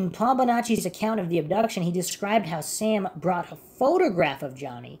 In Paul Bonacci's account of the abduction, he described how Sam brought a photograph of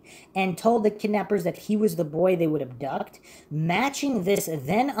Johnny and told the kidnappers that he was the boy they would abduct, matching this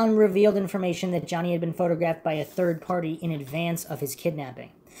then unrevealed information that Johnny had been photographed by a third party in advance of his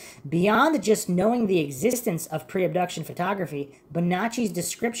kidnapping. Beyond just knowing the existence of pre-abduction photography, Bonacci's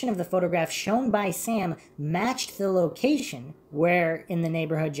description of the photograph shown by Sam matched the location where in the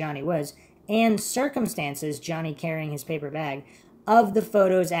neighborhood Johnny was, and circumstances, Johnny carrying his paper bag, of the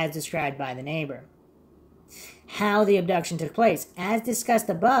photos as described by the neighbor. How the abduction took place. As discussed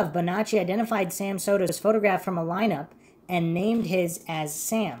above, Bonacci identified Sam Soto's photograph from a lineup and named his as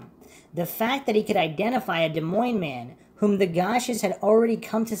Sam. The fact that he could identify a Des Moines man whom the Goshes had already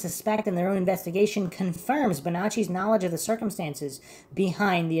come to suspect in their own investigation confirms Bonacci's knowledge of the circumstances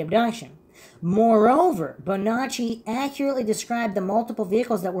behind the abduction. Moreover, Bonacci accurately described the multiple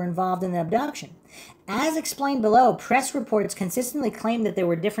vehicles that were involved in the abduction. As explained below, press reports consistently claimed that there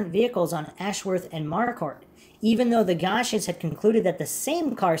were different vehicles on Ashworth and Marquardt, even though the Goshes had concluded that the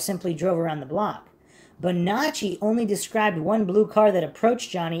same car simply drove around the block. Bonacci only described one blue car that approached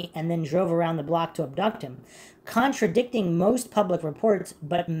Johnny and then drove around the block to abduct him, contradicting most public reports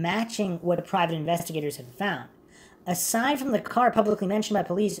but matching what private investigators had found. Aside from the car publicly mentioned by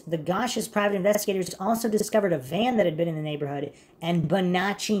police, the Goshes private investigators also discovered a van that had been in the neighborhood, and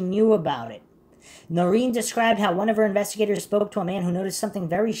Bonacci knew about it. Noreen described how one of her investigators spoke to a man who noticed something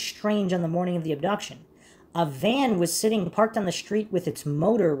very strange on the morning of the abduction. A van was sitting parked on the street with its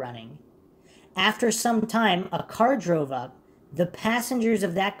motor running. After some time, a car drove up. The passengers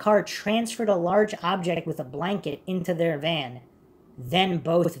of that car transferred a large object with a blanket into their van. Then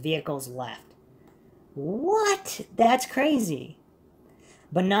both vehicles left. What? That's crazy.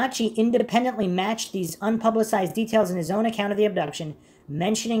 Bonacci independently matched these unpublicized details in his own account of the abduction,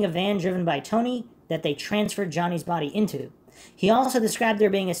 mentioning a van driven by Tony that they transferred Johnny's body into. He also described there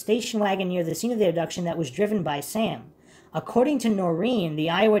being a station wagon near the scene of the abduction that was driven by Sam. According to Noreen, the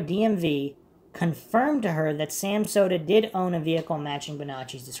Iowa DMV confirmed to her that Sam Soto did own a vehicle matching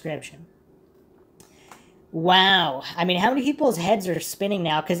Bonacci's description. Wow. I mean, how many people's heads are spinning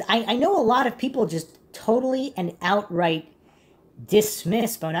now? Because I know a lot of people just totally and outright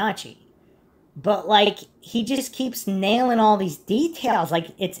dismiss Bonacci. But, like, he just keeps nailing all these details. Like,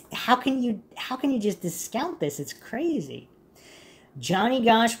 it's, how can you just discount this? It's crazy. Johnny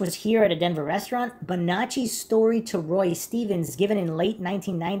Gosch was here at a Denver restaurant. Bonacci's story to Roy Stevens, given in late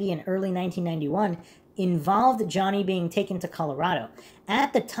 1990 and early 1991, involved Johnny being taken to Colorado.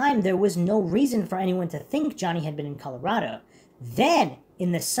 At the time, there was no reason for anyone to think Johnny had been in Colorado. Then,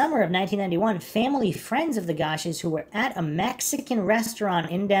 in the summer of 1991, family friends of the Goshes who were at a Mexican restaurant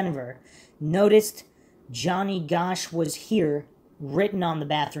in Denver noticed Johnny Gosch was here written on the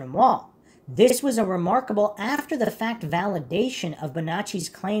bathroom wall. This was a remarkable after-the-fact validation of Bonacci's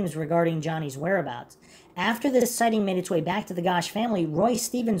claims regarding Johnny's whereabouts. After this sighting made its way back to the Gosch family, Roy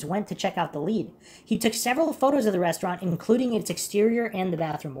Stevens went to check out the lead. He took several photos of the restaurant, including its exterior and the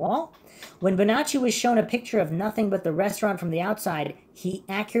bathroom wall. When Bonacci was shown a picture of nothing but the restaurant from the outside, he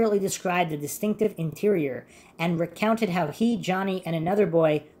accurately described the distinctive interior and recounted how he, Johnny, and another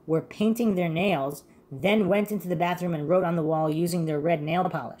boy were painting their nails, then went into the bathroom and wrote on the wall using their red nail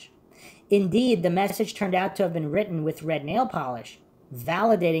polish. Indeed, the message turned out to have been written with red nail polish,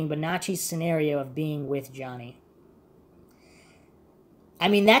 validating Bonacci's scenario of being with Johnny. I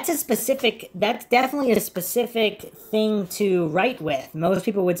mean, that's definitely a specific thing to write with. Most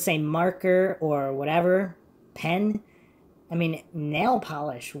people would say marker or whatever, pen. I mean, nail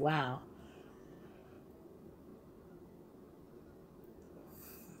polish, wow.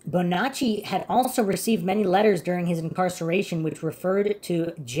 Bonacci had also received many letters during his incarceration which referred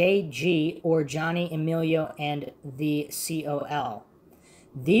to J.G. or Johnny Emilio and the COL.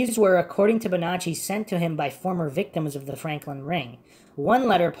 These were, according to Bonacci, sent to him by former victims of the Franklin Ring. One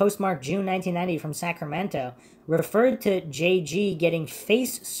letter, postmarked June 1990 from Sacramento, referred to J.G. getting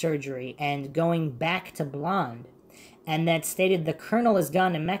face surgery and going back to blonde, and that stated the colonel is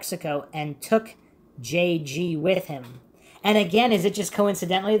gone to Mexico and took J.G. with him. And again, is it just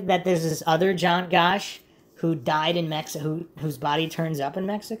coincidentally that there's this other John Gosch who died in Mexico, whose body turns up in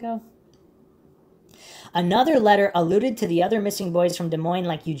Mexico? Another letter alluded to the other missing boys from Des Moines,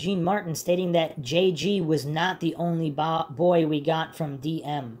 like Eugene Martin, stating that J.G. was not the only boy we got from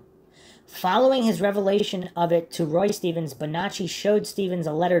D.M. Following his revelation of it to Roy Stevens, Bonacci showed Stevens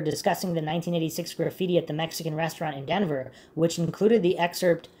a letter discussing the 1986 graffiti at the Mexican restaurant in Denver, which included the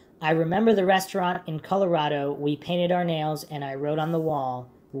excerpt, "I remember the restaurant in Colorado. We painted our nails, and I wrote on the wall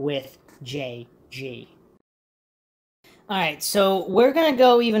with J.G." All right, so we're going to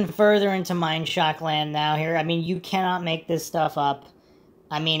go even further into MindShock land now here. I mean, you cannot make this stuff up.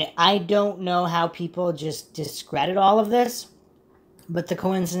 I mean, I don't know how people just discredit all of this, but the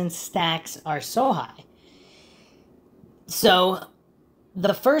coincidence stacks are so high. So,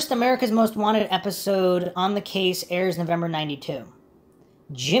 the first America's Most Wanted episode on the case airs November 92.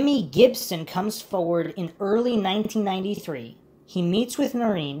 Jimmy Gibson comes forward in early 1993. He meets with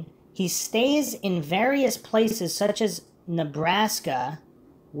Noreen. He stays in various places such as Nebraska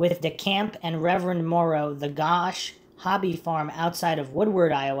with DeCamp and Reverend Morrow, the Gosh hobby farm outside of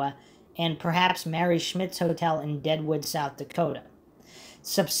Woodward, Iowa, and perhaps Mary Schmidt's Hotel in Deadwood, South Dakota.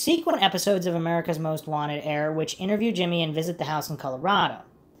 Subsequent episodes of America's Most Wanted air, which interview Jimmy and visit the house in Colorado.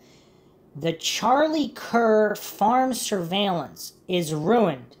 The Charlie Kerr farm surveillance is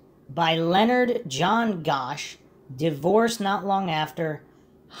ruined by Leonard John Gosh, divorced not long after,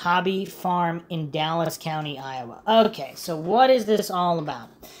 hobby farm in Dallas County, Iowa. Okay, so what is this all about?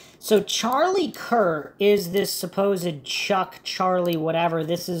 So Charlie Kerr is this supposed Chuck, Charlie, whatever.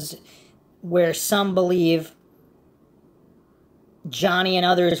 This is where some believe Johnny and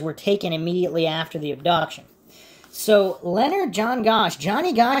others were taken immediately after the abduction. So Leonard John Gosh,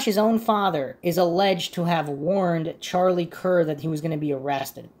 Johnny Gosh's own father, is alleged to have warned Charlie Kerr that he was going to be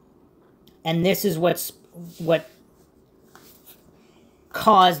arrested. And this is what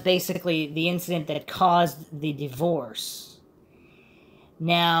caused, basically, the incident that caused the divorce.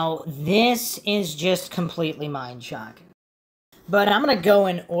 Now, this is just completely mind-shocking. But I'm going to go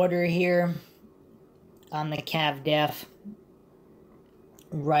in order here on the Cav Def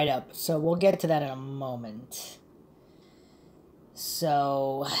right up. So we'll get to that in a moment.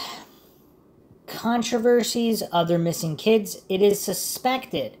 So, controversies, other missing kids. It is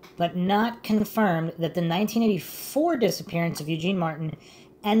suspected, but not confirmed, that the 1984 disappearance of Eugene Martin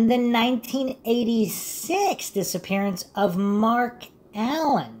and the 1986 disappearance of Mark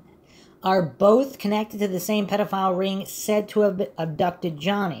Allen are both connected to the same pedophile ring said to have abducted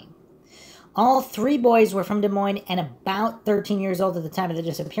Johnny. All three boys were from Des Moines and about 13 years old at the time of the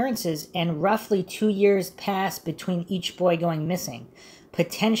disappearances, and roughly 2 years passed between each boy going missing,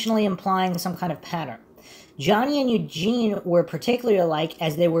 potentially implying some kind of pattern. Johnny and Eugene were particularly alike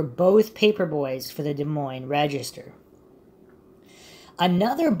as they were both paper boys for the Des Moines Register.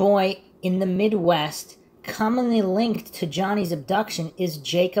 Another boy in the Midwest commonly linked to Johnny's abduction is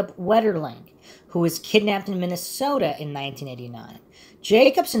Jacob Wetterling, who was kidnapped in Minnesota in 1989.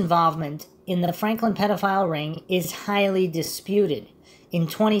 Jacob's involvement in the Franklin pedophile ring is highly disputed. In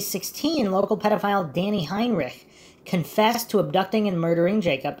 2016, local pedophile Danny Heinrich confessed to abducting and murdering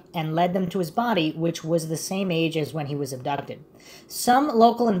Jacob and led them to his body, which was the same age as when he was abducted. Some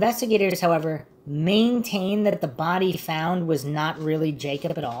local investigators, however, maintain that the body found was not really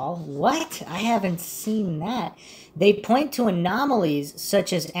Jacob at all. What? I haven't seen that. They point to anomalies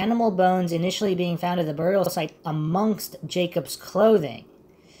such as animal bones initially being found at the burial site amongst Jacob's clothing,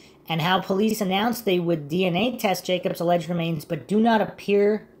 and how police announced they would DNA test Jacob's alleged remains but do not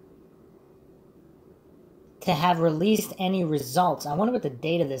appear to have released any results. I wonder what the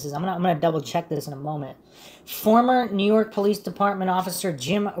date of this is. I'm gonna double check this in a moment. Former New York Police Department officer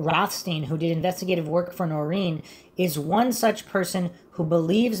Jim Rothstein, who did investigative work for Noreen, is one such person who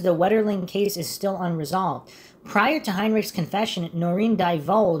believes the Wetterling case is still unresolved. Prior to Heinrich's confession, Noreen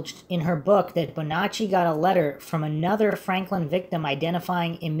divulged in her book that Bonacci got a letter from another Franklin victim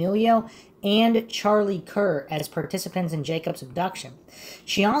identifying Emilio and Charlie Kerr as participants in Jacob's abduction.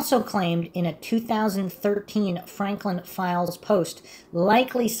 She also claimed in a 2013 Franklin Files post,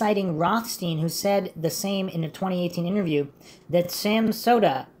 likely citing Rothstein, who said the same in a 2018 interview, that Sam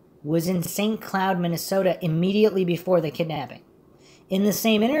Soda was in St. Cloud, Minnesota immediately before the kidnapping. In the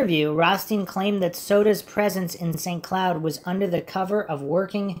same interview, Rothstein claimed that Soda's presence in St. Cloud was under the cover of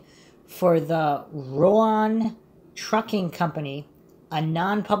working for the Rowan Trucking Company, a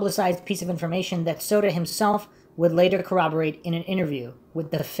non-publicized piece of information that Soda himself would later corroborate in an interview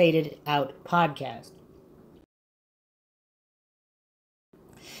with the Faded Out podcast.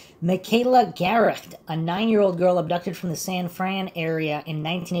 Michaela Garricht, a 9-year-old girl abducted from the San Fran area in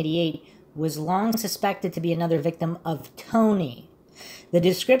 1988, was long suspected to be another victim of Tony. The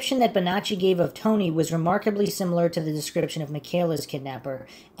description that Bonacci gave of Tony was remarkably similar to the description of Michaela's kidnapper,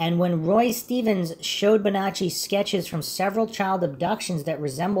 and when Roy Stevens showed Bonacci sketches from several child abductions that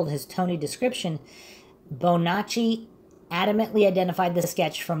resembled his Tony description, Bonacci adamantly identified the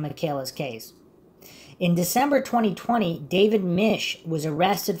sketch from Michaela's case. In December 2020, David Misch was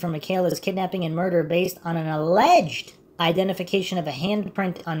arrested for Michaela's kidnapping and murder based on an alleged identification of a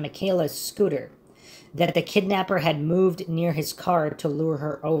handprint on Michaela's scooter that the kidnapper had moved near his car to lure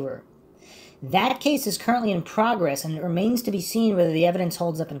her over. That case is currently in progress, and it remains to be seen whether the evidence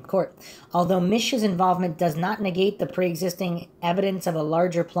holds up in court, although Mish's involvement does not negate the pre-existing evidence of a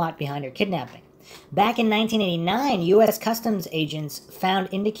larger plot behind her kidnapping. Back in 1989, U.S. Customs agents found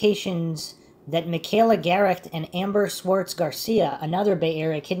indications that Michaela Garrick and Amber Swartz Garcia, another Bay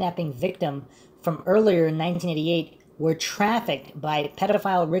Area kidnapping victim from earlier in 1988, were trafficked by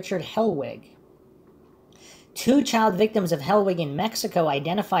pedophile Richard Hellwig. Two child victims of Hellwig in Mexico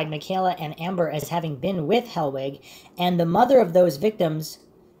identified Michaela and Amber as having been with Hellwig, and the mother of those victims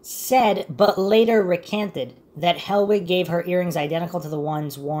said, but later recanted, that Hellwig gave her earrings identical to the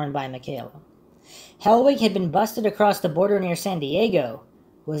ones worn by Michaela. Hellwig had been busted across the border near San Diego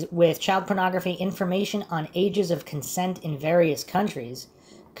with child pornography, information on ages of consent in various countries,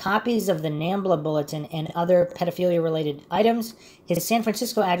 copies of the NAMBLA bulletin, and other pedophilia-related items. His San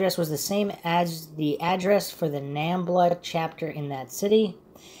Francisco address was the same as the address for the NAMBLA chapter in that city.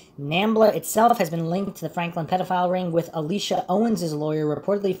 NAMBLA itself has been linked to the Franklin pedophile ring, with Alicia Owens' lawyer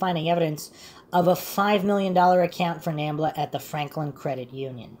reportedly finding evidence of a $5 million account for NAMBLA at the Franklin Credit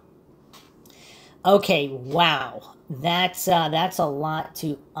Union. Okay, wow. That's a lot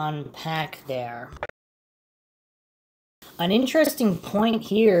to unpack there. An interesting point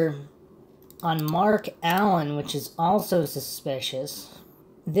here on Mark Allen, which is also suspicious.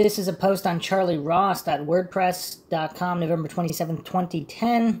 This is a post on charlieross.wordpress.com, November 27,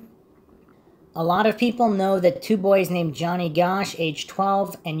 2010. A lot of people know that two boys named Johnny Gosch, age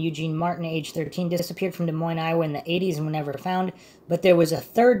 12, and Eugene Martin, age 13, disappeared from Des Moines, Iowa in the 80s and were never found. But there was a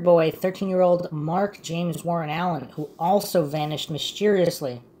third boy, 13-year-old Mark James Warren Allen, who also vanished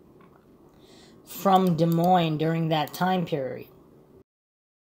mysteriously from Des Moines during that time period.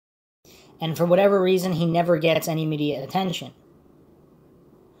 And for whatever reason, he never gets any media attention.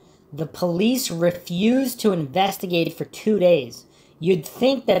 The police refused to investigate for 2 days. You'd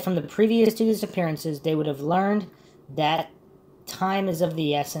think that from the previous two disappearances, they would have learned that time is of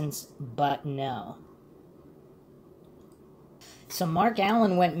the essence, but no. So Mark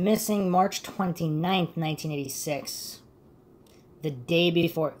Allen went missing March 29th, 1986, the day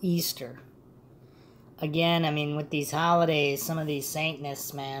before Easter. Again, I mean, with these holidays, some of these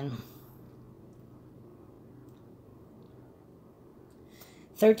Satanists, man.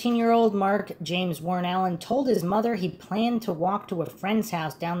 13-year-old Mark James Warren Allen told his mother he planned to walk to a friend's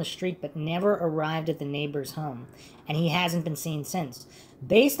house down the street but never arrived at the neighbor's home, and he hasn't been seen since.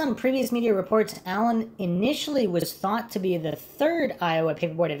 Based on previous media reports, Allen initially was thought to be the third Iowa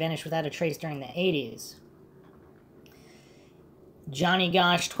paperboy to vanish without a trace during the 80s. Johnny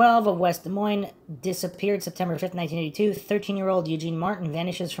Gosch, 12, of West Des Moines, disappeared September 5th, 1982. 13-year-old Eugene Martin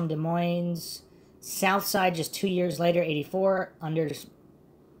vanishes from Des Moines' south side just 2 years later, 84, under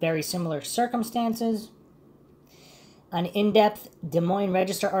very similar circumstances. An in-depth Des Moines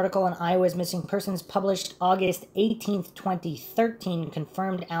Register article on Iowa's missing persons published August 18, 2013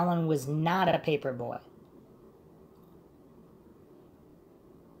 confirmed Allen was not a paperboy.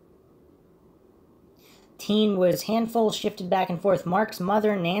 Teen was handful, shifted back and forth. Mark's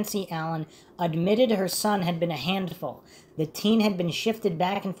mother, Nancy Allen, admitted her son had been a handful. The teen had been shifted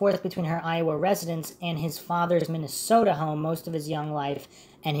back and forth between her Iowa residence and his father's Minnesota home most of his young life,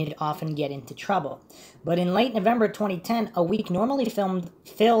 and he'd often get into trouble. But in late November 2010, a week normally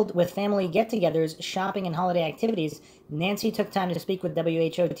filled with family get-togethers, shopping, and holiday activities, Nancy took time to speak with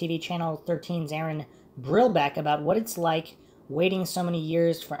WHO TV Channel 13's Aaron Brillbeck about what it's like waiting so many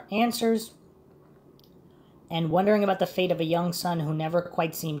years for answers and wondering about the fate of a young son who never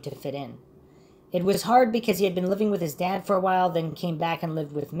quite seemed to fit in. It was hard because he had been living with his dad for a while, then came back and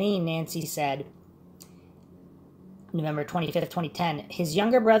lived with me, Nancy said. November 25th, 2010. His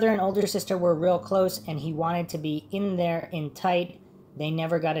younger brother and older sister were real close, and he wanted to be in there in tight. They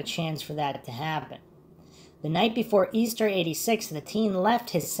never got a chance for that to happen. The night before Easter 86, the teen left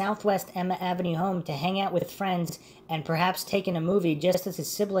his Southwest Emma Avenue home to hang out with friends and perhaps take in a movie just as his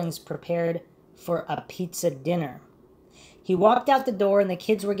siblings prepared for a pizza dinner. He walked out the door and the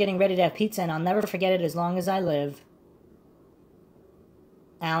kids were getting ready to have pizza, and I'll never forget it as long as I live.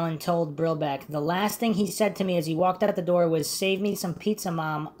 Allen told Brillbeck, the last thing he said to me as he walked out the door was, "Save me some pizza,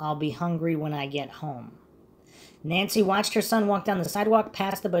 Mom. I'll be hungry when I get home." Nancy watched her son walk down the sidewalk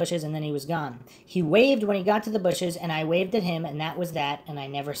past the bushes, and then he was gone. He waved when he got to the bushes, and I waved at him, and that was that, and I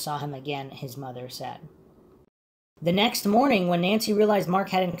never saw him again, his mother said. The next morning, when Nancy realized Mark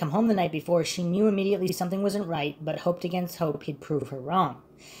hadn't come home the night before, she knew immediately something wasn't right, but hoped against hope he'd prove her wrong.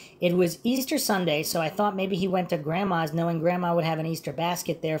 It was Easter Sunday, so I thought maybe he went to Grandma's, knowing Grandma would have an Easter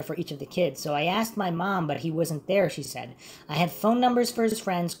basket there for each of the kids. So I asked my mom, but he wasn't there, she said. I had phone numbers for his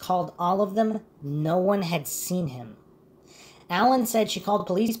friends, called all of them. No one had seen him. Allen said she called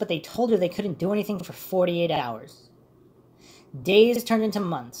police, but they told her they couldn't do anything for 48 hours. Days turned into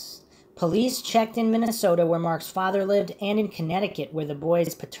months. Police checked in Minnesota, where Mark's father lived, and in Connecticut, where the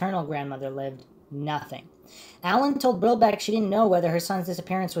boy's paternal grandmother lived. Nothing. Allen told Brilbeck she didn't know whether her son's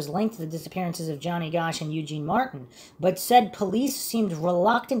disappearance was linked to the disappearances of Johnny Gosch and Eugene Martin, but said police seemed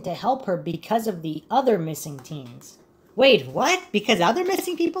reluctant to help her because of the other missing teens. Wait, what? Because other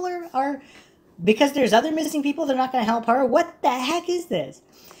missing people are because there's other missing people, they're not going to help her? What the heck is this?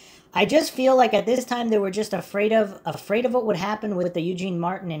 I just feel like at this time they were just afraid of what would happen with the Eugene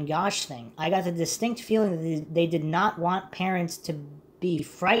Martin and Gosch thing. I got the distinct feeling that they did not want parents to be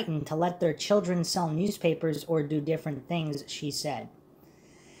frightened to let their children sell newspapers or do different things, she said.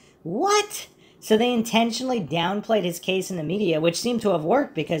 What? So they intentionally downplayed his case in the media, which seemed to have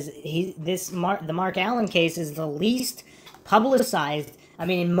worked because the Mark Allen case is the least publicized. I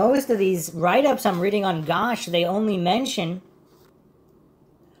mean, in most of these write-ups I'm reading on Gosch, they only mention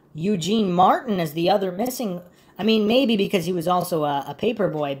Eugene Martin as the other missing. I mean, maybe because he was also a paper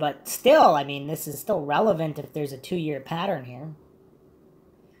boy, but still, I mean, this is still relevant if there's a 2-year pattern here.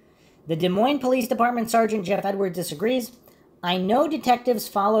 The Des Moines Police Department Sergeant Jeff Edwards disagrees. I know detectives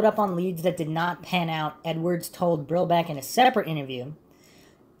followed up on leads that did not pan out, Edwards told Brilbeck in a separate interview,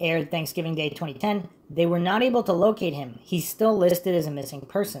 aired Thanksgiving Day 2010. They were not able to locate him. He's still listed as a missing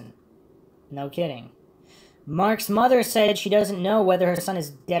person. No kidding. Mark's mother said she doesn't know whether her son is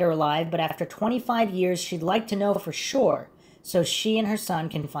dead or alive, but after 25 years, she'd like to know for sure, so she and her son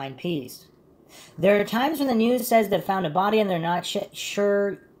can find peace. There are times when the news says they found a body and they're not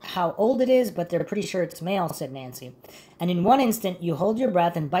sure how old it is, but they're pretty sure it's male, said Nancy. And in one instant, you hold your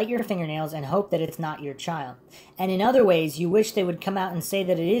breath and bite your fingernails and hope that it's not your child. And in other ways, you wish they would come out and say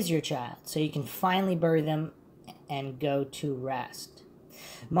that it is your child, so you can finally bury them and go to rest.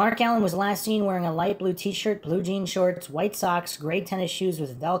 Mark Allen was last seen wearing a light blue t-shirt, blue jean shorts, white socks, gray tennis shoes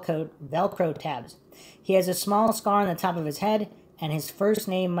with Velcro tabs. He has a small scar on the top of his head, and his first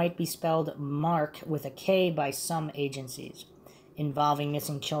name might be spelled Mark with a K by some agencies involving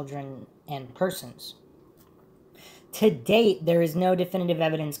missing children and persons. To date, there is no definitive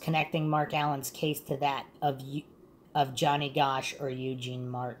evidence connecting Mark Allen's case to that of Johnny Gosch or Eugene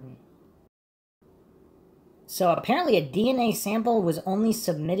Martin. So apparently a DNA sample was only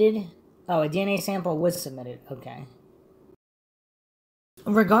submitted. Oh, a DNA sample was submitted. Okay.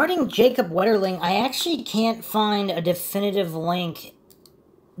 Regarding Jacob Wetterling, I actually can't find a definitive link.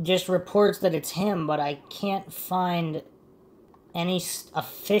 Just reports that it's him, but I can't find any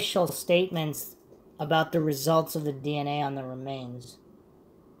official statements about the results of the DNA on the remains.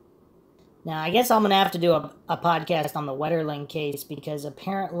 Now, I guess I'm going to have to do a podcast on the Wetterling case because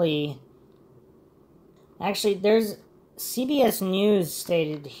apparently... Actually, there's CBS News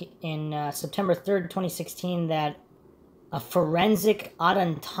stated in September 3rd, 2016 that a forensic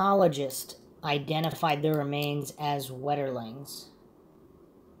odontologist identified the remains as Wetterling's.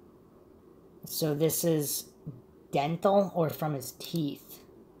 So this is dental or from his teeth?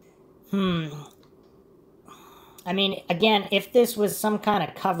 I mean, again, if this was some kind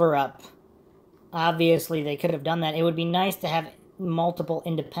of cover-up, obviously they could have done that. It would be nice to have multiple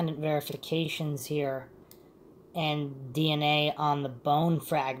independent verifications here and DNA on the bone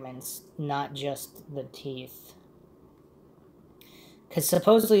fragments, not just the teeth. Because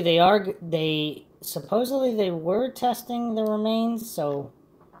supposedly they were testing the remains, so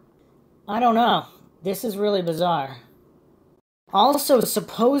I don't know. This is really bizarre. Also,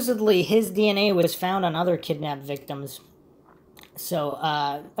 supposedly his DNA was found on other kidnapped victims. So,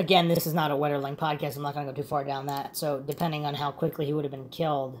 again, this is not a Wetterling podcast. I'm not going to go too far down that. So, depending on how quickly he would have been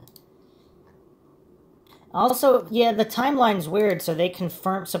killed. Also, yeah, the timeline's weird. So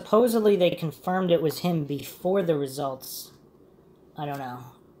supposedly they confirmed it was him before the results. I don't know.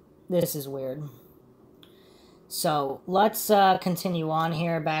 This is weird. So, let's continue on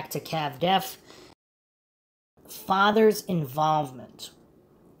here. Back to CavDef. Father's involvement.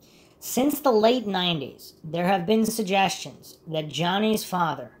 Since the late 90s, there have been suggestions that Johnny's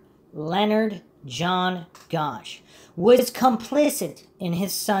father, Leonard John Gosch, was complicit in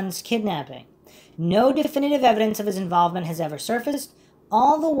his son's kidnapping. No definitive evidence of his involvement has ever surfaced.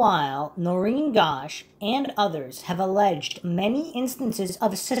 All the while, Noreen Gosch and others have alleged many instances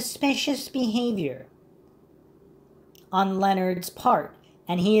of suspicious behavior on Leonard's part,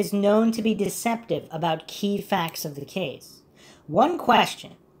 and he is known to be deceptive about key facts of the case. One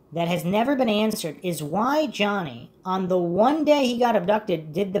question that has never been answered is why Johnny, on the one day he got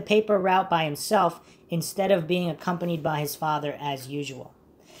abducted, did the paper route by himself instead of being accompanied by his father as usual.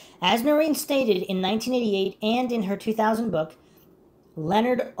 As Noreen stated in 1988 and in her 2000 book,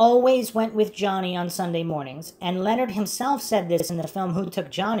 Leonard always went with Johnny on Sunday mornings, and Leonard himself said this in the film Who Took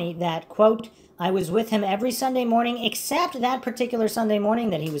Johnny, that, quote, I was with him every Sunday morning except that particular Sunday morning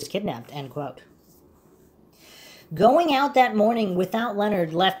that he was kidnapped, end quote. Going out that morning without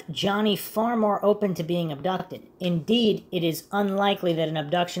Leonard left Johnny far more open to being abducted. Indeed, it is unlikely that an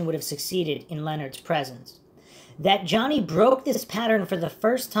abduction would have succeeded in Leonard's presence. That Johnny broke this pattern for the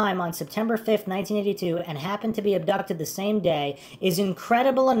first time on September 5th, 1982, and happened to be abducted the same day is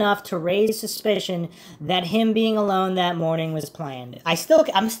incredible enough to raise suspicion that him being alone that morning was planned. I'm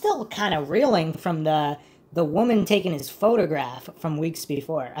still kind of reeling from the woman taking his photograph from weeks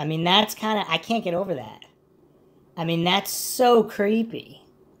before. I mean, that's kind of, I can't get over that. I mean, that's so creepy.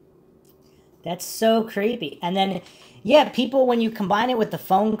 That's so creepy. And then, yeah, people, when you combine it with the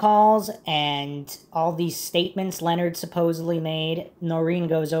phone calls and all these statements Leonard supposedly made, Noreen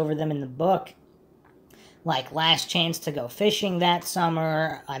goes over them in the book, like last chance to go fishing that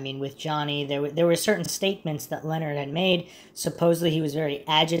summer. I mean, with Johnny, there were certain statements that Leonard had made. Supposedly he was very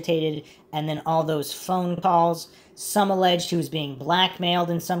agitated, and then all those phone calls. Some alleged he was being blackmailed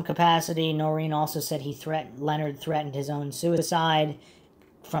in some capacity. Noreen also said Leonard threatened his own suicide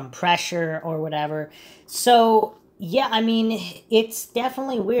from pressure or whatever. So, yeah, I mean, it's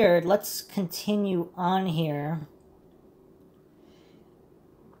definitely weird. Let's continue on here.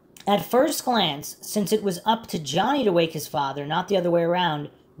 At first glance, since it was up to Johnny to wake his father, not the other way around,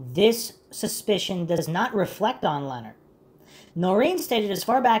 this suspicion does not reflect on Leonard. Noreen stated as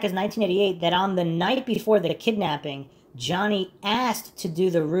far back as 1988 that on the night before the kidnapping, Johnny asked to do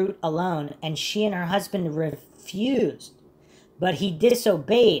the route alone, and she and her husband refused. But he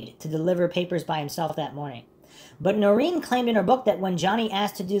disobeyed to deliver papers by himself that morning. But Noreen claimed in her book that when Johnny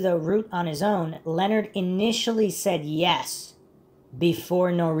asked to do the route on his own, Leonard initially said yes,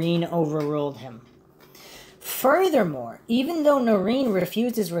 before Noreen overruled him. Furthermore, even though Noreen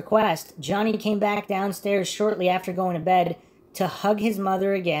refused his request, Johnny came back downstairs shortly after going to bed to hug his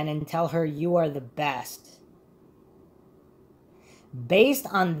mother again and tell her, "You are the best." Based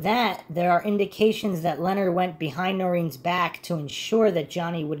on that, there are indications that Leonard went behind Noreen's back to ensure that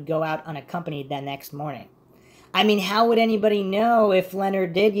Johnny would go out unaccompanied that next morning. I mean, how would anybody know if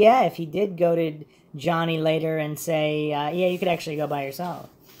Leonard did? Yeah, if he did go to Johnny later and say, yeah, you could actually go by yourself.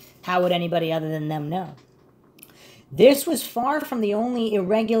 How would anybody other than them know? This was far from the only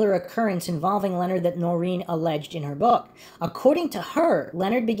irregular occurrence involving Leonard that Noreen alleged in her book. According to her,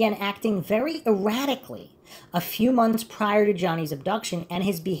 Leonard began acting very erratically a few months prior to Johnny's abduction, and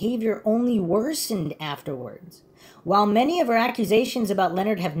his behavior only worsened afterwards. While many of her accusations about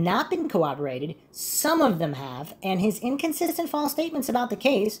Leonard have not been corroborated, some of them have, and his inconsistent false statements about the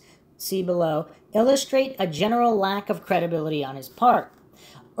case, see below, illustrate a general lack of credibility on his part.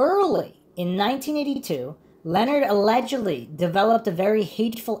 Early in 1982, Leonard allegedly developed a very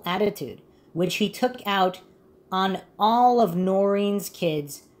hateful attitude, which he took out on all of Noreen's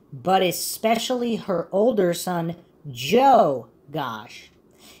kids, but especially her older son, Joe Gosh.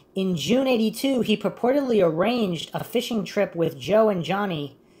 In June 82, he purportedly arranged a fishing trip with Joe and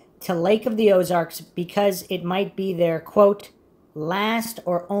Johnny to Lake of the Ozarks because it might be their, quote, last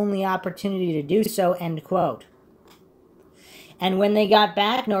or only opportunity to do so, end quote. And when they got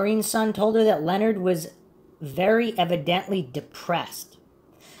back, Noreen's son told her that Leonard was very evidently depressed.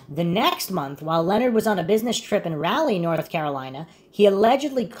 The next month, while Leonard was on a business trip in Raleigh, North Carolina, he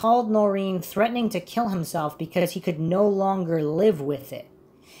allegedly called Noreen threatening to kill himself because he could no longer live with it.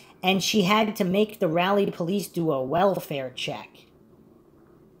 And she had to make the Raleigh police do a welfare check.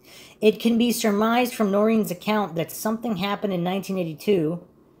 It can be surmised from Noreen's account that something happened in 1982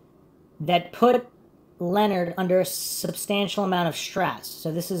 that put Leonard under a substantial amount of stress.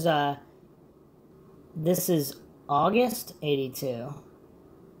 So this is August 82,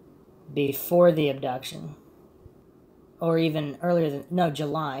 before the abduction, or even earlier than, no,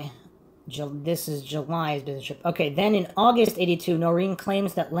 July. This is July's business trip. Okay, then in August 82, Noreen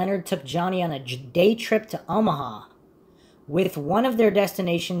claims that Leonard took Johnny on a day trip to Omaha, with one of their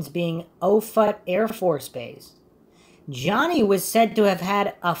destinations being Offutt Air Force Base. Johnny was said to have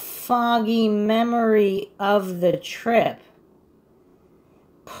had a foggy memory of the trip.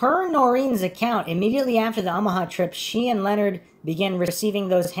 Per Noreen's account, immediately after the Omaha trip, she and Leonard began receiving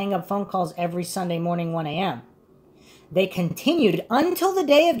those hang-up phone calls every Sunday morning, 1 a.m. They continued until the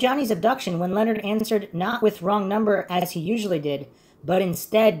day of Johnny's abduction, when Leonard answered not with wrong number as he usually did, but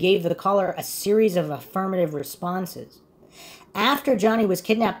instead gave the caller a series of affirmative responses. After Johnny was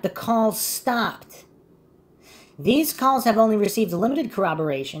kidnapped, the calls stopped. These calls have only received limited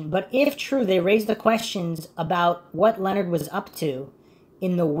corroboration, but if true, they raise the questions about what Leonard was up to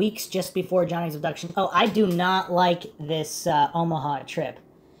in the weeks just before Johnny's abduction. Oh, I do not like this Omaha trip.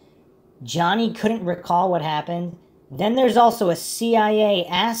 Johnny couldn't recall what happened. Then there's also a CIA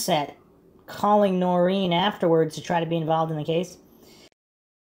asset calling Noreen afterwards to try to be involved in the case.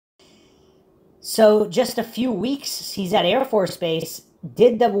 So just a few weeks, he's at Air Force Base.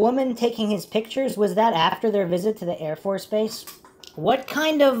 Did the woman taking his pictures, was that after their visit to the Air Force Base? What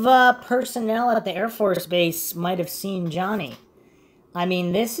kind of personnel at the Air Force Base might have seen Johnny? I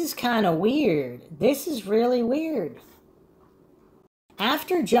mean, this is kind of weird. This is really weird.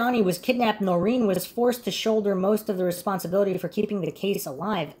 After Johnny was kidnapped, Noreen was forced to shoulder most of the responsibility for keeping the case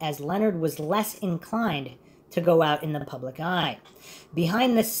alive, as Leonard was less inclined to go out in the public eye.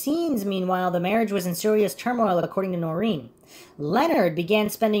 Behind the scenes, meanwhile, the marriage was in serious turmoil, according to Noreen. Leonard began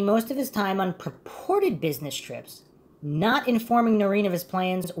spending most of his time on purported business trips, not informing Noreen of his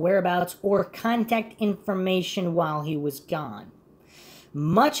plans, whereabouts, or contact information while he was gone.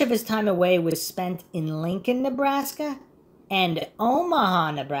 Much of his time away was spent in Lincoln, Nebraska, and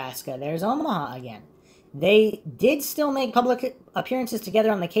Omaha, Nebraska. There's Omaha again. They did still make public appearances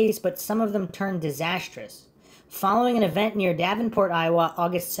together on the case, but some of them turned disastrous. Following an event near Davenport, Iowa,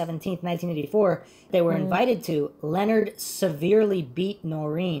 August 17, 1984, they were invited to, Leonard severely beat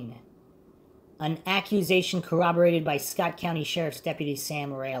Noreen, an accusation corroborated by Scott County Sheriff's Deputy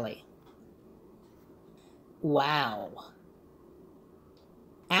Sam Raley. Wow.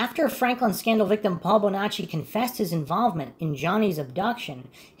 After Franklin scandal victim Paul Bonacci confessed his involvement in Johnny's abduction,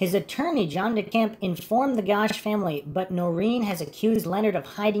 his attorney, John DeCamp, informed the Gosch family, but Noreen has accused Leonard of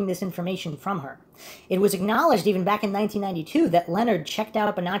hiding this information from her. It was acknowledged even back in 1992 that Leonard checked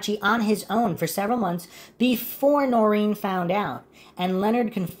out Bonacci on his own for several months before Noreen found out, and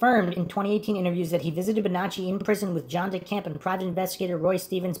Leonard confirmed in 2018 interviews that he visited Bonacci in prison with John DeCamp and private investigator Roy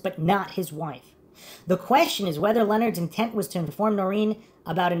Stevens, but not his wife. The question is whether Leonard's intent was to inform Noreen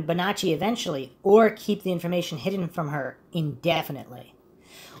about Bonacci eventually, or keep the information hidden from her indefinitely.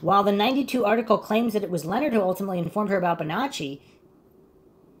 While the 92 article claims that it was Leonard who ultimately informed her about Bonacci,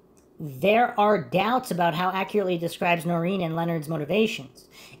 there are doubts about how accurately it describes Noreen and Leonard's motivations.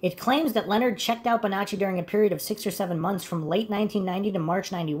 It claims that Leonard checked out Bonacci during a period of 6 or 7 months from late 1990 to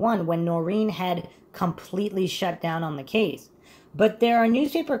March 91, when Noreen had completely shut down on the case. But there are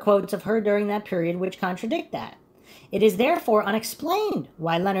newspaper quotes of her during that period which contradict that. It is therefore unexplained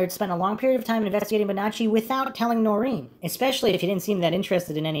why Leonard spent a long period of time investigating Bonacci without telling Noreen, especially if he didn't seem that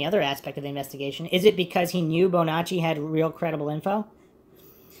interested in any other aspect of the investigation. Is it because he knew Bonacci had real credible info?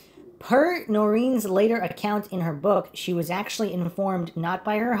 Per Noreen's later account in her book, she was actually informed not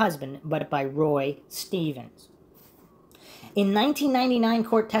by her husband, but by Roy Stevens. In 1999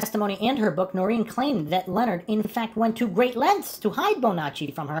 court testimony and her book, Noreen claimed that Leonard, in fact, went to great lengths to hide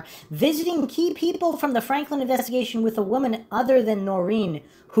Bonacci from her, visiting key people from the Franklin investigation with a woman other than Noreen,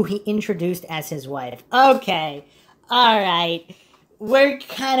 who he introduced as his wife. Okay, all right. We're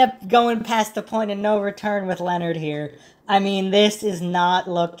kind of going past the point of no return with Leonard here. I mean, this is not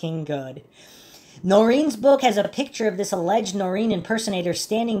looking good. Noreen's book has a picture of this alleged Noreen impersonator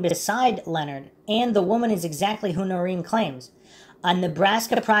standing beside Leonard, and the woman is exactly who Noreen claims, a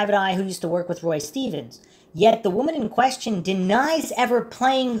Nebraska private eye who used to work with Roy Stevens. Yet the woman in question denies ever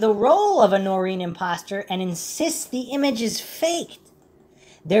playing the role of a Noreen imposter and insists the image is faked.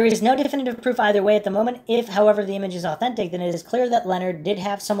 There is no definitive proof either way at the moment. If, however, the image is authentic, then it is clear that Leonard did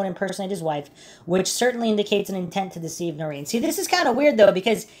have someone impersonate his wife, which certainly indicates an intent to deceive Noreen. See, this is kind of weird, though,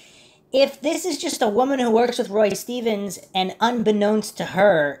 because if this is just a woman who works with Roy Stevens, and unbeknownst to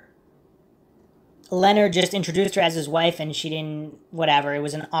her, Leonard just introduced her as his wife and she didn't, whatever, it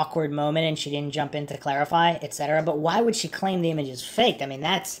was an awkward moment and she didn't jump in to clarify, etc. But why would she claim the image is faked? I mean,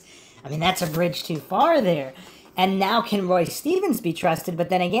 that's a bridge too far there. And now can Roy Stevens be trusted? But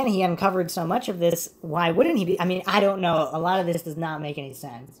then again, he uncovered so much of this. Why wouldn't he be? I mean, I don't know. A lot of this does not make any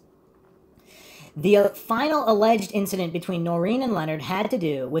sense. The final alleged incident between Noreen and Leonard had to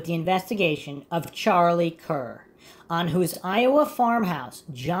do with the investigation of Charlie Kerr, on whose Iowa farmhouse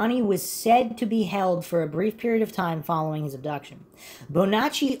Johnny was said to be held for a brief period of time following his abduction.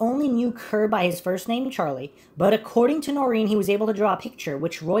 Bonacci only knew Kerr by his first name, Charlie, but according to Noreen, he was able to draw a picture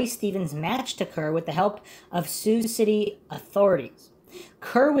which Roy Stevens matched to Kerr with the help of Sioux City authorities.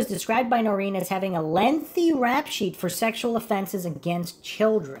 Kerr was described by Noreen as having a lengthy rap sheet for sexual offenses against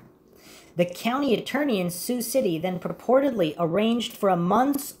children. The county attorney in Sioux City then purportedly arranged for a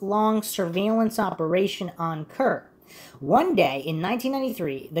months-long surveillance operation on Kerr. One day in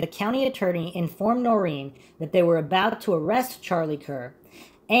 1993, the county attorney informed Noreen that they were about to arrest Charlie Kerr,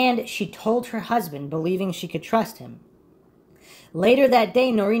 and she told her husband, believing she could trust him. Later that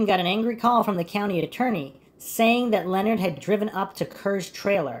day, Noreen got an angry call from the county attorney, saying that Leonard had driven up to Kerr's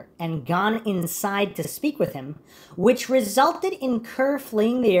trailer and gone inside to speak with him, which resulted in Kerr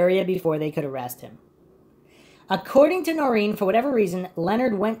fleeing the area before they could arrest him. According to Noreen, for whatever reason,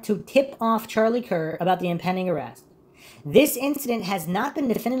 Leonard went to tip off Charlie Kerr about the impending arrest. This incident has not been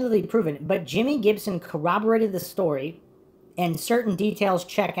definitively proven, but Jimmy Gibson corroborated the story, and certain details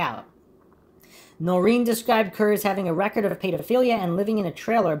check out. Noreen described Kerr as having a record of pedophilia and living in a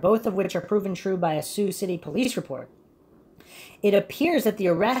trailer, both of which are proven true by a Sioux City police report. It appears that the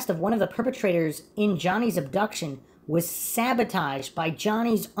arrest of one of the perpetrators in Johnny's abduction was sabotaged by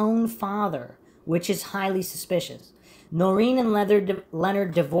Johnny's own father, which is highly suspicious. Noreen and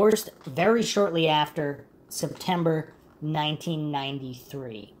Leonard divorced very shortly after September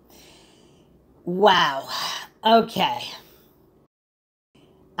 1993. Wow. Okay.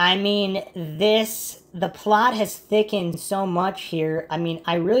 I mean, the plot has thickened so much here. I mean,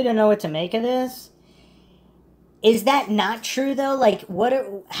 I really don't know what to make of this. Is that not true, though? Like,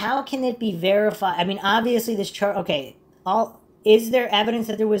 how can it be verified? I mean, obviously this chart, okay, is there evidence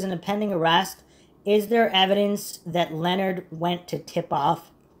that there was an impending arrest? Is there evidence that Leonard went to tip off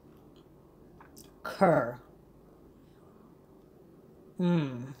Kerr?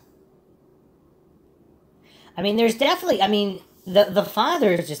 I mean, there's definitely, I mean, the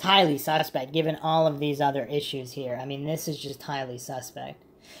father is just highly suspect, given all of these other issues here. I mean, this is just highly suspect.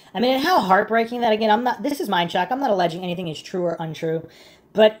 I mean, and how heartbreaking that, again, this is MindShock. I'm not alleging anything is true or untrue.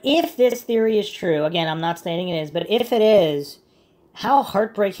 But if this theory is true, again, I'm not stating it is, but if it is, how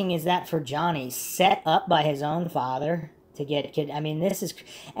heartbreaking is that for Johnny, set up by his own father to get kid? I mean, this is,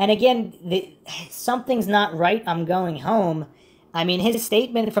 and again, something's not right, I'm going home. I mean, his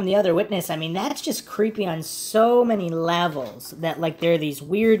statement from the other witness, I mean, that's just creepy on so many levels. That, like, there are these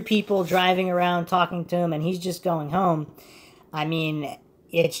weird people driving around talking to him, and he's just going home. I mean,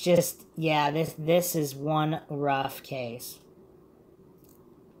 it's just, yeah, this is one rough case.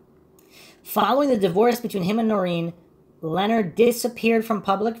 Following the divorce between him and Noreen, Leonard disappeared from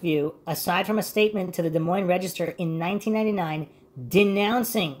public view, aside from a statement to the Des Moines Register in 1999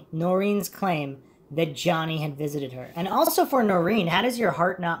 denouncing Noreen's claim that Johnny had visited her. And also for Noreen, how does your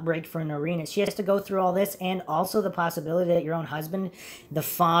heart not break for Noreen? She has to go through all this, and also the possibility that your own husband, the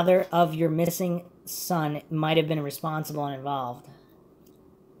father of your missing son, might have been responsible and involved.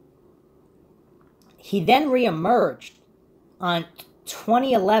 He then reemerged on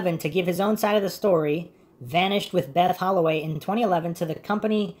 2011 to give his own side of the story, vanished with Beth Holloway in 2011 to the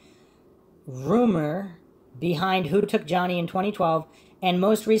company Rumor behind Who Took Johnny in 2012, and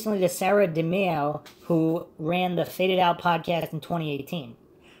most recently to Sarah DeMeo, who ran the Faded Out podcast in 2018.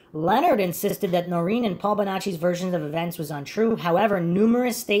 Leonard insisted that Noreen and Paul Bonacci's versions of events was untrue. However,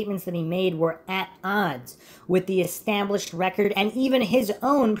 numerous statements that he made were at odds with the established record and even his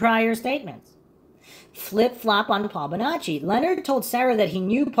own prior statements. Flip-flop on Paul Bonacci. Leonard told Sarah that he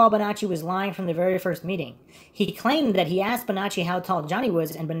knew Paul Bonacci was lying from the very first meeting. He claimed that he asked Bonacci how tall Johnny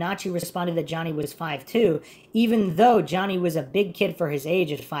was, and Bonacci responded that Johnny was 5'2", even though Johnny was a big kid for his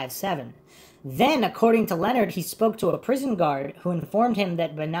age at 5'7". Then, according to Leonard, he spoke to a prison guard who informed him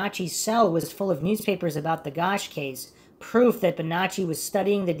that Bonacci's cell was full of newspapers about the Gosh case, proof that Bonacci was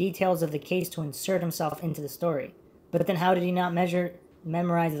studying the details of the case to insert himself into the story. But then how did he not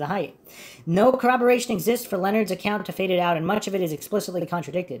memorize the height? No corroboration exists for Leonard's account to Fade It Out, and much of it is explicitly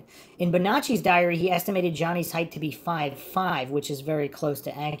contradicted. In Bonacci's diary, he estimated Johnny's height to be 5'5", which is very close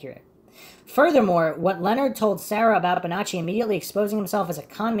to accurate. Furthermore, what Leonard told Sarah about Bonacci immediately exposing himself as a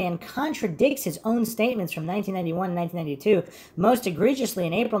con man contradicts his own statements from 1991 and 1992. Most egregiously,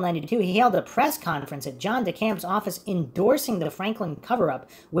 in April 92, he held a press conference at John DeCamp's office endorsing the Franklin cover-up,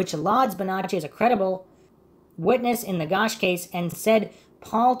 which lauds Bonacci as a credible witness in the Gosh case, and said,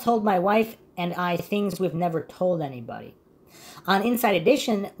 "Paul told my wife and I things we've never told anybody." On Inside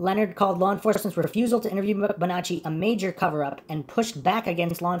Edition, Leonard called law enforcement's refusal to interview Bonacci a major cover-up and pushed back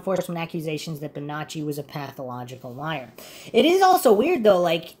against law enforcement accusations that Bonacci was a pathological liar. It is also weird, though,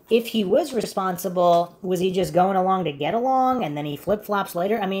 like, if he was responsible, was he just going along to get along, and then he flip-flops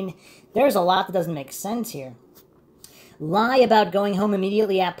later? I mean, there's a lot that doesn't make sense here. Lie about going home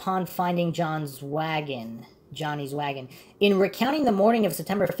immediately upon finding Johnny's wagon. In recounting the morning of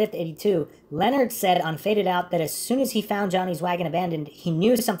September 5th, 82, Leonard said on Faded Out that as soon as he found Johnny's wagon abandoned, he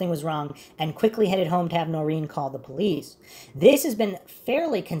knew something was wrong and quickly headed home to have Noreen call the police. This has been a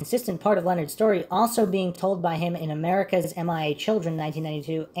fairly consistent part of Leonard's story, also being told by him in America's MIA Children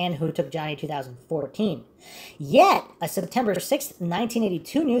 1992 and Who Took Johnny 2014. Yet, a September 6,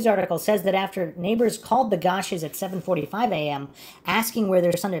 1982 news article says that after neighbors called the Goshes at 7:45 a.m. asking where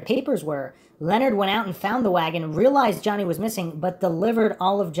their Sunday papers were, Leonard went out and found the wagon, realized Johnny was missing, but delivered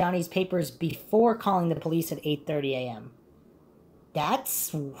all of Johnny's papers before calling the police at 8:30 a.m.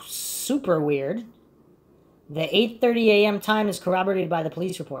 That's super weird. The 8:30 a.m. time is corroborated by the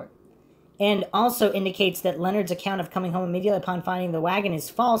police report, and also indicates that Leonard's account of coming home immediately upon finding the wagon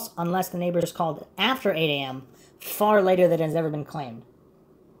is false unless the neighbors called after 8 a.m., far later than has ever been claimed.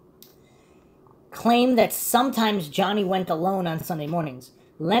 Claim that sometimes Johnny went alone on Sunday mornings.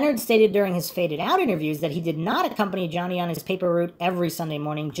 Leonard stated during his Faded Out interviews that he did not accompany Johnny on his paper route every Sunday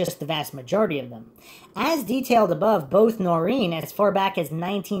morning, just the vast majority of them. As detailed above, both Noreen, as far back as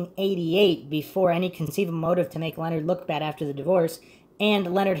 1988, before any conceivable motive to make Leonard look bad after the divorce,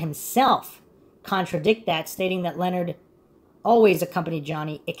 and Leonard himself contradict that, stating that Leonard always accompanied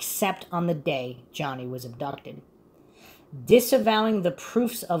Johnny except on the day Johnny was abducted. Disavowing the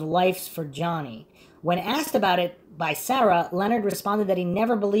proofs of life for Johnny. When asked about it by Sarah, Leonard responded that he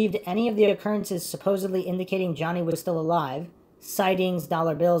never believed any of the occurrences supposedly indicating Johnny was still alive, sightings,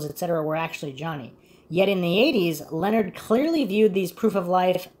 dollar bills, etc., were actually Johnny. Yet in the 80s, Leonard clearly viewed these proof of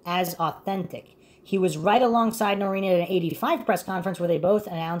life as authentic. He was right alongside Noreen at an 85 press conference where they both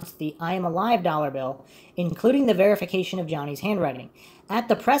announced the I Am Alive dollar bill, including the verification of Johnny's handwriting. At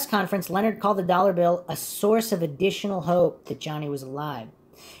the press conference, Leonard called the dollar bill a source of additional hope that Johnny was alive.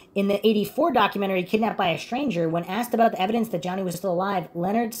 In the 84 documentary, Kidnapped by a Stranger, when asked about the evidence that Johnny was still alive,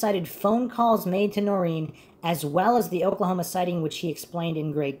 Leonard cited phone calls made to Noreen, as well as the Oklahoma sighting, which he explained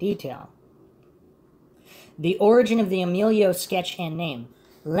in great detail. The origin of the Emilio sketch and name.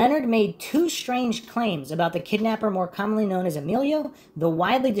 Leonard made two strange claims about the kidnapper more commonly known as Emilio. The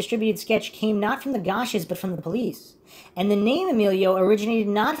widely distributed sketch came not from the Goshes, but from the police. And the name Emilio originated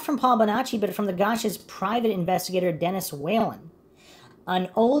not from Paul Bonacci, but from the Goshes' private investigator, Dennis Whalen. An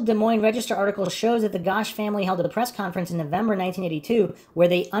old Des Moines Register article shows that the Gosh family held a press conference in November 1982 where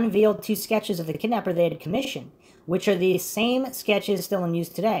they unveiled two sketches of the kidnapper they had commissioned, which are the same sketches still in use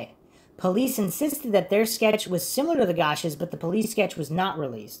today. Police insisted that their sketch was similar to the Goshes, but the police sketch was not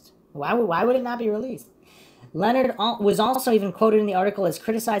released. Why would it not be released? Leonard was also even quoted in the article as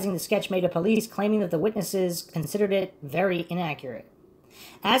criticizing the sketch made to police, claiming that the witnesses considered it very inaccurate.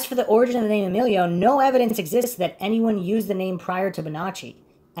 As for the origin of the name Emilio, no evidence exists that anyone used the name prior to Bonacci,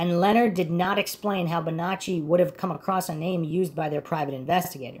 and Leonard did not explain how Bonacci would have come across a name used by their private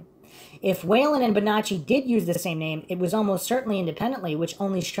investigator. If Whalen and Bonacci did use the same name, it was almost certainly independently, which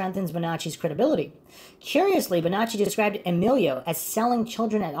only strengthens Bonacci's credibility. Curiously, Bonacci described Emilio as selling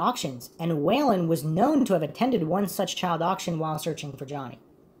children at auctions, and Whalen was known to have attended one such child auction while searching for Johnny.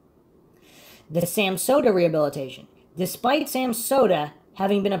 The Sam Soda rehabilitation. Despite Sam Soda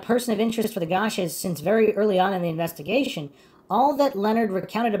having been a person of interest for the Goshes since very early on in the investigation, all that Leonard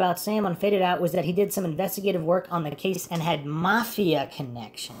recounted about Sam on Faded Out was that he did some investigative work on the case and had mafia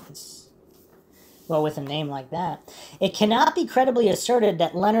connections. Well, with a name like that. It cannot be credibly asserted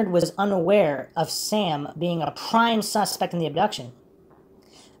that Leonard was unaware of Sam being a prime suspect in the abduction,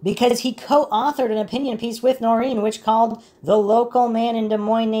 because he co-authored an opinion piece with Noreen which called the local man in Des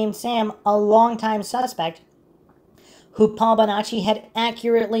Moines named Sam a longtime suspect who Paul Bonacci had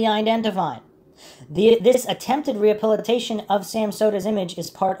accurately identified. This attempted rehabilitation of Sam Soda's image is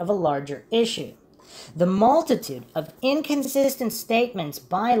part of a larger issue. The multitude of inconsistent statements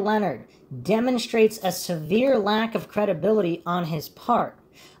by Leonard demonstrates a severe lack of credibility on his part.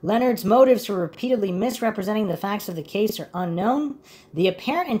 Leonard's motives for repeatedly misrepresenting the facts of the case are unknown. The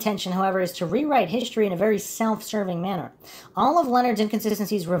apparent intention, however, is to rewrite history in a very self-serving manner. All of Leonard's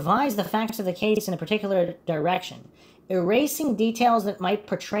inconsistencies revise the facts of the case in a particular direction, erasing details that might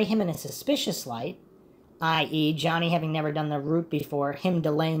portray him in a suspicious light, i.e. Johnny having never done the route before, him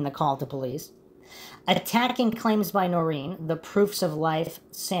delaying the call to police, attacking claims by Noreen, the proofs of life,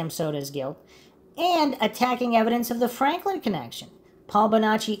 Sam Soda's guilt, and attacking evidence of the Franklin connection, Paul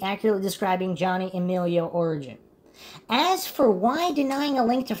Bonacci accurately describing Johnny Emilio origin. As for why denying a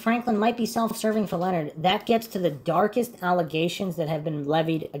link to Franklin might be self-serving for Leonard, that gets to the darkest allegations that have been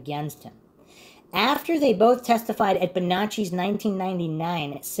levied against him. After they both testified at Bonacci's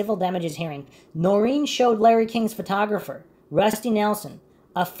 1999 civil damages hearing, Noreen showed Larry King's photographer, Rusty Nelson,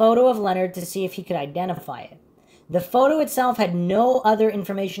 a photo of Leonard to see if he could identify it. The photo itself had no other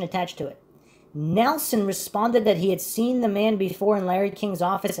information attached to it. Nelson responded that he had seen the man before in Larry King's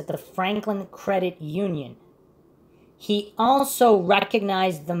office at the Franklin Credit Union. He also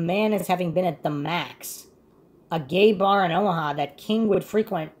recognized the man as having been at the Max, a gay bar in Omaha that King would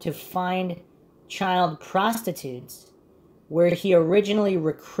frequent to find child prostitutes, where he originally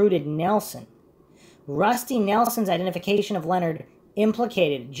recruited Nelson. Rusty Nelson's identification of Leonard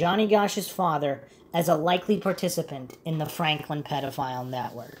implicated Johnny Gosh's father as a likely participant in the Franklin pedophile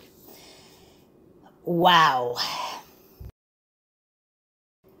network. Wow.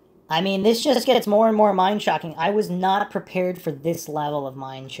 I mean, this just gets more and more mind-shocking. I was not prepared for this level of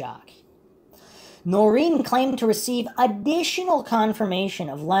mind-shock. Noreen claimed to receive additional confirmation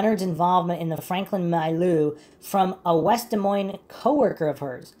of Leonard's involvement in the Franklin milieu from a West Des Moines coworker of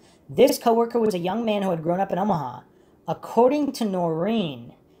hers. This coworker was a young man who had grown up in Omaha. According to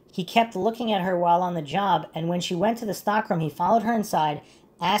Noreen, he kept looking at her while on the job, and when she went to the stockroom, he followed her inside,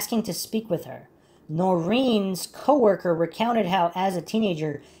 asking to speak with her. Noreen's coworker recounted how, as a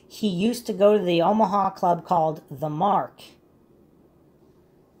teenager, he used to go to the Omaha club called The Mark.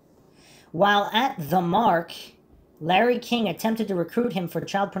 While at The Mark, Larry King attempted to recruit him for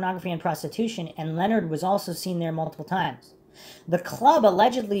child pornography and prostitution, and Leonard was also seen there multiple times. The club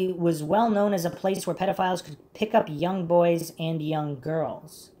allegedly was well known as a place where pedophiles could pick up young boys and young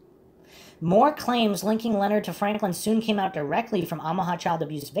girls. More claims linking Leonard to Franklin soon came out directly from Omaha child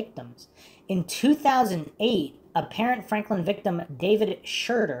abuse victims. In 2008, a parent Franklin victim, David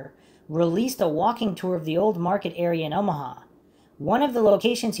Schurter, released a walking tour of the old market area in Omaha. One of the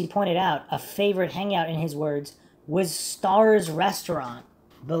locations he pointed out, a favorite hangout in his words, was Star's Restaurant,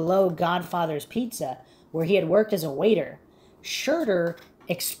 below Godfather's Pizza, where he had worked as a waiter. Schurter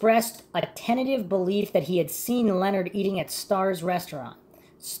expressed a tentative belief that he had seen Leonard eating at Star's Restaurant.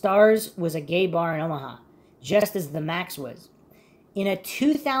 Star's was a gay bar in Omaha, just as the Max was. In a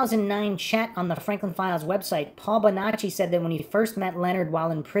 2009 chat on the Franklin Files website, Paul Bonacci said that when he first met Leonard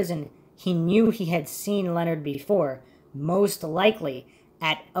while in prison, he knew he had seen Leonard before, most likely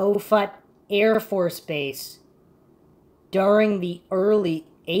at Offutt Air Force Base during the early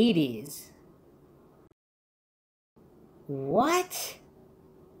 80s. What?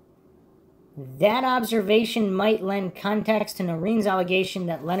 That observation might lend context to Noreen's allegation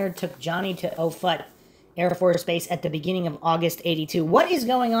that Leonard took Johnny to Offutt Air Force Base at the beginning of August 82. What is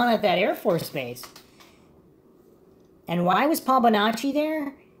going on at that Air Force Base? And why was Paul Bonacci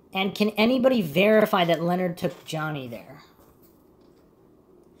there? And can anybody verify that Leonard took Johnny there?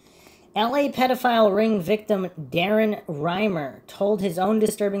 LA pedophile ring victim Darren Reimer told his own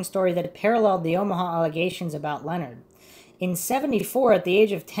disturbing story that paralleled the Omaha allegations about Leonard. In '74, at the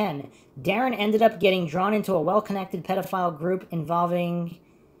age of 10, Darren ended up getting drawn into a well-connected pedophile group involving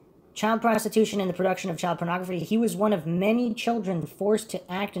child prostitution and the production of child pornography. He was one of many children forced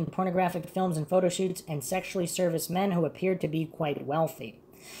to act in pornographic films and photo shoots and sexually service men who appeared to be quite wealthy.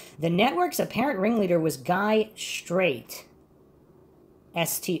 The network's apparent ringleader was Guy Strait,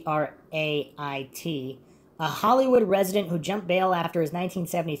 S-T-R-A-I-T, a Hollywood resident who jumped bail after his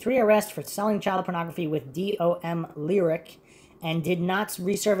 1973 arrest for selling child pornography with D.O.M. Lyric and did not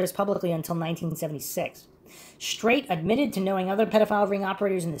resurface publicly until 1976. Strait admitted to knowing other pedophile ring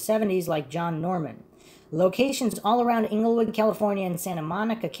operators in the 70s like John Norman. Locations all around Inglewood, California and Santa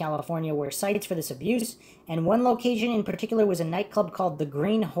Monica, California were sites for this abuse, and one location in particular was a nightclub called the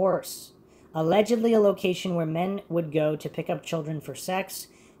Green Horse, allegedly a location where men would go to pick up children for sex.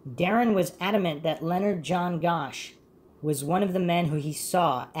 Darren was adamant that Leonard John Gosch was one of the men who he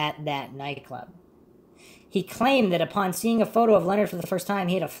saw at that nightclub. He claimed that upon seeing a photo of Leonard for the first time,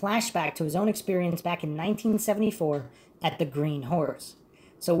 he had a flashback to his own experience back in 1974 at the Green Horse.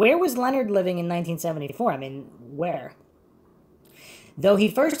 So where was Leonard living in 1974? I mean, where? Though he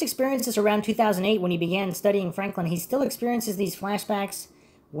first experienced this around 2008 when he began studying Franklin, he still experiences these flashbacks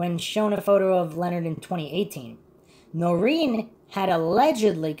when shown a photo of Leonard in 2018. Noreen had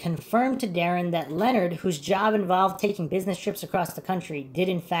allegedly confirmed to Darren that Leonard, whose job involved taking business trips across the country, did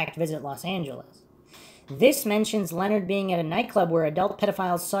in fact visit Los Angeles. This mentions Leonard being at a nightclub where adult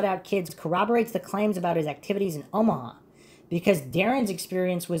pedophiles sought out kids corroborates the claims about his activities in Omaha. Because Darren's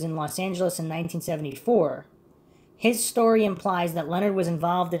experience was in Los Angeles in 1974, his story implies that Leonard was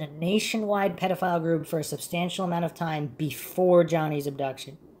involved in a nationwide pedophile group for a substantial amount of time before Johnny's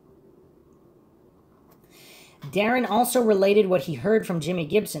abduction. Darren also related what he heard from Jimmy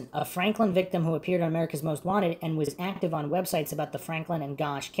Gibson, a Franklin victim who appeared on America's Most Wanted and was active on websites about the Franklin and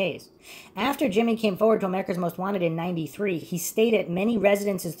Gosch case. After Jimmy came forward to America's Most Wanted in '93, he stayed at many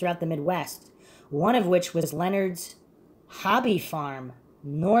residences throughout the Midwest, one of which was Leonard's hobby farm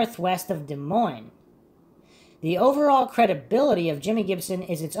northwest of Des Moines. The overall credibility of Jimmy Gibson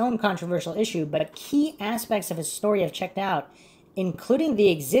is its own controversial issue, but key aspects of his story have checked out, including the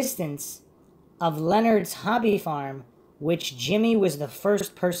existence of Leonard's hobby farm, which Jimmy was the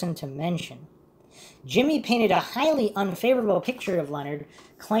first person to mention. Jimmy painted a highly unfavorable picture of Leonard,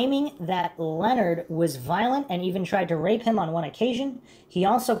 claiming that Leonard was violent and even tried to rape him on one occasion. He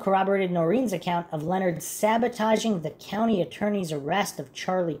also corroborated Noreen's account of Leonard sabotaging the county attorney's arrest of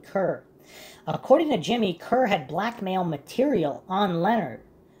Charlie Kerr. According to Jimmy, Kerr had blackmail material on Leonard,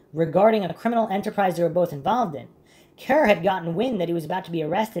 regarding a criminal enterprise they were both involved in. Kerr had gotten wind that he was about to be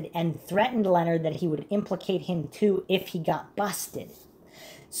arrested and threatened Leonard that he would implicate him too if he got busted.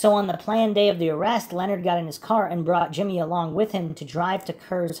 So on the planned day of the arrest, Leonard got in his car and brought Jimmy along with him to drive to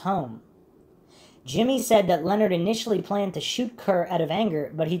Kerr's home. Jimmy said that Leonard initially planned to shoot Kerr out of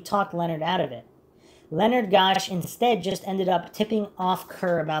anger, but he talked Leonard out of it. Leonard Gosh instead just ended up tipping off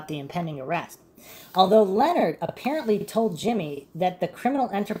Kerr about the impending arrest. Although Leonard apparently told Jimmy that the criminal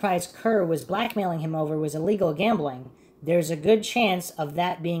enterprise Kerr was blackmailing him over was illegal gambling, there's a good chance of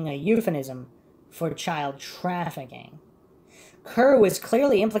that being a euphemism for child trafficking. Kerr was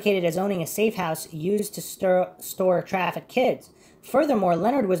clearly implicated as owning a safe house used to store trafficked kids. Furthermore,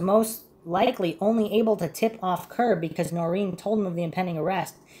 Leonard was most likely only able to tip off Kerr because Noreen told him of the impending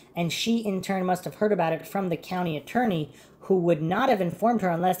arrest, and she in turn must have heard about it from the county attorney, who would not have informed her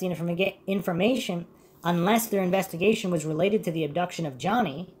unless their investigation was related to the abduction of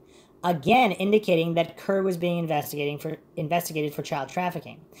Johnny, again indicating that Kerr was being investigated for child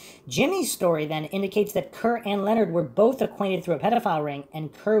trafficking. Jimmy's story then indicates that Kerr and Leonard were both acquainted through a pedophile ring,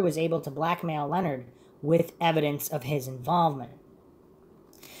 and Kerr was able to blackmail Leonard with evidence of his involvement.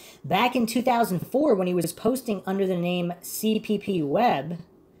 Back in 2004, when he was posting under the name CPP Web,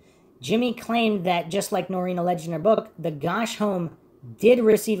 Jimmy claimed that, just like Noreen alleged in her book, the Gosh home did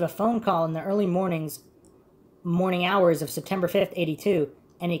receive a phone call in the early morning hours of September 5th, 82,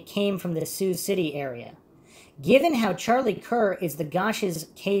 and it came from the Sioux City area. Given how Charlie Kerr is the Gosh's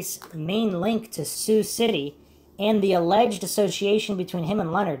case main link to Sioux City and the alleged association between him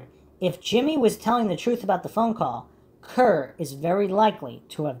and Leonard, if Jimmy was telling the truth about the phone call, Kerr is very likely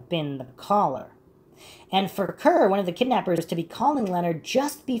to have been the caller. And for Kerr, one of the kidnappers, to be calling Leonard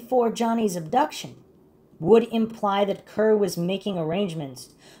just before Johnny's abduction would imply that Kerr was making arrangements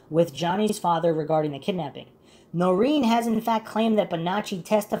with Johnny's father regarding the kidnapping. Noreen has in fact claimed that Bonacci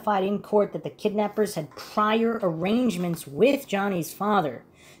testified in court that the kidnappers had prior arrangements with Johnny's father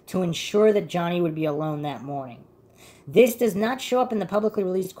to ensure that Johnny would be alone that morning. This does not show up in the publicly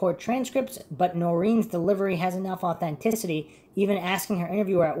released court transcripts, but Noreen's delivery has enough authenticity, even asking her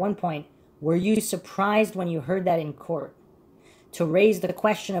interviewer at one point, "Were you surprised when you heard that in court?" to raise the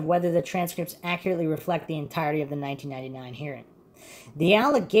question of whether the transcripts accurately reflect the entirety of the 1999 hearing. The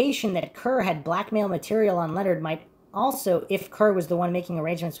allegation that Kerr had blackmail material on Leonard might also, if Kerr was the one making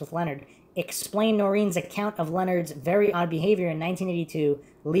arrangements with Leonard, explain Noreen's account of Leonard's very odd behavior in 1982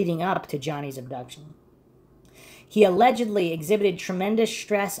 leading up to Johnny's abduction. He allegedly exhibited tremendous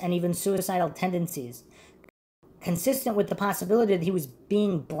stress and even suicidal tendencies, consistent with the possibility that he was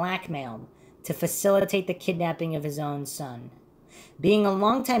being blackmailed to facilitate the kidnapping of his own son. Being a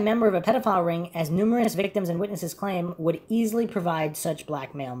longtime member of a pedophile ring, as numerous victims and witnesses claim, would easily provide such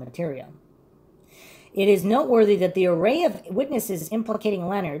blackmail material. It is noteworthy that the array of witnesses implicating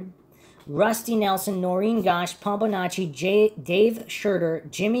Leonard, Rusty Nelson, Noreen Gosh, Paul Bonacci, Dave Schurter,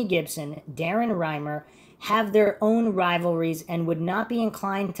 Jimmy Gibson, Darren Reimer, have their own rivalries and would not be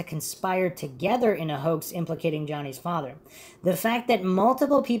inclined to conspire together in a hoax implicating Johnny's father. The fact that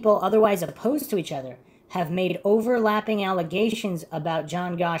multiple people otherwise opposed to each other have made overlapping allegations about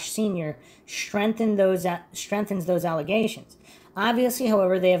John Gosh Sr. strengthens those allegations. Obviously,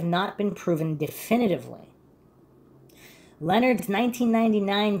 however, they have not been proven definitively. Leonard's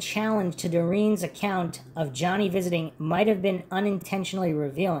 1999 challenge to Doreen's account of Johnny visiting might have been unintentionally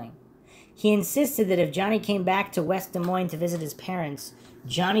revealing. He insisted that if Johnny came back to West Des Moines to visit his parents,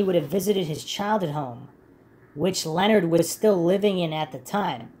 Johnny would have visited his childhood home, which Leonard was still living in at the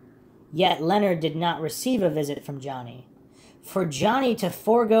time. Yet Leonard did not receive a visit from Johnny. For Johnny to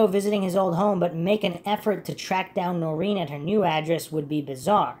forego visiting his old home but make an effort to track down Noreen at her new address would be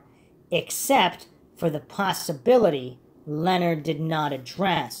bizarre, except for the possibility Leonard did not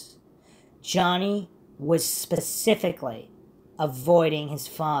address. Johnny was specifically avoiding his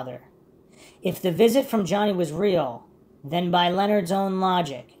father. If the visit from Johnny was real, then by Leonard's own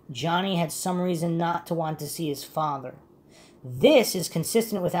logic, Johnny had some reason not to want to see his father. This is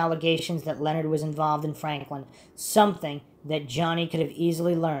consistent with allegations that Leonard was involved in Franklin, something that Johnny could have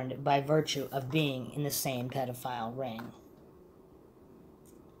easily learned by virtue of being in the same pedophile ring.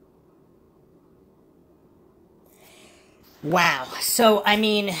 Wow. So, I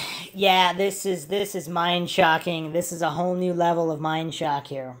mean, yeah, this is mind-shocking. This is a whole new level of mind-shock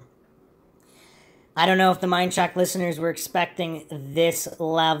here. I don't know if the MindShock listeners were expecting this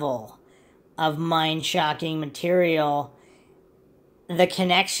level of mind-shocking material. The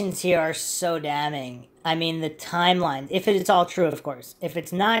connections here are so damning. I mean, the timeline, if it's all true, of course. If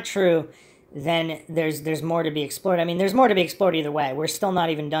it's not true, then there's more to be explored. I mean, there's more to be explored either way. We're still not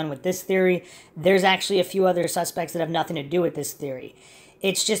even done with this theory. There's actually a few other suspects that have nothing to do with this theory.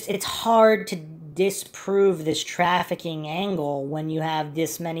 it's hard to disprove this trafficking angle when you have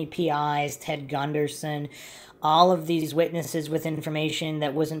this many PIs, Ted Gunderson, all of these witnesses with information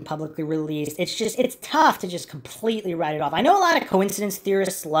that wasn't publicly released. It's tough to just completely write it off. I know a lot of coincidence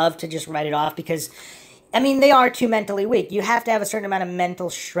theorists love to just write it off because, I mean, they are too mentally weak. You have to have a certain amount of mental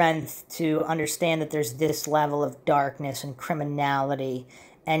strength to understand that there's this level of darkness and criminality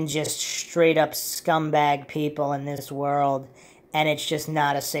and just straight up scumbag people in this world, and it's just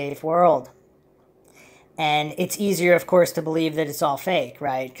not a safe world. And it's easier, of course, to believe that it's all fake,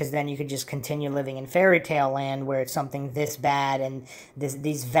 right? Because then you could just continue living in fairy tale land where it's something this bad and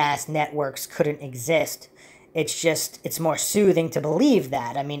these vast networks couldn't exist. It's more soothing to believe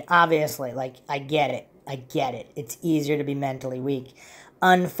that. I mean, obviously, like, I get it. It's easier to be mentally weak.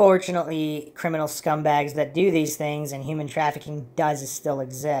 Unfortunately, criminal scumbags that do these things and human trafficking does still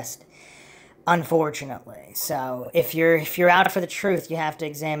exist. Unfortunately. So if you're out for the truth, you have to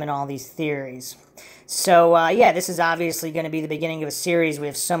examine all these theories. So yeah, this is obviously going to be the beginning of a series. We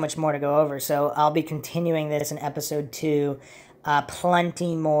have so much more to go over. So I'll be continuing this in episode 2.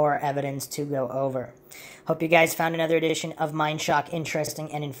 Plenty more evidence to go over. Hope you guys found another edition of MindShock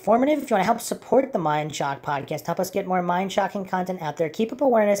interesting and informative. If you want to help support the MindShock podcast, help us get more mind-shocking content out there, keep up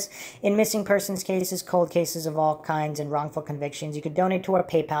awareness in missing persons cases, cold cases of all kinds, and wrongful convictions, you could donate to our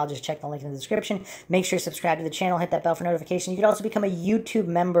PayPal. Just check the link in the description. Make sure you subscribe to the channel. Hit that bell for notifications. You could also become a YouTube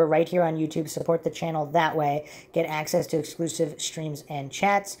member right here on YouTube. Support the channel that way. Get access to exclusive streams and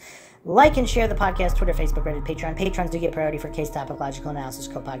chats. Like and share the podcast, Twitter, Facebook, Reddit, Patreon. Patrons do get priority for case topic, logical analysis,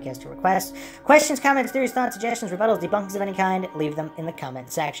 co-podcast, or requests. Questions, comments, theories, thoughts, suggestions, rebuttals, debunkings of any kind, leave them in the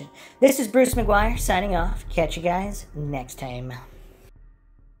comment section. This is Bruce McGuire signing off. Catch you guys next time.